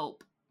would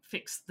help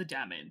fix the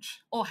damage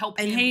or help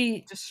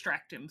him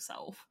distract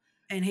himself.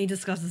 And he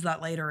discusses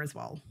that later as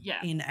well.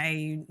 Yeah. In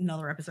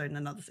another episode in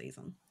another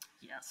season.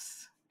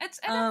 Yes. It's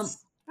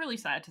really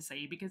sad to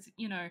see because,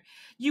 you know,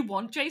 you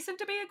want Jason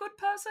to be a good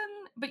person,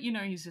 but you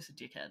know he's just a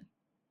dickhead.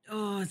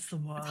 Oh, it's the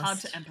worst. It's hard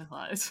to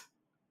empathize.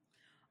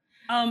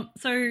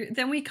 So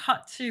then we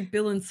cut to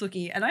Bill and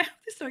Sookie, and I have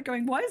this note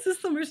going, why is this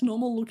the most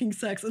normal looking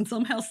sex and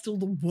somehow still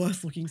the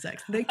worst looking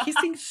sex? They're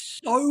kissing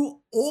so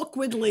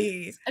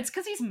awkwardly. It's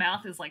because his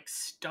mouth is like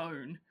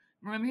stone.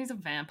 Remember, he's a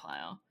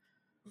vampire.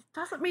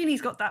 Doesn't mean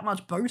he's got that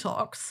much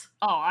Botox.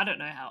 Oh, I don't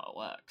know how it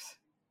works.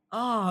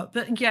 Oh,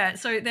 but yeah,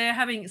 so they're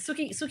having,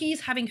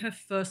 Sookie's having her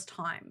first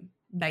time,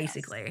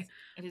 basically. Yes.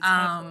 It is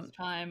her first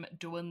time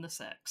doing the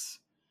sex.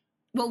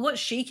 Well, what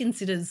she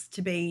considers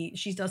to be,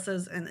 she does say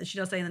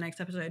in the next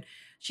episode,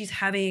 she's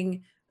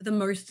having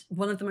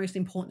one of the most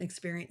important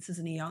experiences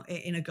in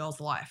a girl's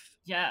life.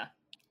 Yeah,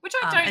 which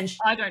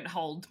I don't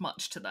hold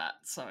much to that.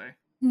 So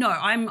no,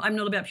 I'm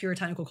not about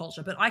puritanical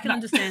culture, but I can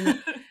understand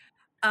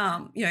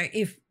that. You know,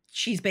 if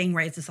she's being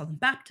raised as Southern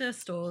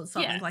Baptist or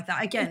something like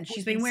that. Again,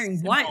 she's been wearing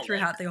white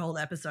throughout the whole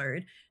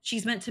episode.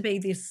 She's meant to be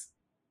this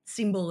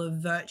symbol of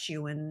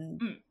virtue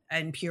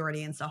and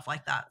purity and stuff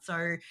like that.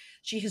 So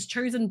she has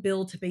chosen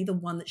Bill to be the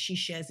one that she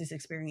shares this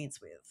experience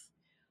with.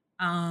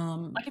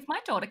 Like if my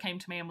daughter came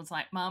to me and was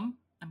like, Mum,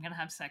 I'm going to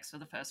have sex for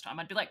the first time,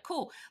 I'd be like,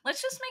 cool,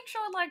 let's just make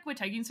sure like we're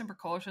taking some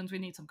precautions. We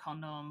need some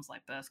condoms,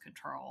 like birth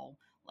control.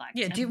 Like,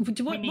 yeah,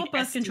 what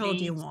birth control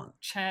do you want?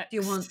 Checks. Do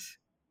you want...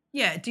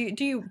 Yeah, do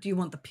you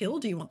want the pill?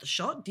 Do you want the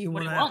shot? Do you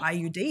want an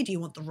IUD? Do you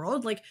want the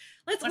rod? Like,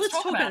 let's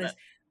talk about this.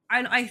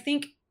 And I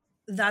think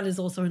that is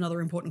also another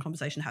important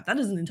conversation to have. That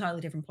is an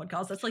entirely different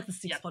podcast. That's like the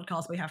sixth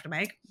podcast we have to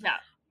make. Yeah.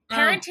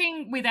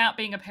 Parenting without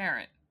being a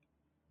parent.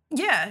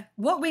 Yeah.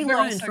 What we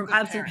learned from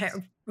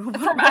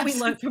we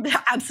learned from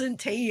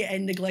absentee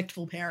and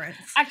neglectful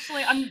parents.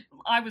 Actually,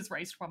 I was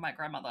raised by my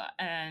grandmother,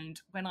 and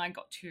when I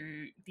got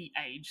to the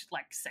age,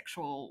 like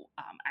sexual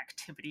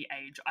activity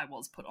age, I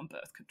was put on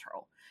birth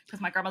control. Because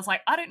my grandma's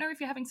like, I don't know if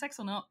you're having sex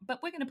or not,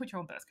 but we're going to put you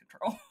on birth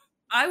control.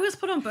 I was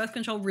put on birth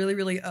control really,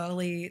 really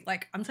early.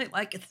 Like, I'm saying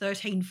like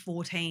 13,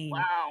 14.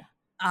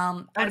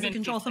 Wow. As a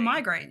control 15. for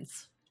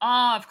migraines.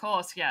 Oh, of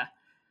course, yeah.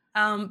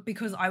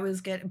 Because I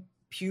was getting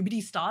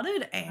puberty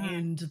started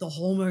and the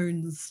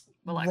hormones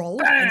like, rolled,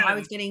 bam! and I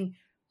was getting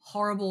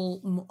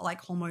horrible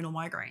like hormonal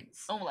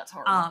migraines. Oh, that's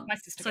horrible. My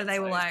sister so gets they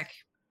were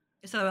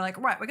those. like,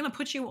 right, we're going to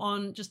put you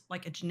on just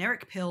like a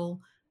generic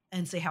pill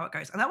and see how it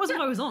goes. And that was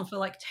what I was on for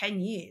like 10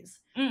 years.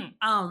 And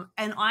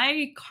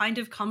I kind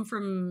of come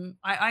from,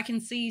 I can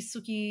see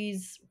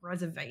Suki's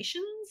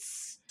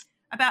reservations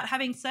about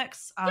having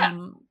sex.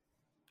 In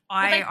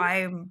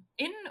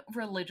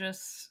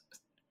religious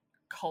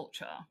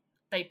culture,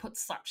 they put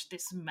such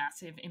this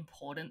massive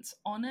importance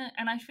on it,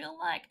 and I feel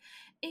like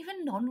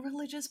even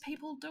non-religious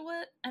people do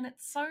it, and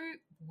it's so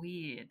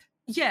weird.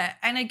 Yeah,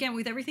 and again,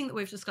 with everything that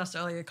we've discussed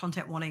earlier,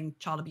 content warning,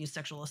 child abuse,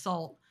 sexual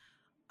assault,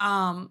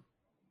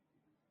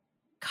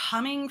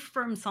 coming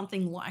from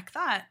something like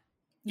that,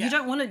 you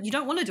don't want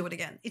to do it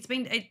again.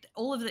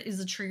 All of it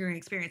is a triggering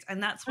experience,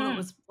 and that's what it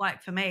was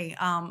like for me.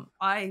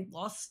 I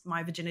lost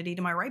my virginity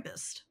to my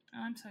rapist. Oh,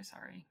 I'm so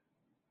sorry.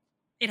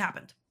 It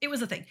happened. It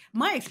was a thing.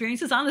 My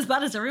experiences aren't as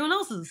bad as everyone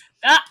else's.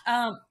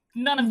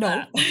 None of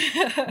that.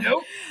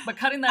 Nope. We're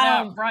cutting that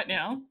out right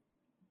now.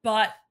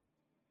 But,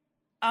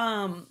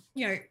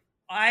 you know,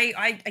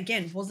 I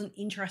again wasn't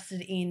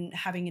interested in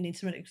having an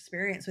intimate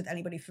experience with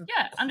anybody for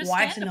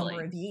quite a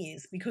number of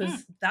years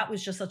because that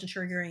was just such a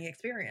triggering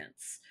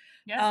experience.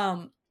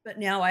 Yeah. But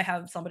now I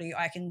have somebody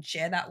I can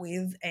share that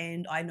with,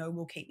 and I know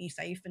will keep me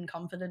safe and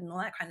comforted and all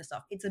that kind of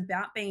stuff. It's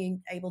about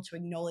being able to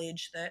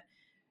acknowledge that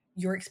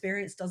your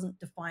experience doesn't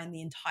define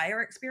the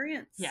entire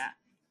experience. Yeah.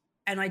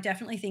 And I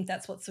definitely think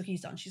that's what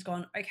Suki's done. She's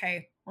gone,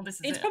 okay, well, this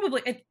is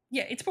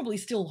it's probably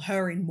still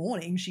her in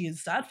mourning. She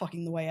is sad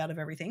fucking the way out of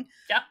everything.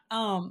 Yeah.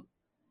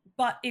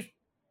 But if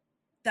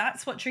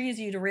that's what triggers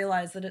you to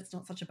realize that it's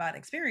not such a bad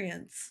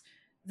experience,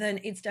 then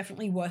it's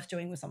definitely worth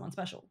doing with someone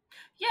special.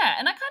 Yeah,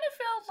 and I kind of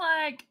feel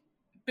like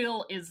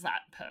Bill is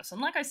that person.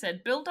 Like I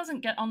said, Bill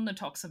doesn't get on the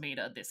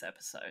toximeter this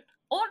episode.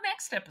 Or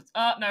next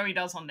episode. No, he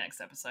does on next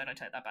episode. I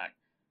take that back.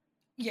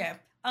 Yeah.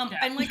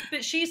 And like,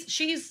 but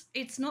she's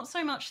it's not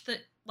so much that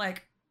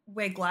like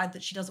we're glad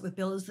that she does it with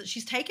Bill, is that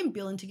she's taken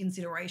Bill into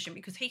consideration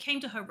because he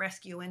came to her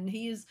rescue and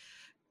he is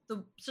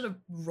the sort of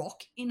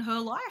rock in her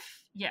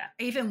life. Yeah.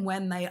 Even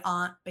when they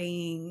aren't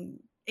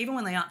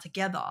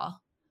together,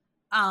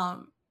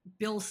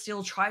 Bill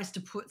still tries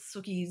to put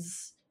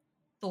Suki's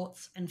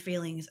thoughts and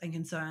feelings and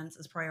concerns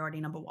as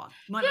priority number one.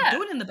 He might not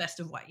do it in the best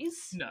of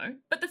ways. No.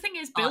 But the thing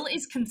is, Bill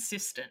is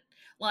consistent.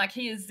 Like,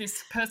 he is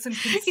this person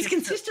He's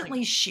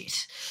consistently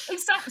shit. And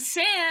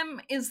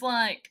Sam is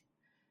like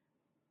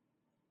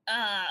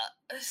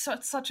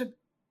such a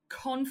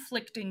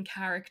conflicting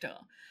character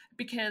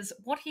because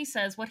what he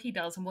says, what he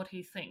does, and what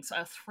he thinks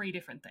are three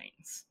different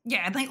things.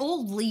 Yeah, and they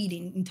all lead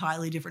in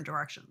entirely different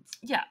directions.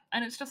 Yeah,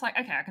 and it's just like,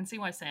 okay, I can see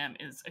why Sam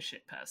is a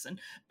shit person.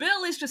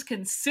 Bill is just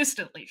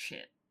consistently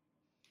shit.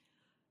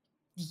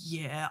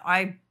 Yeah,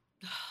 I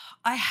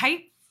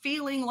hate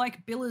feeling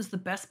like Bill is the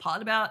best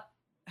part about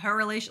her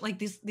relation, like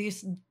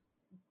this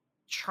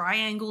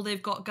triangle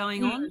they've got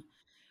going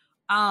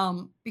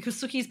on.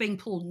 Because Suki's being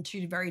pulled in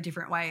two very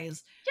different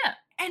ways. Yeah.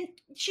 And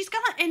she's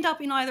going to end up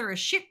in either a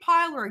shit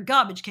pile or a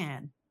garbage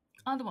can.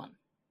 Either one.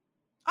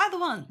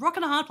 Rock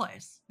in a hard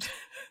place.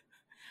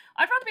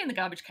 I'd rather be in the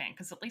garbage can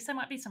because at least there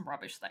might be some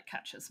rubbish that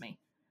catches me.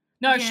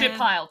 No, shit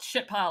pile.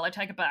 I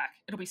take it back.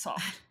 It'll be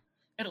soft.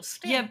 It'll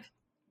stink.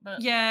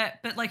 But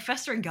like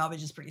festering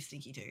garbage is pretty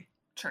stinky too.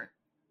 True.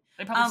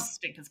 They probably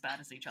stink as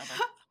bad as each other.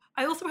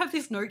 I also have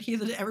this note here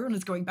that everyone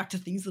is going back to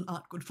things that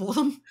aren't good for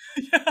them.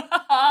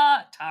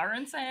 Tara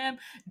and Sam,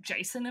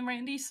 Jason and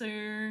Randy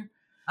Sue,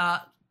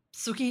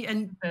 Suki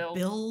and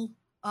Bill.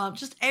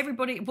 Just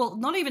everybody. Well,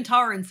 not even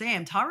Tara and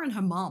Sam. Tara and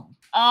her mum.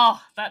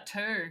 Oh, that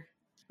too.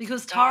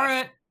 Because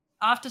Tara,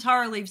 after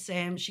Tara leaves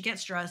Sam, she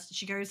gets dressed.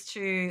 She goes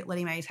to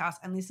Letty Mae's house,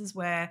 and this is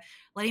where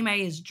Letty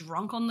Mae is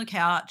drunk on the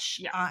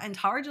couch, and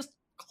Tara just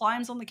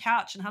climbs on the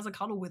couch and has a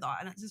cuddle with her,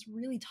 and it's this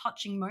really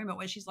touching moment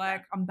where she's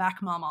like, "I'm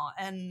back, Mama,"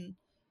 and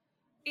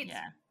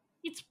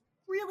it's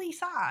really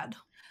sad.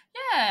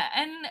 Yeah,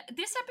 and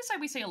this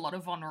episode we see a lot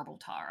of vulnerable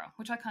Tara,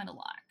 which I kind of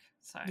like.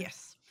 So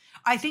yes,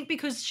 I think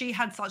because she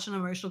had such an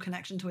emotional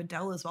connection to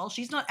Adele as well.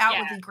 She's not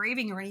outwardly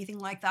grieving or anything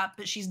like that,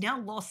 but she's now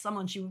lost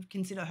someone she would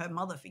consider her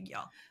mother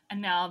figure, and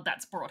now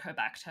that's brought her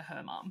back to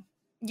her mum.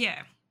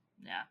 Yeah.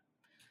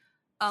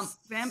 Yeah.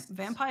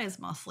 Vampires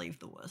must leave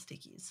the worst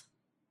tickies.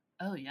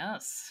 Oh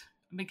yes,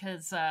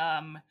 because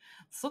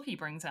Suki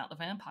brings out the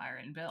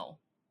vampire in Bill.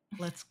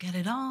 Let's get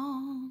it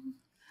on.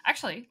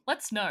 Actually,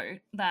 let's note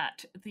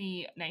that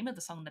the name of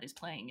the song that is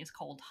playing is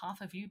called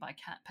Half of You by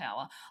Cat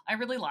Power. I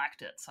really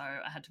liked it, so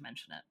I had to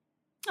mention it.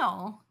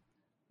 Oh.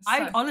 So,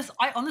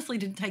 I honestly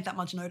didn't take that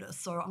much notice,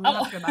 so I'm going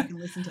to have to go back and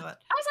listen to it. I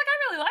was like,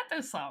 I really like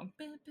this song.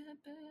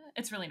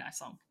 It's a really nice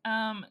song.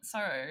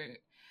 So,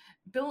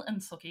 Bill and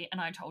Suki,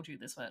 and I told you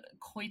this word,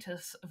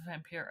 coitus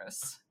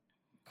vampirus.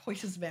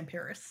 Coitus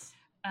vampirus.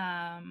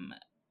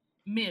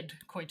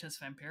 Mid-coitus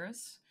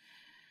vampirus.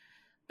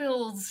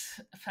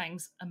 Bill's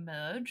fangs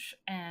emerge,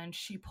 and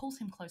she pulls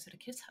him closer to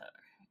kiss her.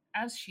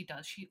 As she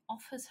does, she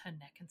offers her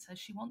neck and says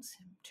she wants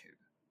him to.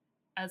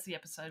 as the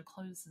episode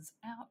closes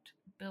out,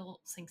 Bill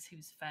sinks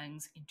his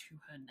fangs into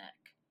her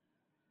neck.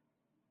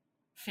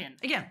 Finn.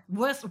 Again,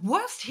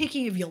 worst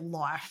hickey of your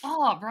life.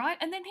 Oh, right.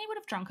 And then he would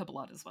have drunk her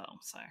blood as well,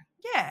 so.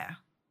 Yeah.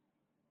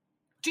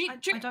 Why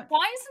isn't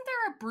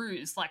there a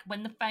bruise? Like,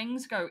 when the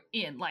fangs go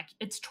in, like,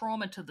 it's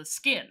trauma to the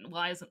skin.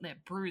 Why isn't there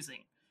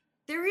bruising?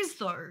 There is,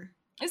 though.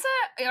 Is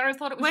there? I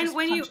thought it was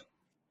when you...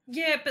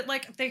 Yeah, but,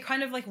 like, they're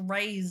kind of, like,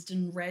 raised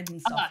and red and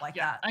stuff like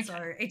that. Okay.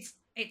 So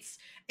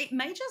it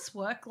may just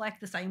work, like,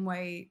 the same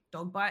way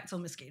dog bites or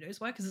mosquitoes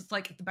work, because it's,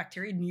 like, the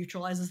bacteria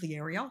neutralizes the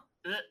area.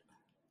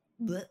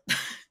 Blech.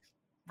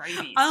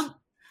 Rabies.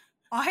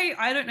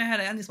 I don't know how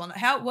to end this one.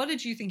 What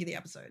did you think of the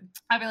episode?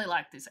 I really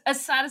like this.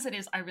 As sad as it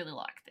is, I really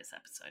like this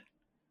episode.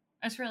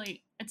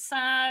 It's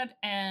sad,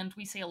 and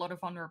we see a lot of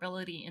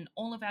vulnerability in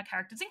all of our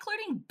characters,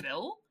 including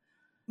Bill.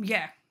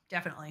 Yeah,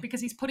 definitely.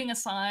 Because he's putting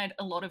aside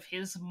a lot of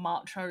his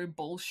macho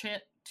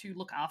bullshit to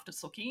look after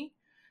Sookie,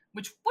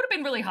 which would have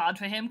been really hard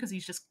for him because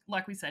he's just,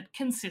 like we said,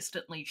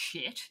 consistently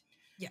shit.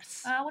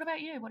 Yes. What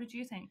about you? What did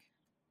you think?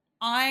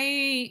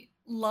 I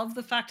love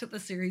the fact that the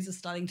series is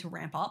starting to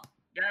ramp up.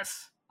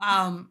 Yes.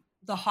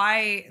 The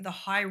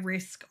high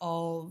risk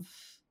of,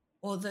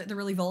 or the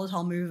really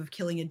volatile move of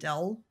killing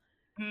Adele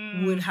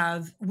would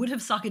have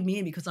suckered me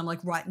in, because I'm like,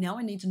 right now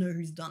I need to know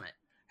who's done it.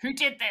 Who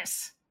did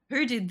this?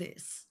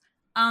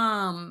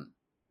 And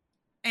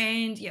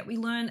yeah, we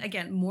learn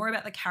again more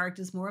about the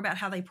characters, more about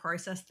how they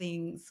process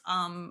things.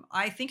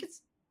 I think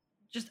it's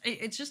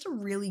just a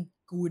really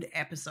good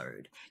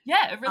episode.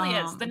 Yeah, it really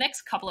is. The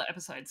next couple of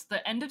episodes,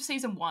 the end of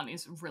season 1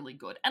 is really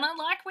good. And I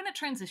like when it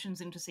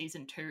transitions into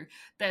season 2,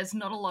 there's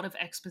not a lot of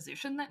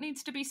exposition that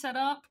needs to be set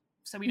up.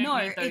 So we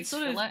don't need those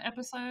filler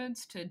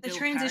episodes to build character.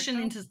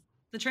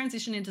 The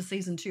transition into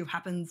season 2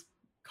 happens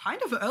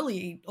kind of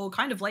early or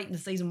kind of late into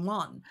season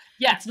 1.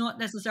 Yeah. It's not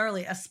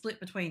necessarily a split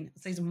between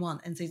season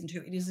 1 and season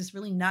 2. It is this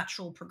really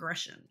natural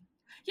progression.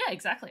 Yeah,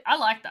 exactly. I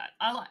like that.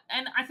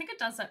 And I think it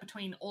does that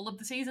between all of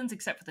the seasons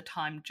except for the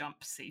time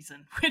jump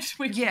season, which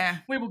we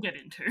will get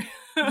into.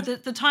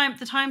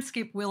 the time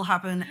skip will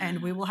happen,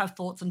 and we will have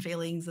thoughts and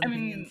feelings and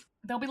opinions.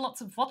 There'll be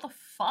lots of what the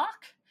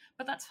fuck,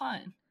 but that's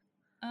fine.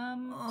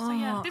 So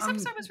yeah, this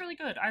episode was really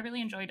good. I really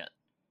enjoyed it.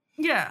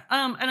 Yeah,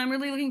 and I'm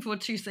really looking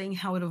forward to seeing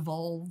how it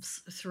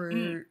evolves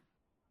through,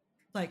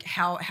 like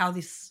how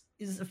this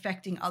is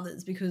affecting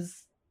others,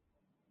 because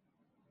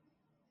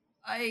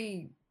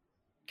I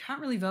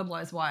can't really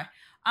verbalize why.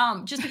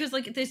 Just because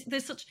like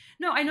there's such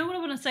I know what I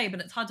want to say, but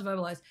it's hard to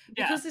verbalize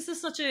because this is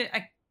such a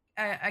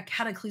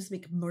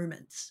cataclysmic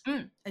moment.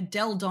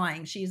 Adele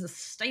dying, she is a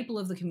staple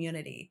of the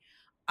community.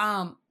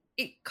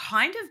 It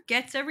kind of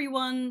gets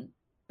everyone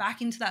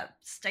back into that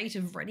state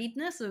of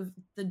readiness of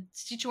the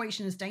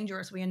situation is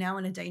dangerous. We are now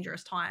in a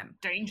dangerous time.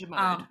 Danger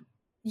mode.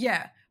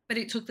 Yeah, but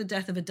it took the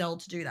death of Adele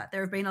to do that.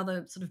 There have been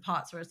other sort of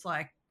parts where it's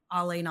like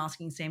Arlene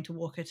asking Sam to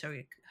walk her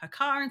to her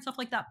car and stuff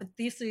like that. But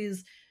this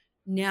is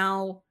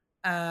now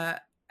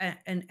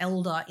an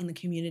elder in the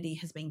community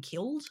has been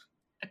killed.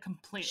 A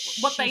complete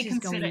what they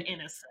consider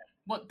innocent.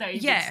 What they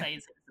would say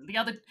is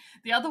innocent.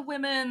 The other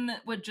women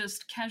were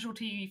just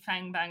casualty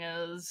fang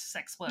bangers,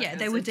 sex workers. Yeah,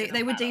 they were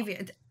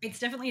deviant. It's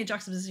definitely a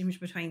juxtaposition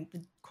between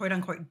the quote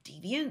unquote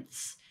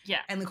deviants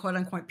and the quote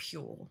unquote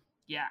pure.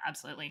 Yeah,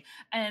 absolutely.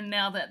 And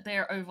now that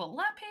they're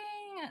overlapping,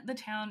 the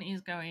town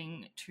is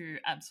going to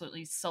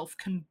absolutely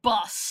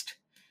self-combust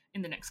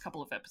in the next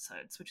couple of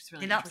episodes, which is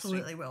really interesting. It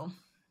absolutely will.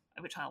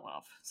 Which I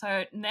love.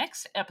 So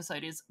next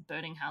episode is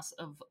Burning House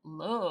of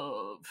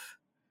Love.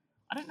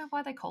 I don't know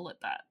why they call it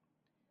that.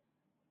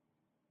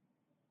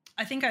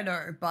 I think I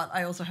know, but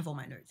I also have all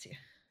my notes here.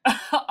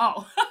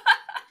 Oh.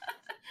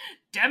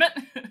 Damn it.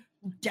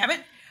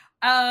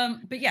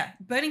 But yeah,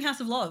 Burning House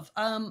of Love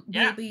will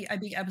be a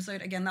big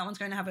episode. Again, that one's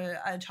going to have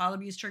a child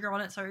abuse trigger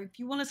on it. So if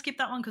you want to skip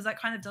that one, because that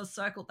kind of does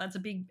circle, that's a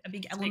big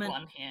element. Big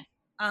one here.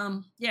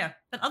 Yeah,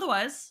 but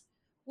otherwise,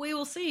 we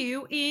will see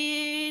you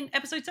in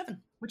episode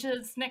 7. Which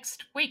is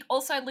next week.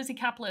 Also, Lizzie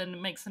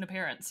Kaplan makes an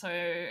appearance. So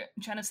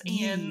Janice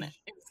Ian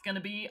is going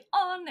to be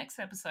on next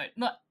episode.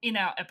 Not in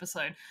our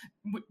episode.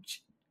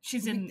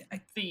 She's in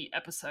the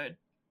episode.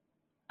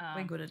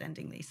 We're good at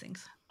ending these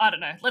things. I don't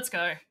know. Let's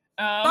go.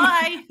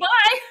 Bye.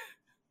 Bye.